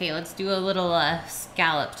 Okay, let's do a little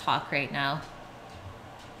scallop talk right now.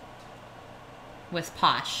 With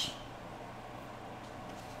Posh.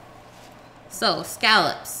 So,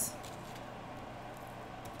 scallops.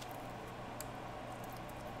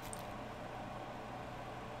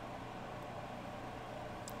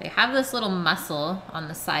 They have this little muscle on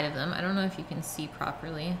the side of them. I don't know if you can see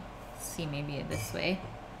properly. See maybe this way.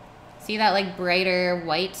 See that like brighter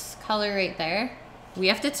white color right there? We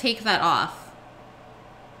have to take that off.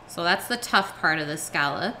 So that's the tough part of the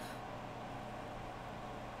scallop.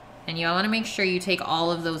 And you want to make sure you take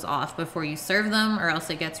all of those off before you serve them, or else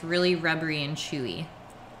it gets really rubbery and chewy.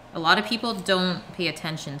 A lot of people don't pay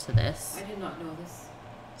attention to this. I did not know this.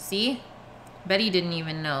 See? Betty didn't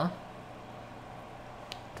even know.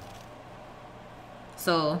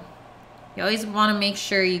 So you always want to make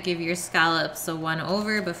sure you give your scallops a one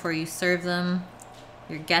over before you serve them.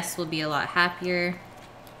 Your guests will be a lot happier.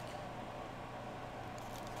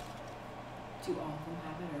 Do all of them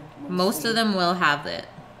have it, or Most of them will have it.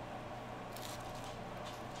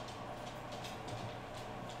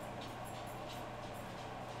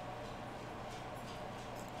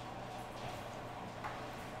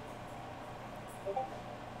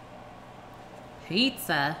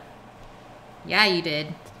 Pizza. Yeah, you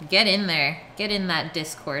did. Get in there. Get in that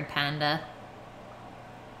Discord, Panda.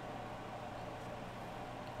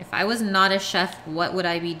 If I was not a chef, what would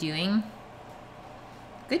I be doing?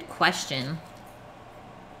 Good question.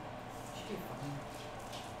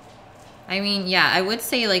 I mean, yeah, I would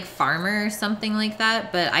say like farmer or something like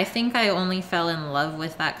that, but I think I only fell in love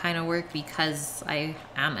with that kind of work because I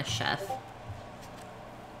am a chef.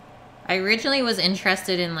 I originally was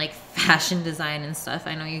interested in like fashion design and stuff.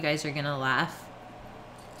 I know you guys are gonna laugh.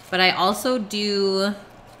 But I also do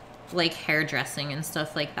like hairdressing and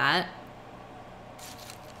stuff like that.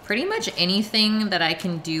 Pretty much anything that I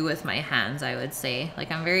can do with my hands, I would say.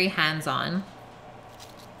 Like, I'm very hands-on.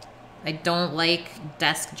 I don't like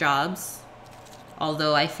desk jobs.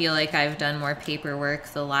 Although I feel like I've done more paperwork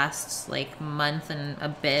the last like month and a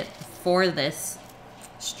bit for this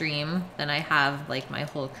stream than I have like my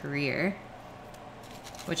whole career,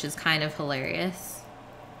 which is kind of hilarious.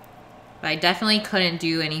 But I definitely couldn't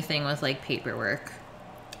do anything with like paperwork.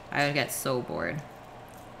 I would get so bored.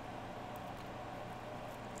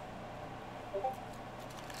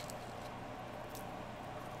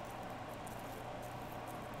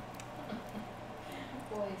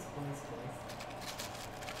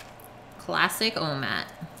 Classic Omat.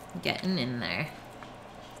 Getting in there.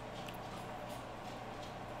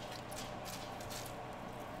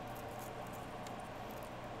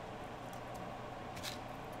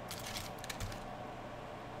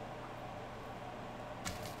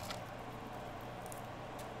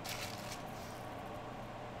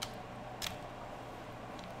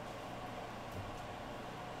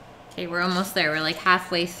 Okay, we're almost there. We're like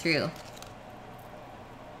halfway through.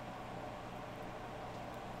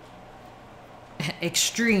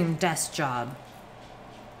 Extreme desk job.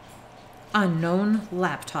 Unknown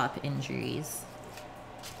laptop injuries.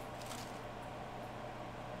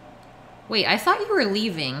 Wait, I thought you were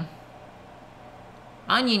leaving.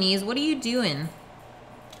 On your knees, what are you doing?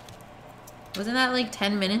 Wasn't that like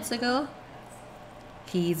 10 minutes ago?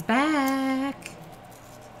 He's back.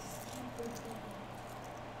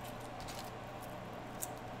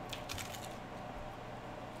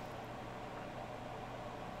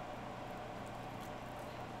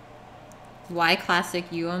 Why classic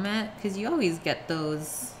Uomat? Because you always get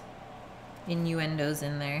those innuendos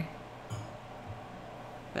in there.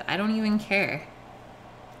 But I don't even care.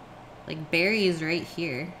 Like, Barry is right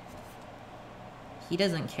here. He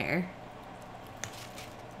doesn't care.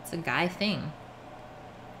 It's a guy thing.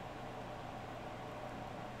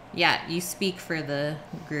 Yeah, you speak for the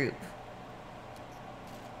group.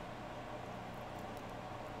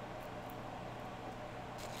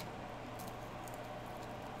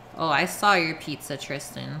 Oh, I saw your pizza,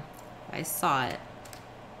 Tristan. I saw it.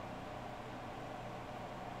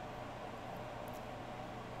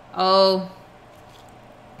 Oh.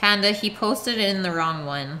 Panda, he posted it in the wrong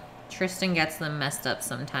one. Tristan gets them messed up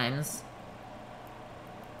sometimes.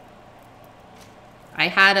 I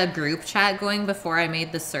had a group chat going before I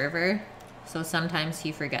made the server, so sometimes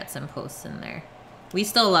he forgets and posts in there. We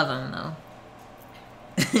still love him, though.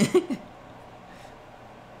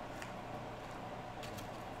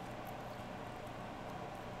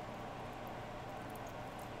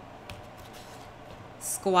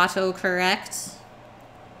 Squatto correct.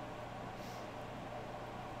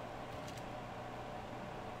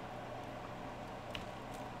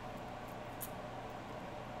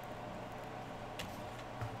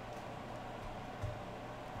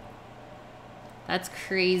 That's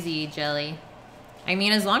crazy, Jelly. I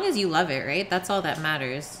mean, as long as you love it, right? That's all that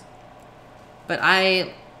matters. But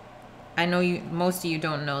I know you, most of you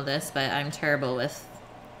don't know this, but I'm terrible with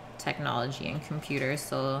technology and computers,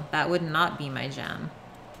 so that would not be my jam.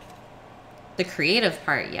 The creative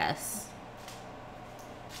part, yes.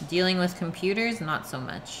 Dealing with computers, not so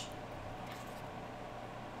much.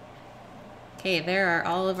 Okay, there are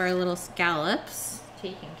all of our little scallops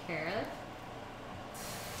taken care of.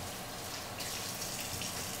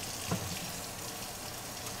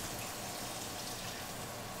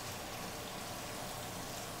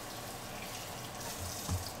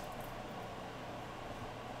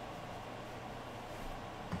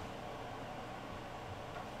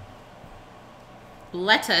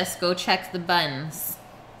 Let us go check the buns.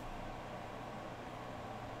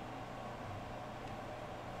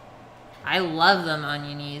 I love them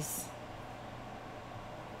onionies.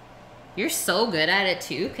 You're so good at it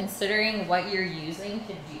too, considering what you're using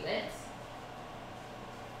to do it.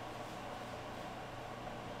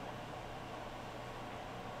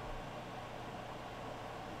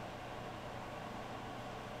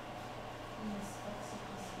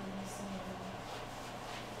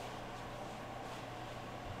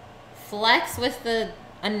 Flex with the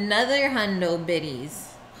another hundo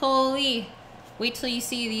biddies. Holy, wait till you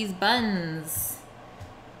see these buns.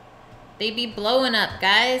 They be blowing up,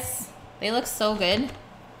 guys. They look so good.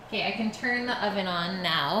 Okay, I can turn the oven on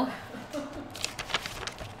now.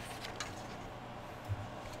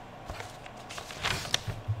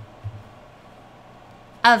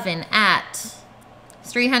 Oven at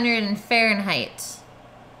 300 Fahrenheit.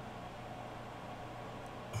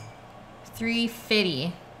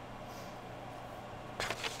 350.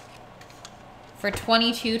 For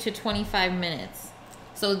 22 to 25 minutes.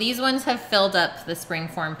 So these ones have filled up the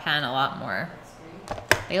springform pan a lot more.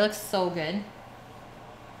 They look so good.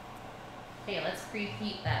 Okay, let's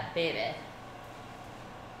preheat that baby.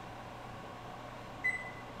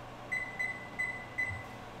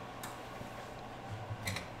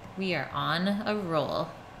 We are on a roll.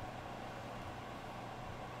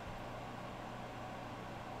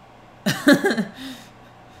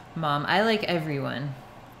 Mom, I like everyone.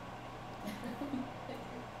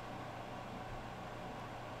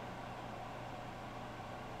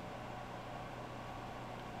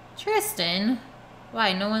 Tristan,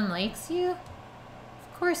 why, no one likes you?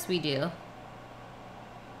 Of course we do.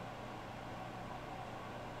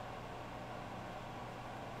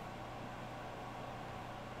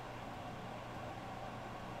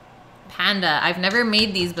 Panda. I've never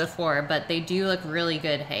made these before, but they do look really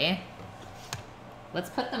good, hey? Let's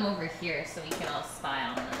put them over here so we can all spy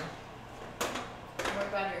on them. More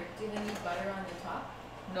butter. Do they need butter on the top?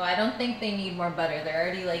 No, I don't think they need more butter. They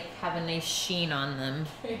already like have a nice sheen on them.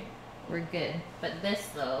 We're good. But this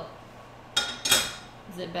though,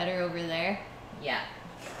 is it better over there? Yeah.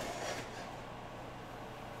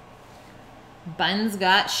 Buns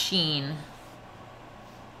got sheen.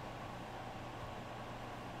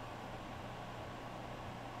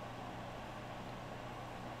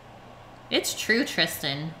 It's true,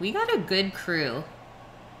 Tristan. We got a good crew.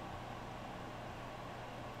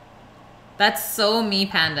 That's so me,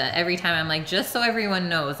 Panda. Every time I'm like, just so everyone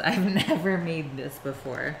knows, I've never made this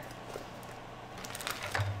before.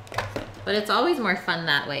 But it's always more fun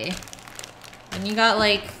that way. And you got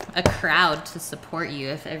like a crowd to support you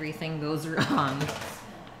if everything goes wrong.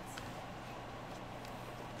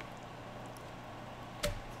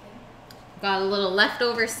 Got a little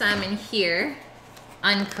leftover salmon here,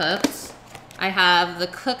 uncooked. I have the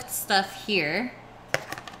cooked stuff here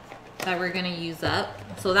that we're gonna use up.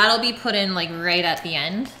 So that'll be put in like right at the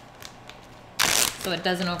end so it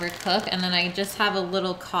doesn't overcook. And then I just have a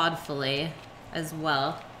little cod fillet as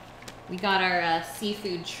well. We got our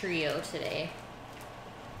seafood trio today.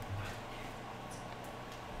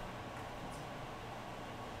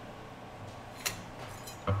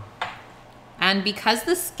 And because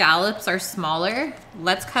the scallops are smaller,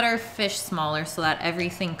 let's cut our fish smaller so that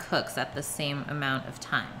everything cooks at the same amount of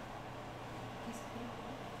time.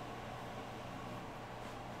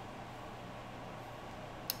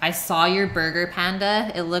 I saw your burger,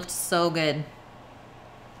 Panda. It looked so good.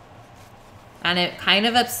 And it kind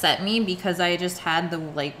of upset me because I just had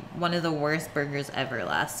one of the worst burgers ever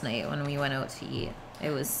last night when we went out to eat.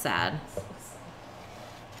 It was sad.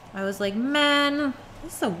 I was like, man,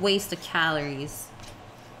 this is a waste of calories.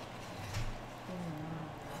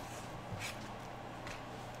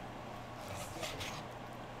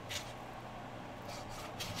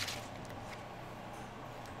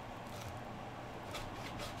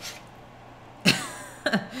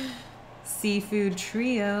 Seafood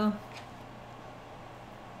trio.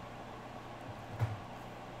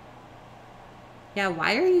 Yeah,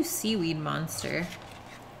 why are you seaweed monster?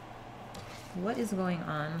 What is going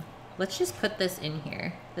on? Let's just put this in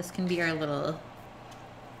here. This can be our little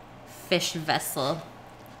fish vessel.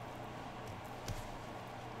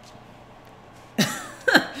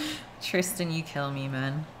 Tristan, you kill me,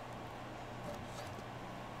 man.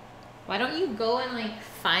 Why don't you go and like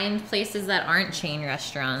find places that aren't chain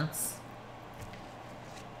restaurants?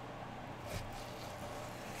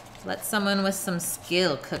 Let someone with some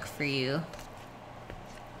skill cook for you.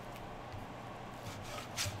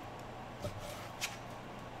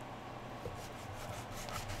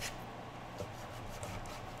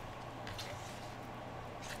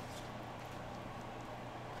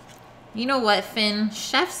 You know what, Finn?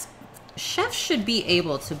 Chefs should be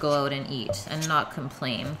able to go out and eat and not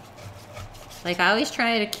complain. Like, I always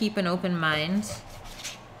try to keep an open mind.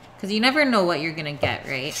 Because you never know what you're going to get,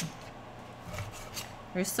 right?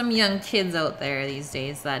 There's some young kids out there these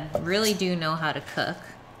days that really do know how to cook.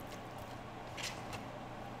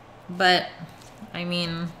 But, I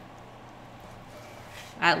mean,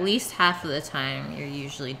 at least half of the time you're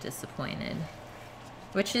usually disappointed.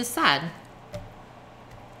 Which is sad.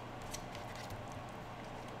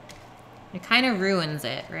 It kind of ruins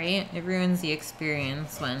it, right? It ruins the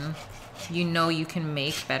experience when you know you can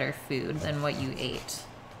make better food than what you ate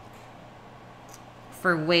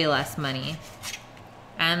for way less money.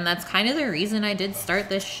 And that's kind of the reason I did start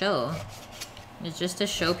this show. It's just to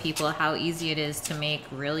show people how easy it is to make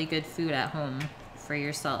really good food at home for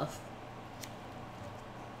yourself.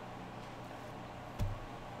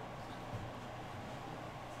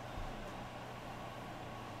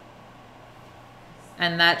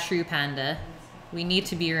 And that true, Panda. We need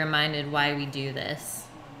to be reminded why we do this.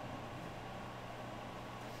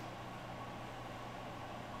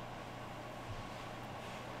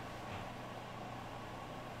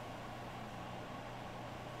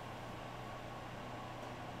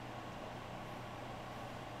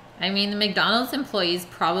 I mean, the McDonald's employees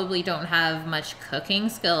probably don't have much cooking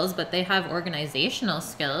skills, but they have organizational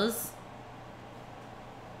skills.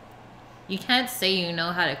 You can't say you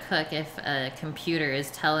know how to cook if a computer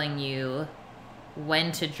is telling you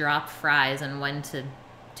when to drop fries and when to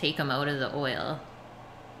take them out of the oil.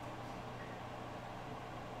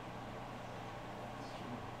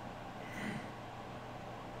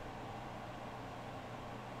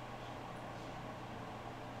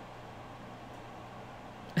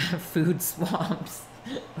 Food swamps.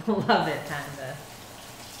 Love it, Panda.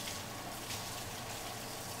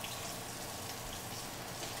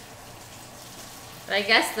 I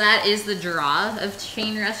guess that is the draw of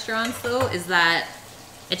chain restaurants, though, is that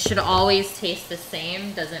it should always taste the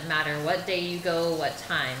same. Doesn't matter what day you go, what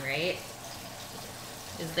time, right?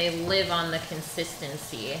 Is they live on the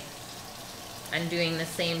consistency and doing the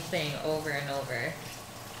same thing over and over.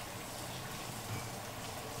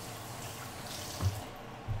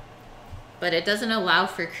 But it doesn't allow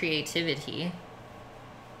for creativity.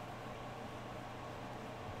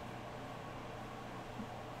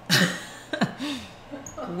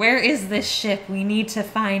 Where is this ship? We need to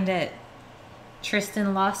find it.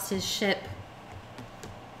 Tristan lost his ship.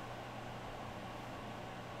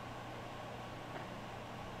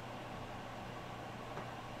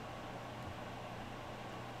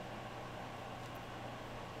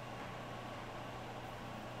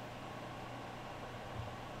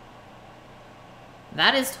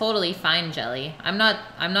 That is totally fine, Jelly. I'm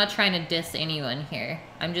not trying to diss anyone here.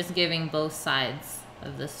 I'm just giving both sides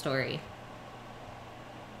of the story.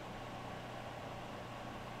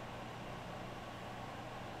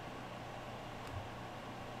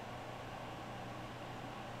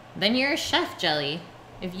 Then you're a chef, Jelly.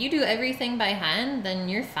 If you do everything by hand, then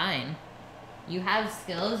you're fine. You have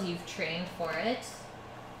skills, you've trained for it,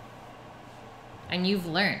 and you've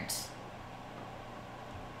learned.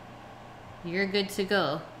 You're good to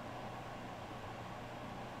go.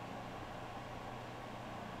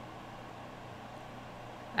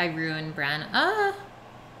 I ruined Bran.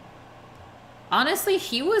 Honestly,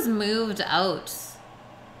 he was moved out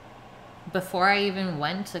before I even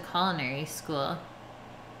went to culinary school.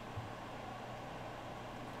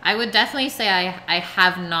 I would definitely say I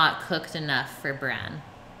have not cooked enough for Bran.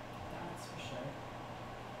 That's for sure.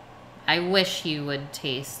 I wish he would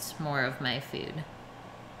taste more of my food.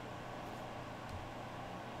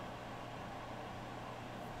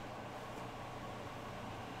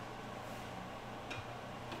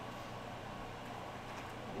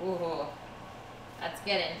 Ooh, that's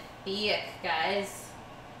getting thick, guys.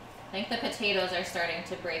 I think the potatoes are starting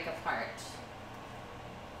to break apart.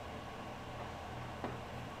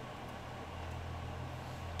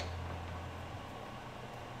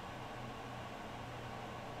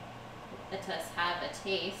 Let us have a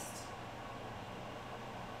taste.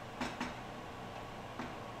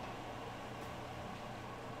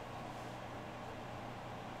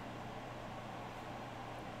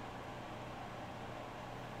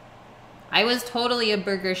 I was totally a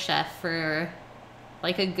burger chef for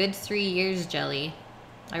like a good 3 years, Jelly.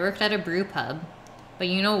 I worked at a brew pub. But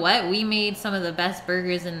you know what? We made some of the best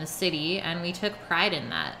burgers in the city, and we took pride in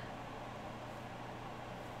that.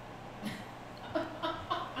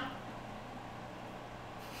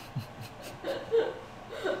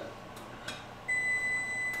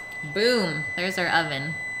 Boom. There's our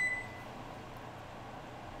oven.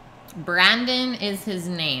 Brandon is his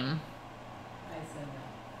name.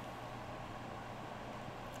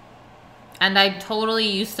 And I totally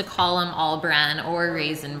used to call him All Bran or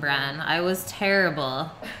Raisin Bran. I was terrible.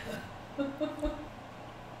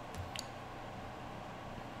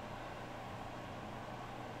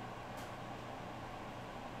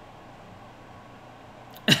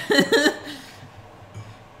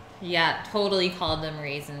 Yeah, totally called him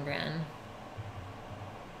Raisin Bran.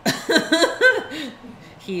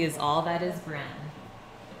 He is all that is Bran.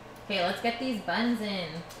 Okay, let's get these buns in.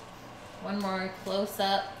 One more close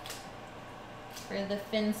up for the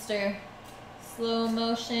finster. Slow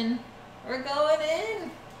motion. We're going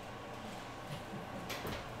in.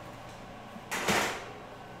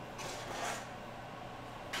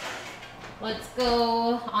 Let's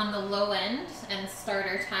go on the low end and start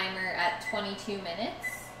our timer at 22 minutes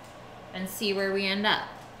and see where we end up.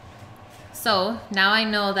 So now I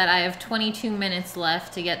know that I have 22 minutes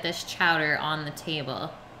left to get this chowder on the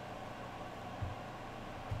table.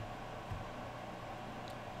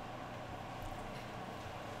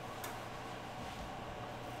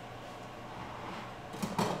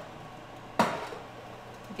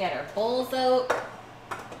 Get our bowls out,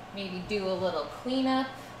 maybe do a little cleanup.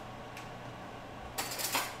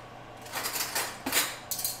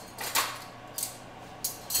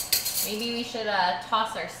 Maybe we should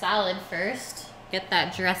toss our salad first. Get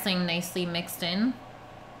that dressing nicely mixed in.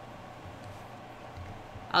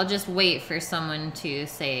 I'll just wait for someone to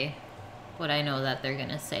say what I know that they're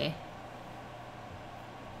gonna say.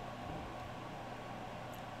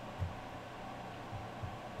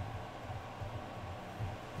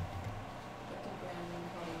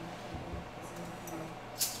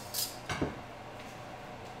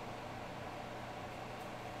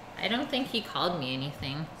 I don't think he called me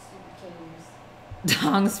anything.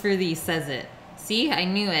 Dongs for thee, says it. See, I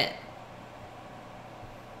knew it.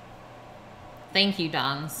 Thank you,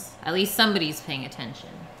 Dongs. At least somebody's paying attention.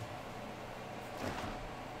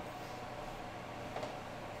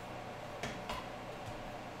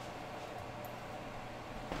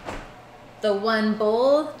 The one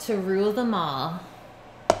bowl to rule them all.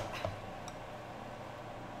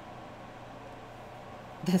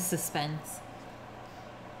 The suspense.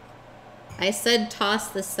 I said toss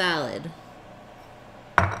the salad.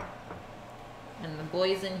 And the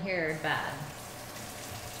boys in here are bad.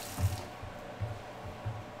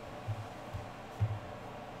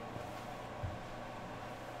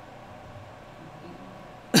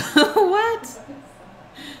 What?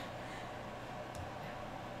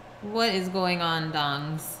 What is going on,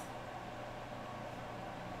 Dongs?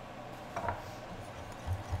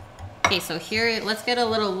 Okay, so here, let's get a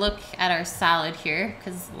little look at our salad here,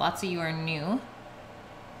 because lots of you are new.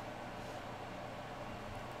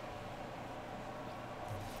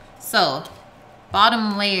 So,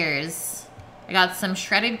 bottom layers. I got some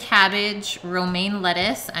shredded cabbage, romaine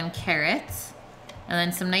lettuce, and carrots. And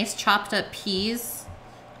then some nice chopped up peas,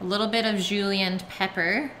 a little bit of julienne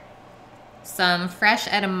pepper, some fresh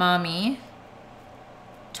edamame,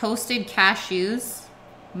 toasted cashews,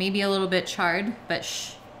 maybe a little bit charred,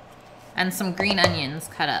 but and some green onions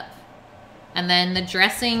cut up. And then the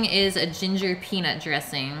dressing is a ginger peanut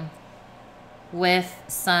dressing with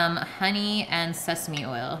some honey and sesame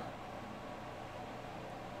oil.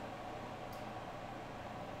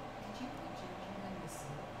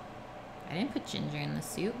 I didn't put ginger in the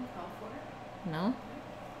soup. No?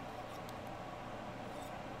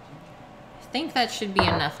 I think that should be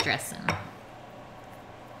enough dressing.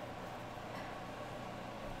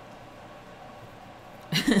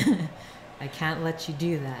 I can't let you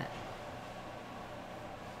do that.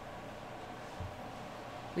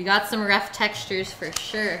 We got some rough textures for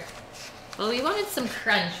sure. Well, we wanted some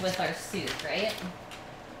crunch with our soup, right?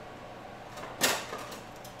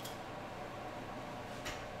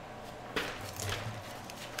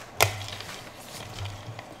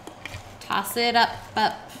 Toss it up.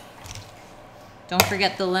 Don't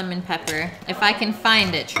forget the lemon pepper. If I can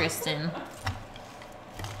find it, Tristan.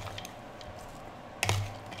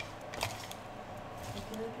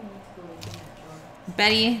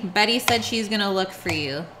 Betty said she's gonna look for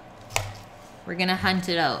you. We're gonna hunt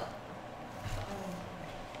it out.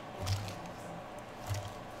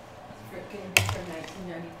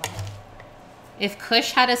 If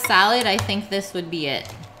Kush had a salad, I think this would be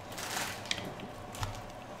it.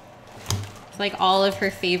 It's like all of her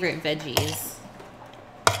favorite veggies.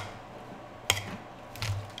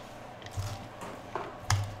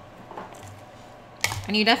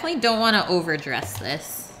 And you definitely don't want to overdress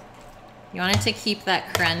this. You want it to keep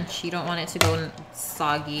that crunch. You don't want it to go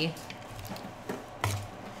soggy.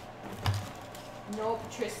 Nope,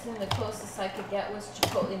 Tristan, the closest I could get was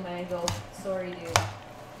chipotle mango. Sorry, dude.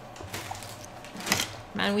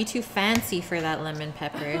 Man, we too fancy for that lemon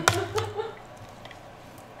pepper.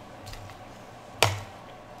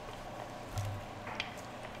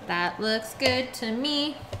 That looks good to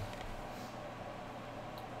me.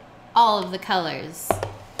 All of the colors.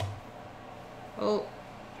 Oh,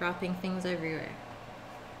 dropping things everywhere.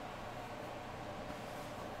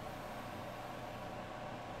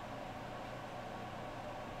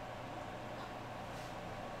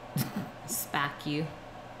 Spack you.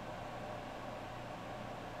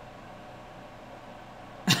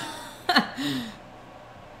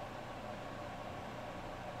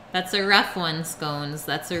 That's a rough one, Scones.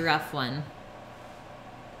 That's a rough one.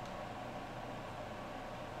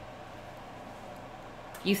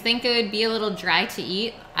 You think it would be a little dry to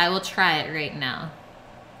eat? I will try it right now.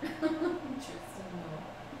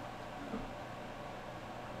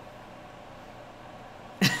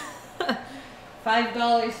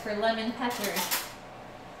 $5 for lemon pepper.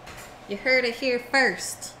 You heard it here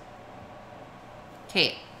first.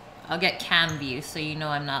 Okay, I'll get cam view so you know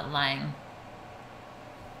I'm not lying.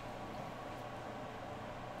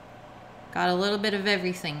 Got a little bit of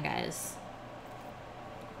everything, guys.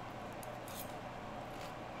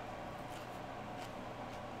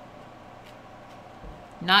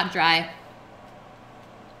 Not dry.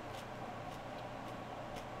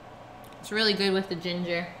 It's really good with the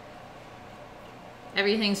ginger.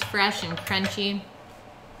 Everything's fresh and crunchy.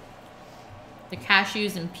 The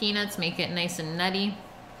cashews and peanuts make it nice and nutty.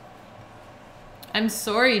 I'm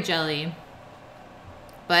sorry, Jelly,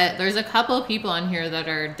 but there's a couple of people on here that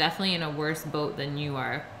are definitely in a worse boat than you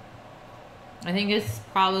are. I think it's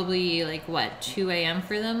probably like, what, 2 a.m.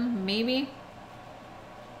 for them, maybe?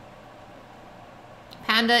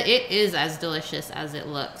 Panda, it is as delicious as it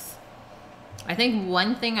looks. I think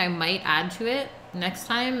one thing I might add to it next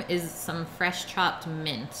time is some fresh chopped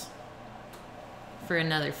mint. for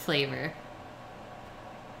another flavor.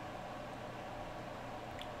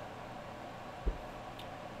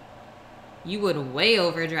 You would way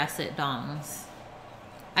overdress it, Dongs.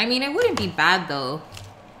 I mean, it wouldn't be bad though.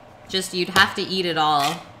 Just you'd have to eat it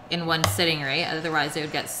all in one sitting, right? Otherwise it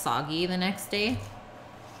would get soggy the next day.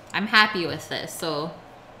 I'm happy with this. So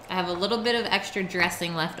I have a little bit of extra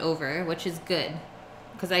dressing left over, which is good.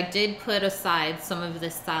 Because I did put aside some of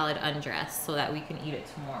this salad undressed so that we can eat it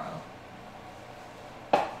tomorrow.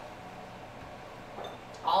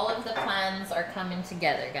 All of the plans are coming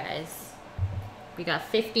together, guys. We got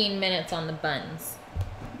 15 minutes on the buns.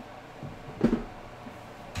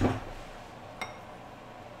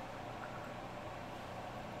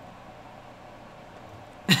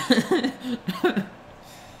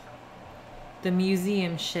 The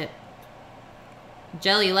museum ship.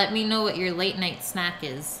 Jelly, let me know what your late night snack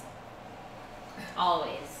is.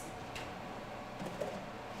 Always.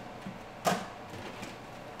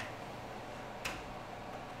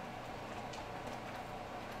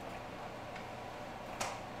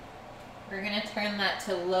 We're gonna turn that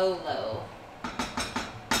to low,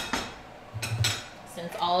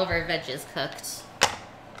 since all of our veg is cooked.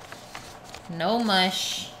 No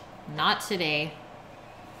mush, not today.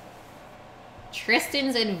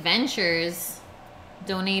 Tristan's Adventures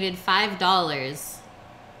donated $5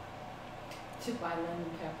 to buy lemon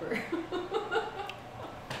pepper.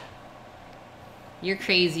 You're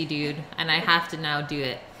crazy, dude, and I have to now do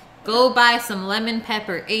it. Go buy some lemon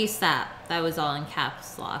pepper ASAP. That was all in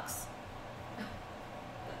caps locks.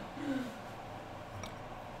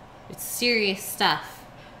 It's serious stuff.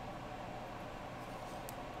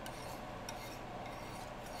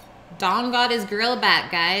 Dong got his grill back,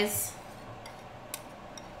 guys.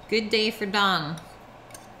 Good day for Dong.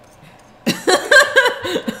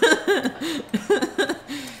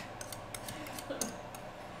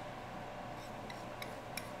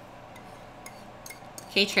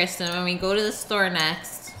 Okay, Tristan, when we go to the store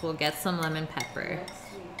next, we'll get some lemon pepper.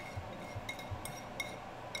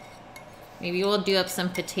 Maybe we'll do up some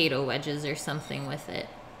potato wedges or something with it.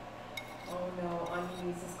 Oh no,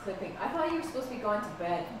 Annie's is clipping. I thought you were supposed to be going to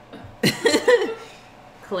bed.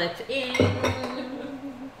 Clip in.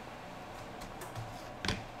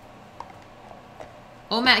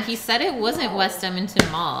 Oh, Matt, he said it wasn't West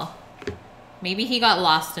Edmonton Mall. Maybe he got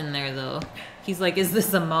lost in there, though. He's like, is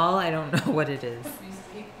this a mall? I don't know what it is.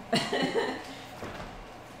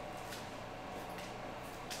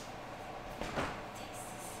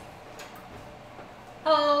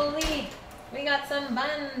 Holy, we got some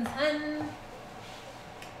buns, hun.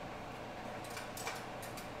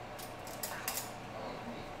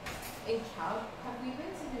 Have we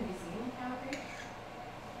been to the museum in Calgary?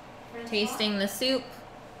 Tasting the soup.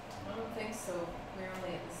 I don't think so. We're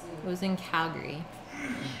only at the zoo. It was in Calgary.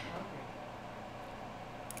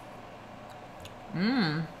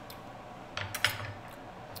 Mmm.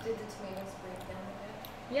 Did the tomatoes break down a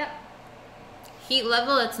bit? Yep. Heat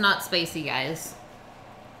level, it's not spicy, guys.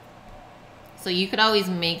 So you could always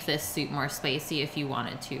make this soup more spicy if you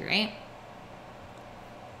wanted to, right?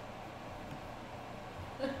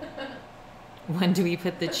 When do we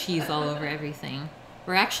put the cheese all over everything?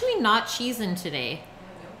 We're actually not cheesing today.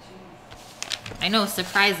 I know,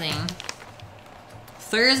 surprising.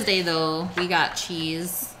 Thursday, though, we got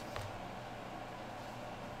cheese.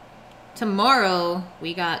 Tomorrow,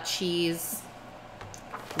 we got cheese.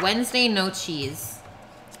 Wednesday, no cheese.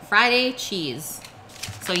 Friday, cheese.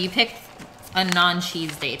 So you picked a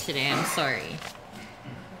non-cheese day today. I'm sorry.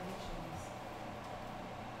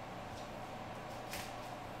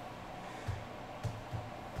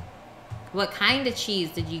 What kind of cheese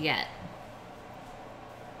did you get?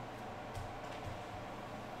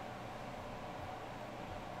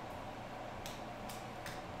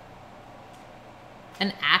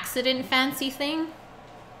 An accident fancy thing?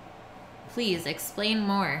 Please explain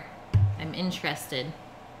more. I'm interested.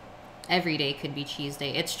 Every day could be cheese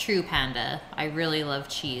day. It's true, Panda. I really love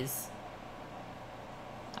cheese.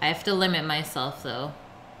 I have to limit myself, though.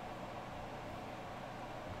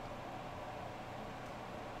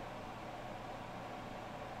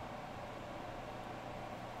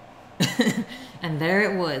 And there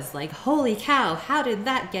it was, like, holy cow, how did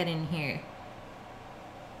that get in here?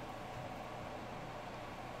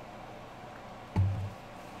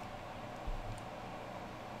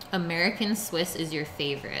 American Swiss is your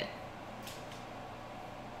favorite.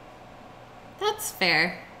 That's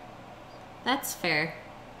fair. That's fair.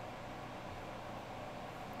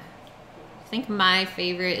 I think my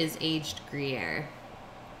favorite is aged Gruyere.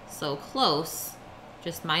 So close,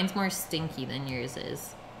 just mine's more stinky than yours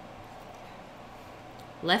is.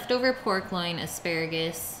 Leftover pork loin,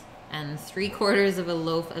 asparagus, and 3/4 of a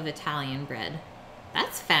loaf of Italian bread.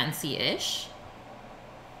 That's fancy-ish.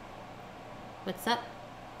 What's up?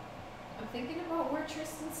 I'm thinking about where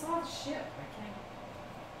Tristan saw the ship. I can't.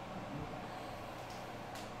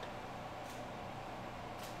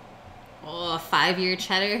 Oh, 5-year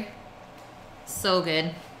cheddar. So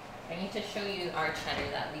good. I need to show you our cheddar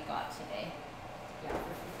that we got today. Yeah,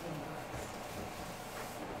 for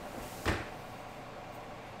 $15.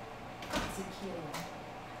 It's a kilo.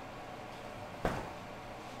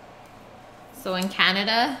 So in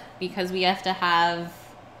Canada, because we have to have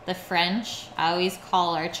the French, I always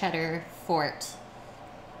call our cheddar Fort.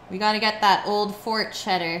 We gotta get that old Fort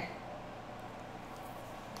cheddar.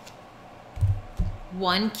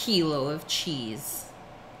 1 kilo of cheese.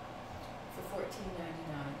 For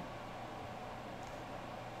 $14.99.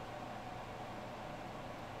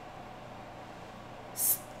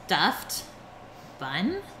 Stuffed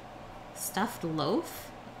bun? Stuffed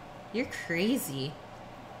loaf? You're crazy.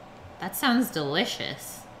 That sounds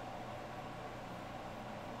delicious.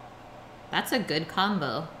 That's a good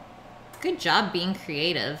combo. Good job being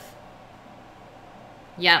creative.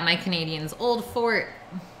 Yeah, my Canadians. Old Fort.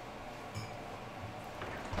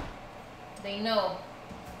 They know.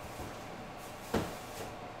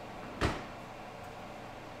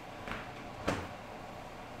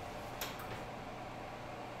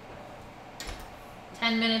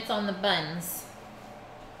 "10 minutes on the buns."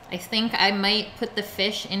 I think I might put the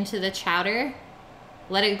fish into the chowder,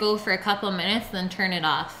 let it go for a couple minutes, then turn it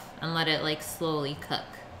off and let it like slowly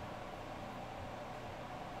cook.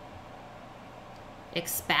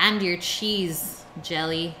 Expand your cheese,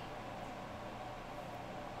 jelly.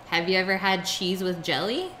 Have you ever had cheese with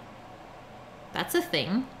jelly? That's a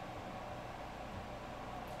thing.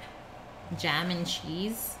 Jam and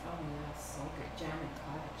cheese. Oh yeah, so good. Jam and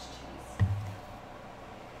cottage cheese.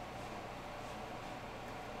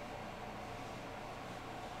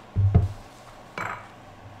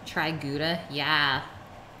 Try Gouda. Yeah.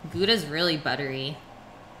 Gouda's really buttery.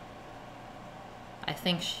 I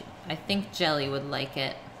think Jelly would like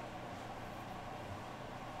it.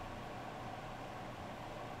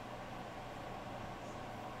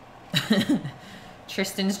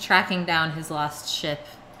 Tristan's tracking down his lost ship.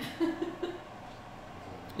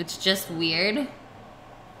 It's just weird.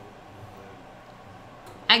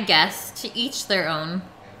 I guess, to each their own.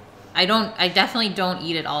 I definitely don't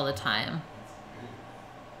eat it all the time.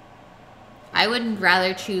 I would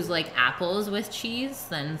rather choose like apples with cheese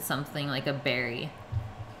than something like a berry.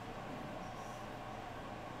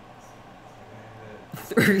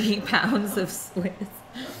 3 pounds of Swiss.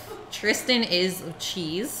 Tristan is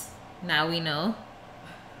cheese. Now we know.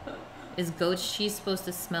 Is goat's cheese supposed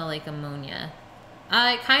to smell like ammonia?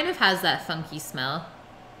 It kind of has that funky smell.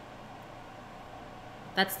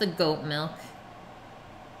 That's the goat milk.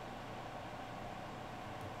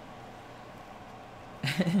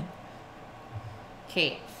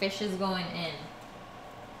 Okay, fish is going in.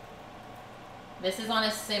 This is on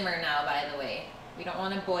a simmer now, by the way. We don't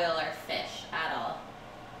want to boil our fish at all.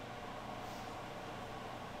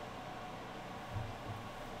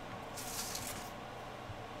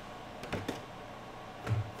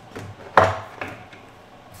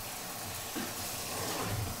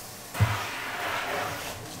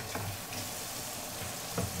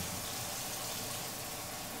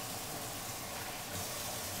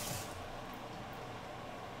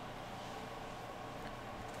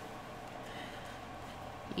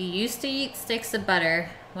 You used to eat sticks of butter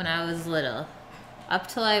when I was little, up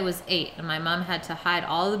till I was 8, and my mom had to hide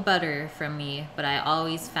all the butter from me, but I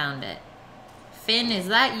always found it. Finn, is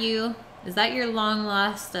that you? Is that your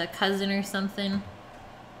long-lost cousin or something?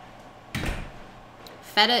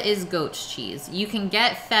 Feta is goat's cheese. You can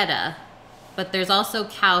get feta, but there's also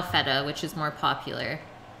cow feta, which is more popular.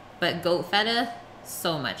 But goat feta,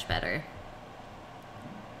 so much better.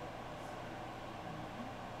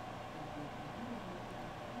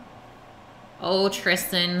 Oh,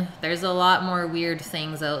 Tristan, there's a lot more weird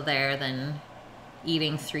things out there than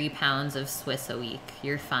eating 3 pounds of Swiss a week.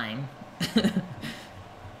 You're fine.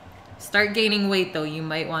 Start gaining weight, though. You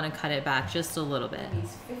might want to cut it back just a little bit.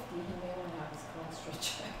 He's 50. He may want to have his cholesterol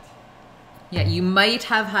checked. Yeah, you might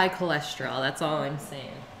have high cholesterol. That's all I'm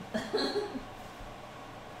saying.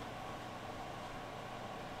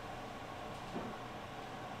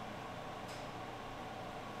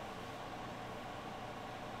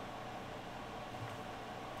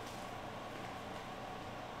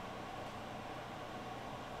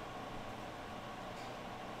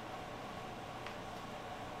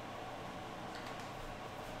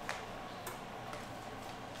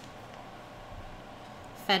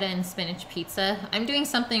 Feta and spinach pizza. I'm doing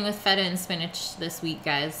something with feta and spinach this week,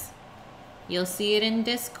 guys. You'll see it in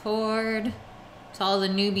Discord. To all the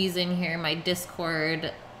newbies in here, my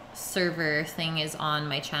Discord server thing is on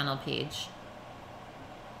my channel page.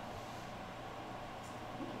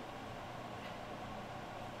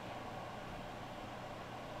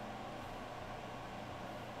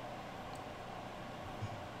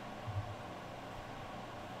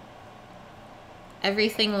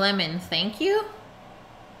 Everything lemon, thank you.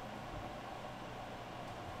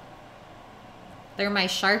 They're my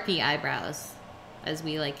Sharpie eyebrows, as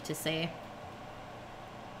we like to say.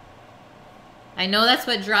 I know that's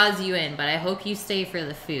what draws you in, but I hope you stay for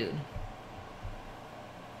the food.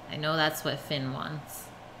 I know that's what Finn wants.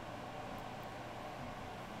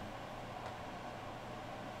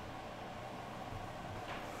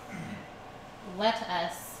 Let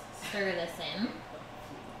us stir this in.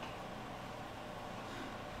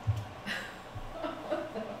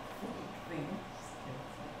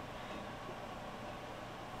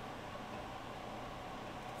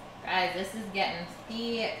 Guys, this is getting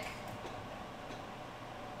thick.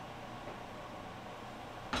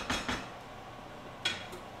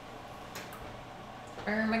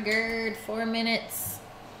 Ermagerd, 4 minutes.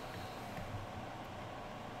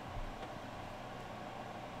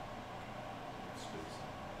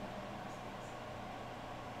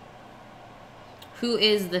 Who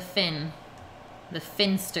is the Finn? The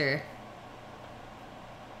Finster.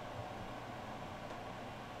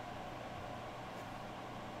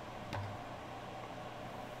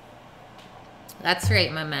 That's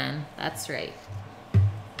right, my man. That's right.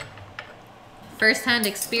 First-hand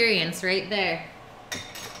experience right there.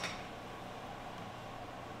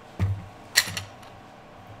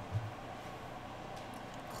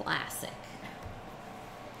 Classic.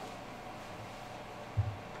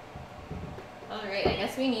 All right, I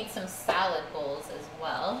guess we need some salad bowls as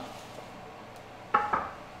well.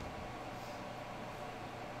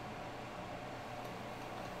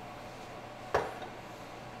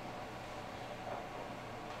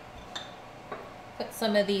 Put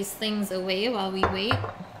some of these things away while we wait.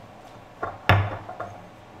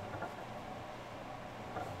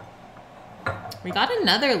 We got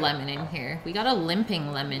another lemon in here. We got a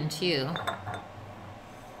limping lemon too.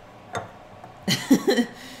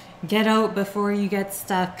 Get out before you get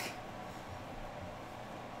stuck.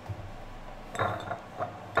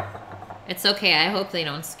 It's okay. I hope they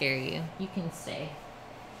don't scare you. You can stay.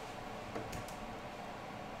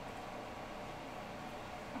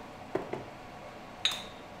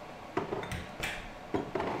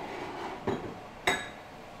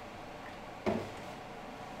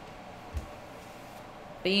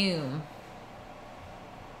 Boom.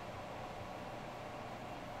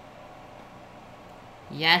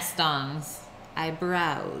 Yes, dongs. I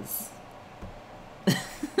browse.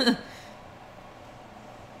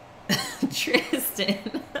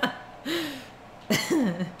 Tristan.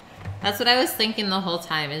 That's what I was thinking the whole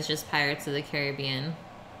time, is just Pirates of the Caribbean.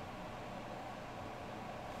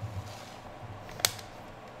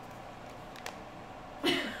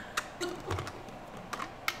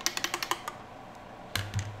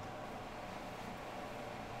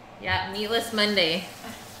 Yeah, Meatless Monday.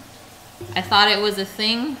 I thought it was a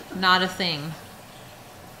thing, not a thing.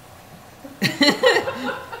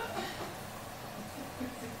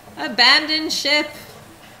 Abandon ship.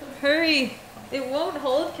 Hurry. It won't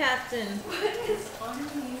hold, Captain. What is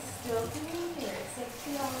Army still doing here? It's like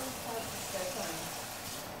 2 hours past bedtime.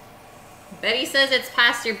 Betty says it's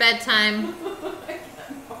past your bedtime. I can't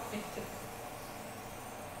find it.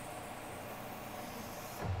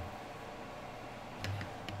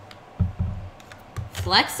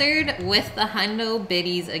 Flexered with the hundo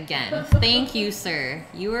biddies again. Thank you, sir.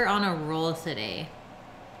 You are on a roll today.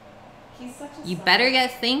 He's such a You better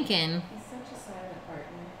get thinking. He's such a silent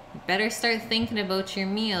partner. You better start thinking about your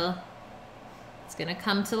meal. It's gonna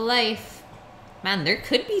come to life. Man, there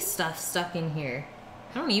could be stuff stuck in here.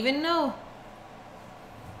 I don't even know.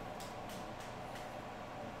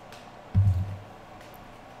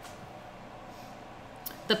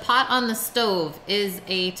 The pot on the stove is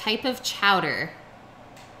a type of chowder.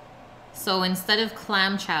 So instead of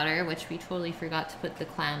clam chowder, which we totally forgot to put the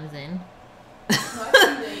clams in. Not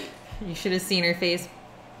too late. You should have seen her face.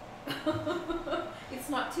 It's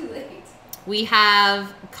not too late. We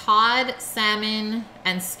have cod, salmon,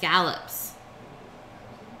 and scallops.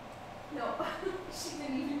 No, she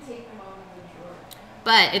didn't even take them out of the drawer.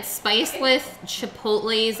 But it's spiced with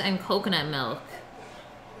chipotles and coconut milk.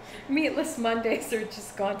 Meatless Mondays are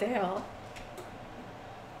just gone to hell.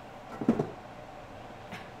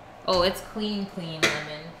 Oh, it's clean, clean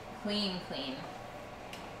lemon. Clean, clean.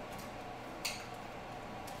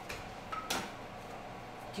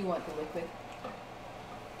 Do you want the liquid?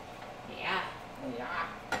 Yeah.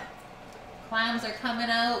 Clams are coming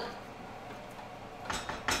out.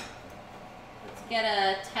 Let's get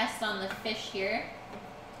a test on the fish here.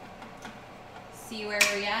 See where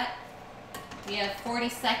we're at. We have 40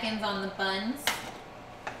 seconds on the buns.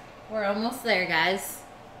 We're almost there, guys.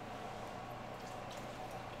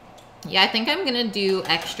 Yeah, I think I'm gonna do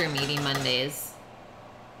extra meaty Mondays.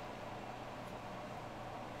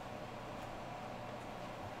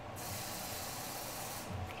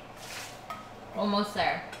 Almost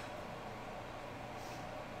there.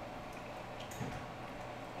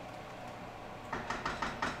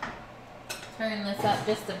 Turn this up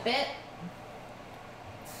just a bit.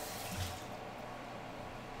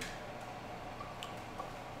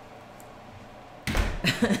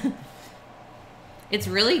 It's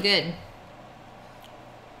really good.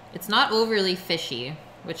 It's not overly fishy,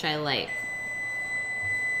 which I like.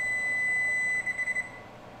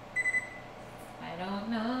 I don't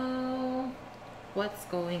know what's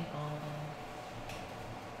going on.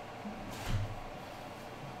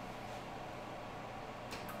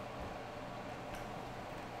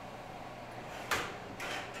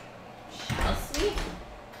 Shall we? I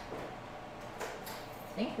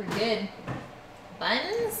think we're good.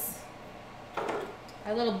 Buns?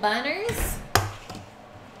 Our little bunners.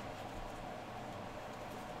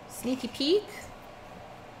 Sneaky peek.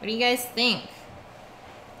 What do you guys think?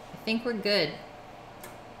 I think we're good.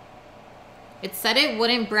 It said it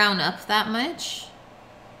wouldn't brown up that much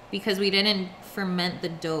because we didn't ferment the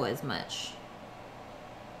dough as much.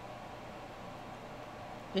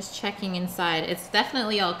 Just checking inside. It's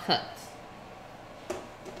definitely all cooked.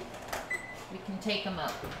 We can take them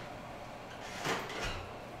out.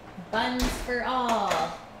 Buns for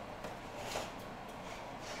all.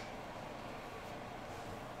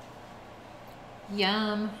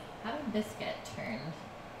 Yum. How did this get turned?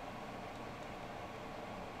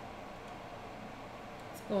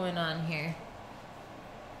 What's going on here?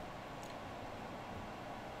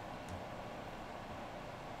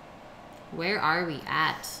 Where are we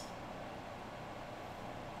at?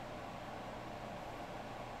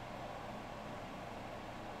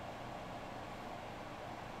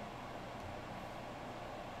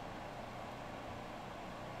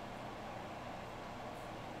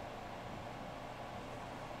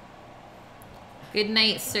 Good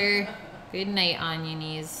night, sir. Good night,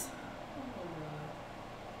 onionies.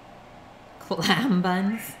 Clam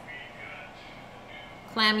buns.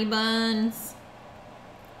 Clammy buns.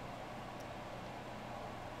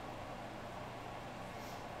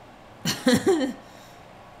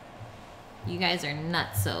 You guys are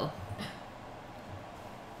nuts, so.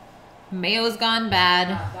 Mayo's gone bad.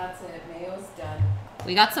 Yeah, that's it. Mayo's done.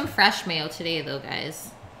 We got some fresh mayo today, though,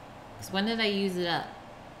 guys. 'Cause when did I use it up?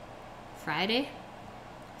 Friday?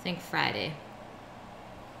 I think Friday.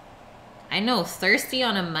 I know, thirsty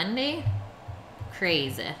on a Monday?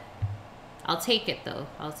 Crazy. I'll take it, though.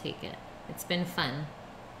 I'll take it. It's been fun.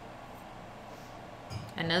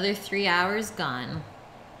 Another 3 hours gone.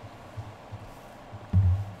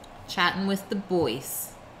 Chatting with the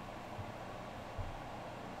boys.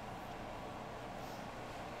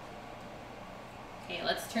 Okay,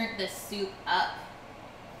 let's turn this soup up.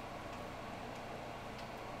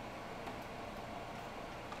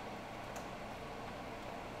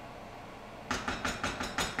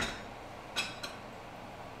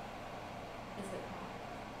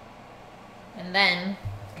 And then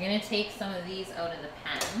I'm gonna take some of these out of the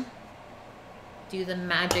pan. Do the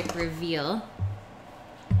magic reveal.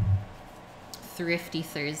 Thrifty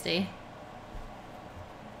Thursday.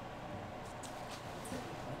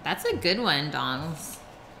 That's a good one, Dongs.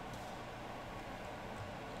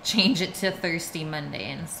 Change it to Thirsty Monday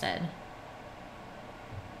instead.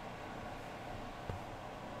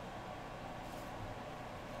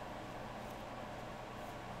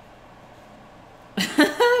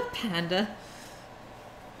 Panda.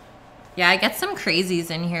 Yeah, I get some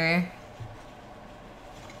crazies in here.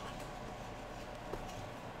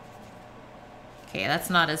 Okay, that's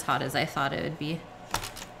not as hot as I thought it would be.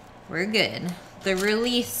 We're good. The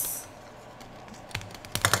release.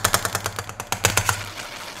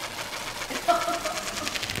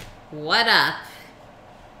 What up,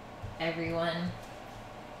 everyone?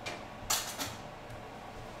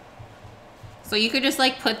 So you could just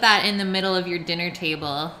like put that in the middle of your dinner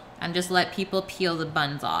table and just let people peel the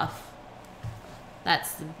buns off.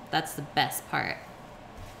 That's the best part.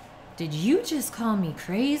 Did you just call me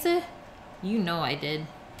crazy? You know I did.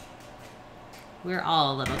 We're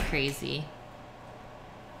all a little crazy.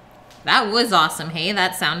 That was awesome, hey?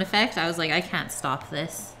 That sound effect, I was like, I can't stop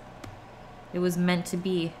this. It was meant to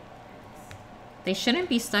be. They shouldn't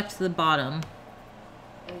be stuck to the bottom.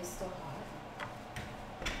 Are they still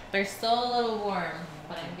hot? They're still a little warm,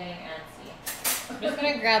 but I'm getting antsy. I'm just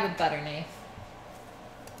gonna grab a butter knife.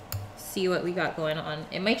 See what we got going on.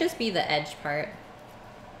 It might just be the edge part.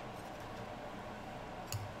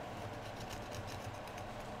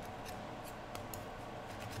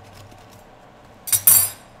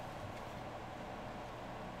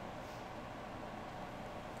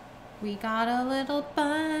 We got a little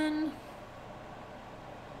bun.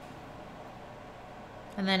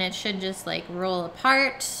 And then it should just like roll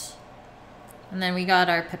apart. And then we got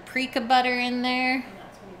our paprika butter in there. And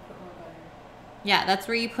that's where you put more butter. Yeah, that's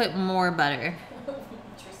where you put more butter.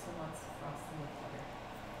 Tristan wants frosting with butter.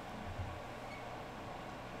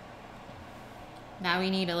 Now we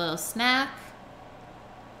need a little snack.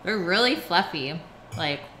 They're really fluffy.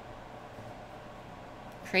 Like,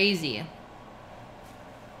 crazy.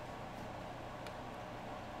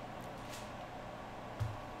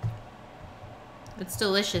 It's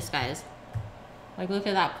delicious, guys. Like, look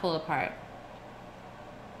at that pull apart.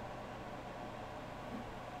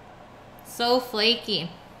 So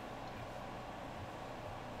flaky.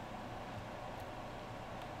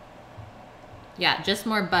 Yeah, just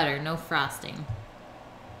more butter, no frosting.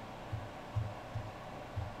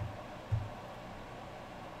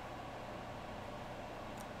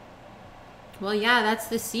 Well, yeah, that's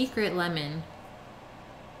the secret, Lemon.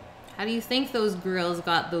 How do you think those girls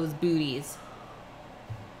got those booties?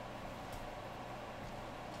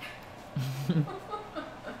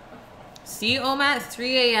 See, Oma at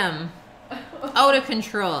 3 a.m. Out of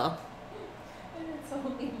control. And it's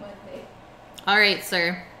only Monday. All right,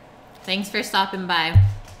 sir. Thanks for stopping by.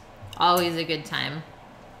 Always a good time.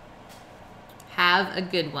 Have a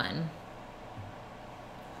good one.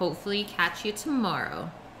 Hopefully catch you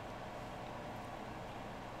tomorrow.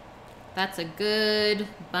 That's a good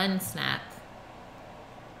bun snack.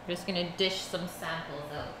 I'm just gonna dish some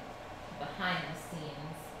samples out behind the scenes.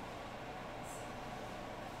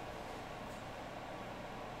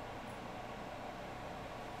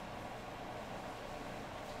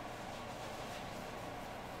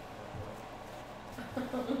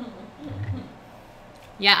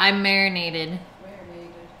 Yeah, I'm marinated.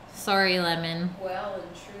 Marinated. Sorry, Lemon. Well and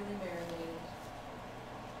truly marinated.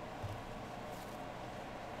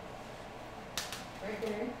 Right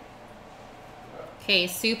there. Okay,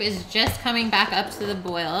 soup is just coming back up to the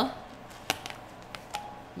boil.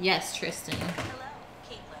 Yes, Tristan. Hello,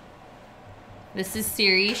 Caitlin. This is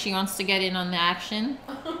Siri. She wants to get in on the action.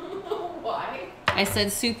 Why? I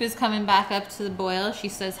said soup is coming back up to the boil. She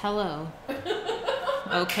says hello.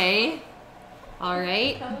 Okay. All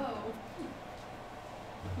right. Hello.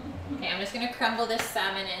 Okay, I'm just gonna crumble this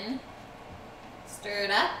salmon in, stir it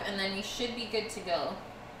up, and then we should be good to go.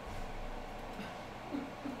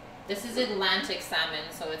 This is Atlantic salmon,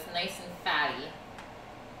 so it's nice and fatty.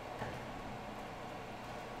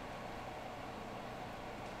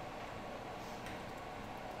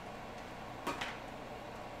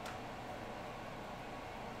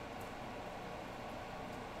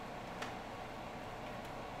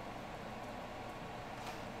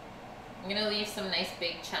 I'm gonna leave some nice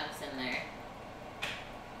big chunks in there.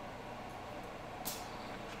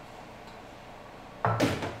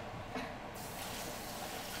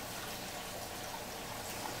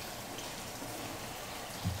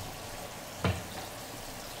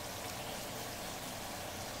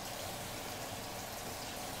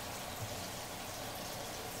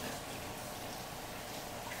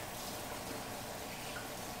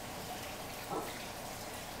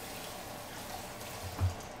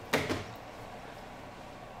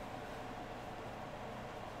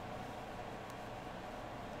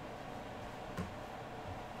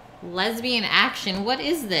 Lesbian action. What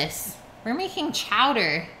is this? We're making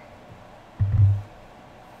chowder.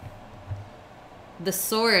 The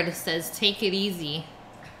sword says take it easy.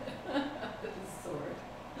 Sword.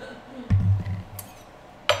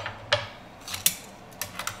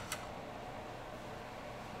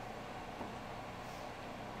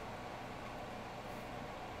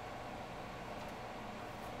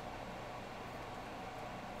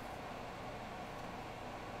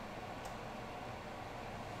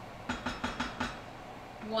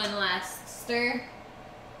 One last stir.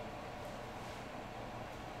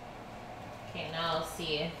 Okay, now I'll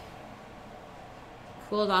see.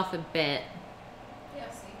 Cooled off a bit. Yeah,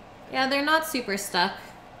 see. Yeah, they're not super stuck.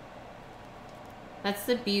 That's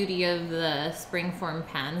the beauty of the springform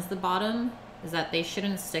pans, the bottom, is that they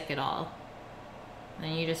shouldn't stick at all. And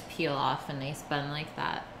then you just peel off a nice bun like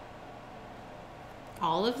that.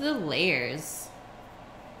 All of the layers.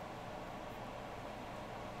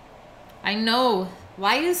 I know.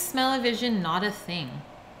 Why is smell-o-vision not a thing?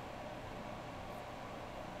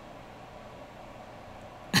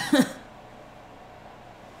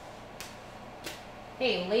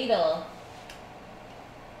 Hey, ladle.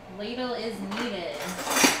 Ladle is needed.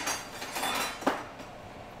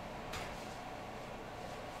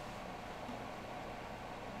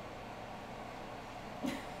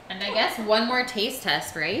 And I guess one more taste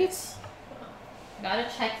test, right? Gotta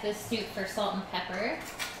check this soup for salt and pepper.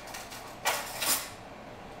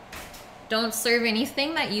 Don't serve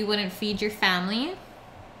anything that you wouldn't feed your family.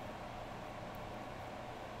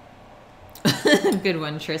 Good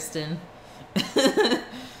one, Tristan.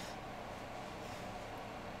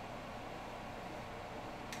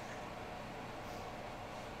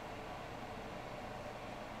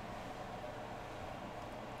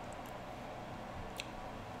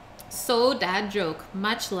 So dad joke,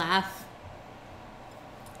 much laugh.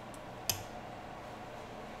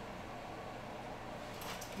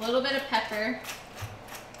 A little bit of pepper.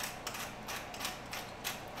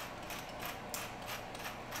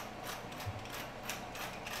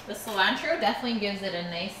 The cilantro definitely gives it a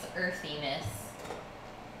nice earthiness.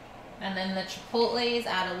 And then the chipotles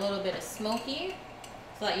add a little bit of smoky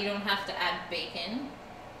so that you don't have to add bacon.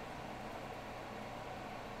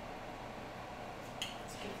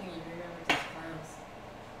 It's a good thing you remember these crumbs.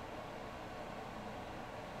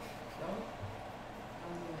 No?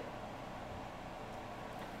 I'll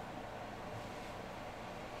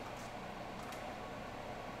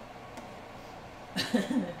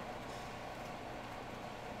do it.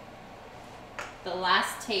 The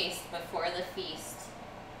last taste before the feast.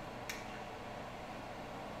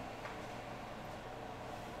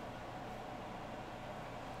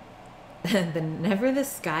 Never the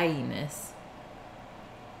skyiness.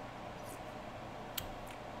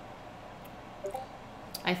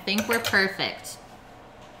 I think we're perfect.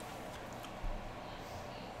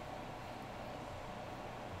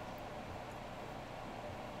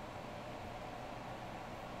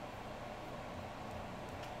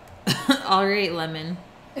 All right, Lemon.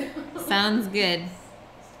 Sounds good.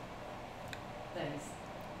 Thanks.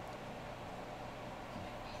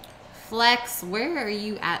 Flex, where are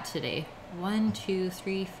you at today? 1, 2,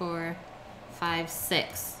 3, 4, 5,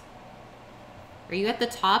 6. Are you at the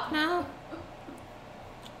top now?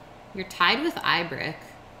 You're tied with Ibrick.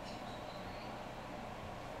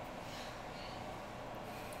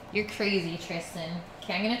 You're crazy, Tristan.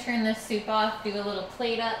 Okay, I'm gonna turn this soup off, do a little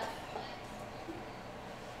plate up.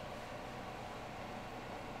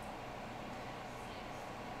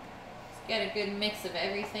 Get a good mix of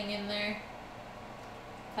everything in there.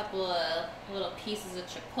 A couple of little pieces of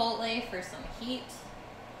chipotle for some heat.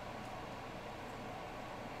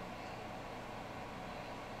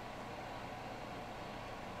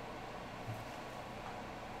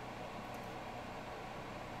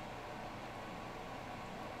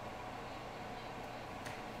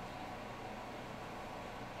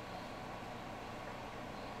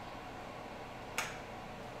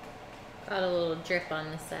 Got a little drip on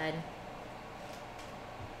the side.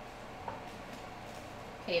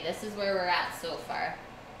 Okay, this is where we're at so far.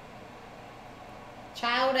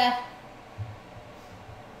 Chowder.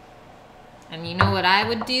 And you know what I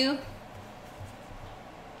would do?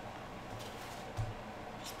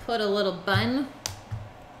 Just put a little bun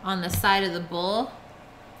on the side of the bowl.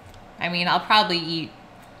 I mean, I'll probably eat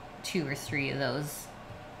 2 or 3 of those.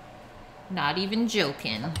 Not even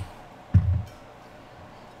joking.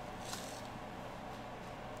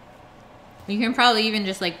 You can probably even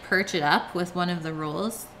just like perch it up with one of the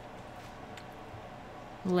rolls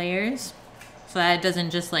layers so that it doesn't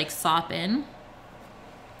just like sop in.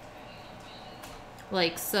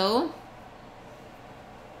 Like so.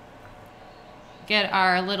 Get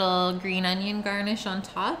our little green onion garnish on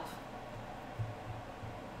top.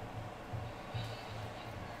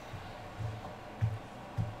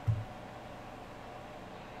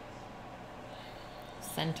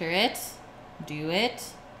 Center it. Do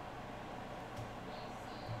it.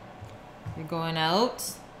 You're going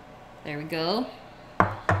out. There we go.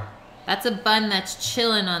 That's a bun that's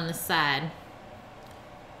chilling on the side.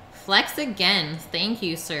 Flex again. Thank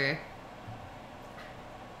you, sir.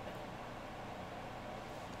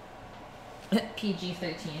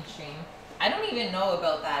 PG-13 stream. I don't even know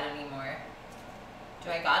about that anymore. Do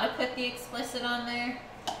I gotta put the explicit on there?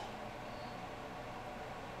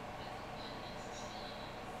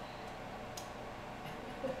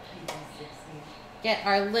 Get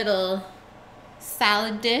our little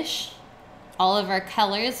salad dish. All of our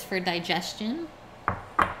colors for digestion.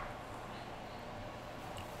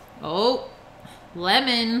 Oh,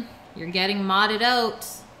 Lemon, you're getting modded out.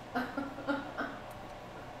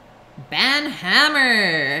 Ban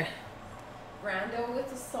Hammer. Brando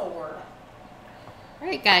with a sword.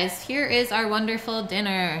 Alright guys, here is our wonderful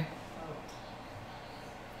dinner.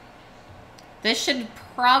 This should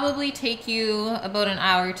probably take you about an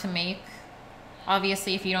hour to make.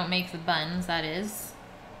 Obviously, if you don't make the buns, that is.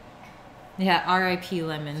 Yeah, R.I.P.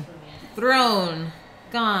 lemon. Thrown.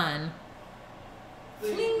 Gone.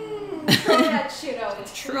 Throw that shit out.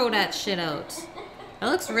 Throw that shit out. That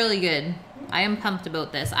looks really good. I am pumped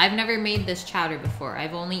about this. I've never made this chowder before.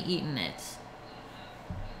 I've only eaten it.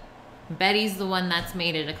 Betty's the one that's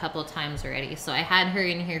made it a couple times already, so I had her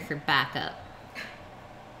in here for backup.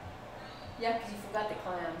 Yeah, because you forgot the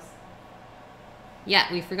clams.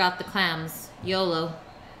 Yeah, we forgot the clams. YOLO.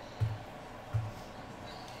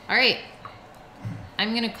 Alright.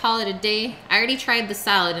 I'm gonna call it a day. I already tried the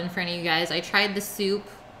salad in front of you guys. I tried the soup.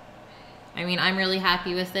 I mean, I'm really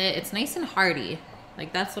happy with it. It's nice and hearty.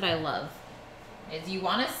 Like, that's what I love. Is you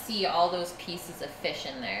want to see all those pieces of fish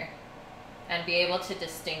in there. And be able to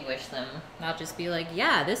distinguish them. Not just be like,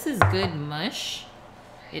 yeah, this is good mush.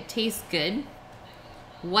 It tastes good.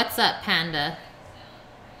 What's up, Panda?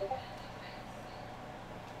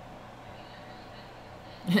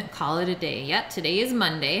 Call it a day. Yep, today is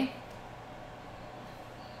Monday.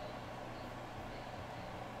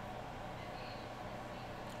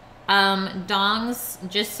 Dongs,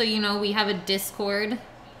 just so you know, we have a Discord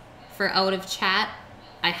for out of chat.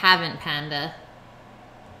 I haven't, Panda.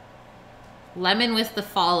 Lemon with the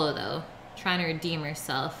follow, though. Trying to redeem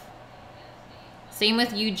herself. Same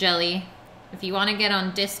with you, Jelly. If you want to get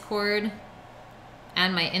on Discord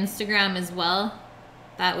and my Instagram as well,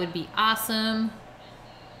 that would be awesome.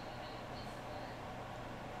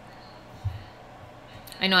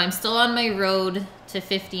 I know I'm still on my road to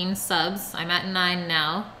 15 subs. I'm at 9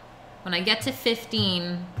 now. When I get to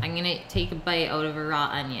 15, I'm going to take a bite out of a raw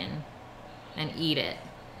onion and eat it.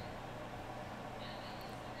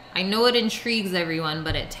 I know it intrigues everyone,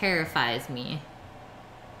 but it terrifies me.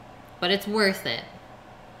 But it's worth it.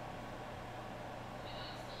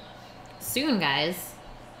 Soon, guys.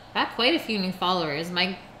 Got quite a few new followers.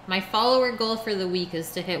 My follower goal for the week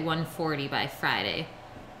is to hit 140 by Friday.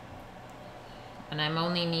 And I'm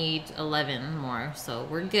only need 11 more, so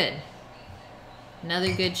we're good.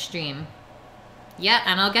 Another good stream. Yeah,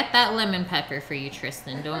 and I'll get that lemon pepper for you,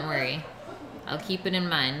 Tristan. Don't worry. I'll keep it in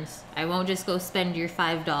mind. I won't just go spend your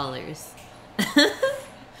 $5.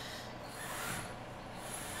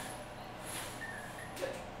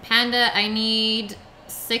 Panda, I need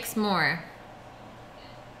 6 more.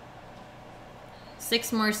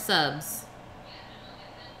 6 more subs.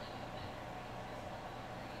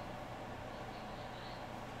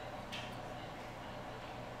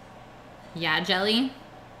 Yeah, Jelly?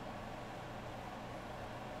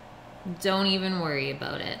 Don't even worry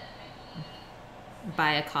about it.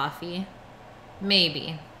 Buy a coffee?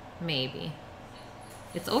 Maybe. Maybe.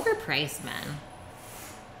 It's overpriced, man.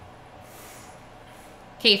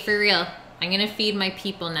 Okay, for real. I'm gonna feed my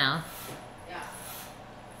people now. Yeah.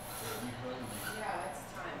 Yeah,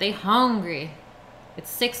 it's time. They hungry.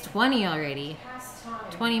 It's 6:20 already. Past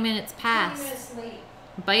time. 20 minutes past. 20 minutes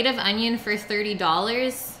late. Bite of onion for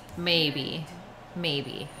 $30? Maybe.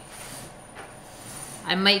 Maybe.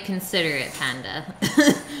 I might consider it, Panda.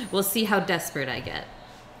 We'll see how desperate I get.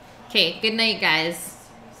 Okay, good night, guys.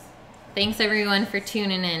 Thanks, everyone, for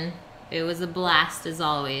tuning in. It was a blast, as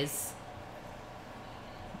always.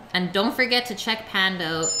 And don't forget to check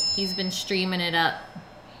Panda out. He's been streaming it up.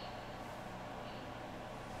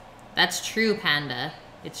 That's true, Panda.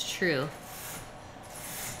 It's true.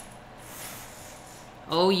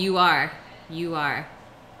 Oh, you are. You are.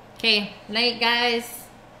 Okay, night, guys.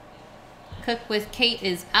 Cook with Kate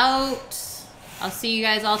is out. I'll see you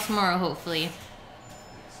guys all tomorrow, hopefully.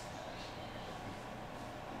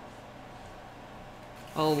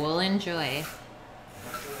 Oh, we'll enjoy.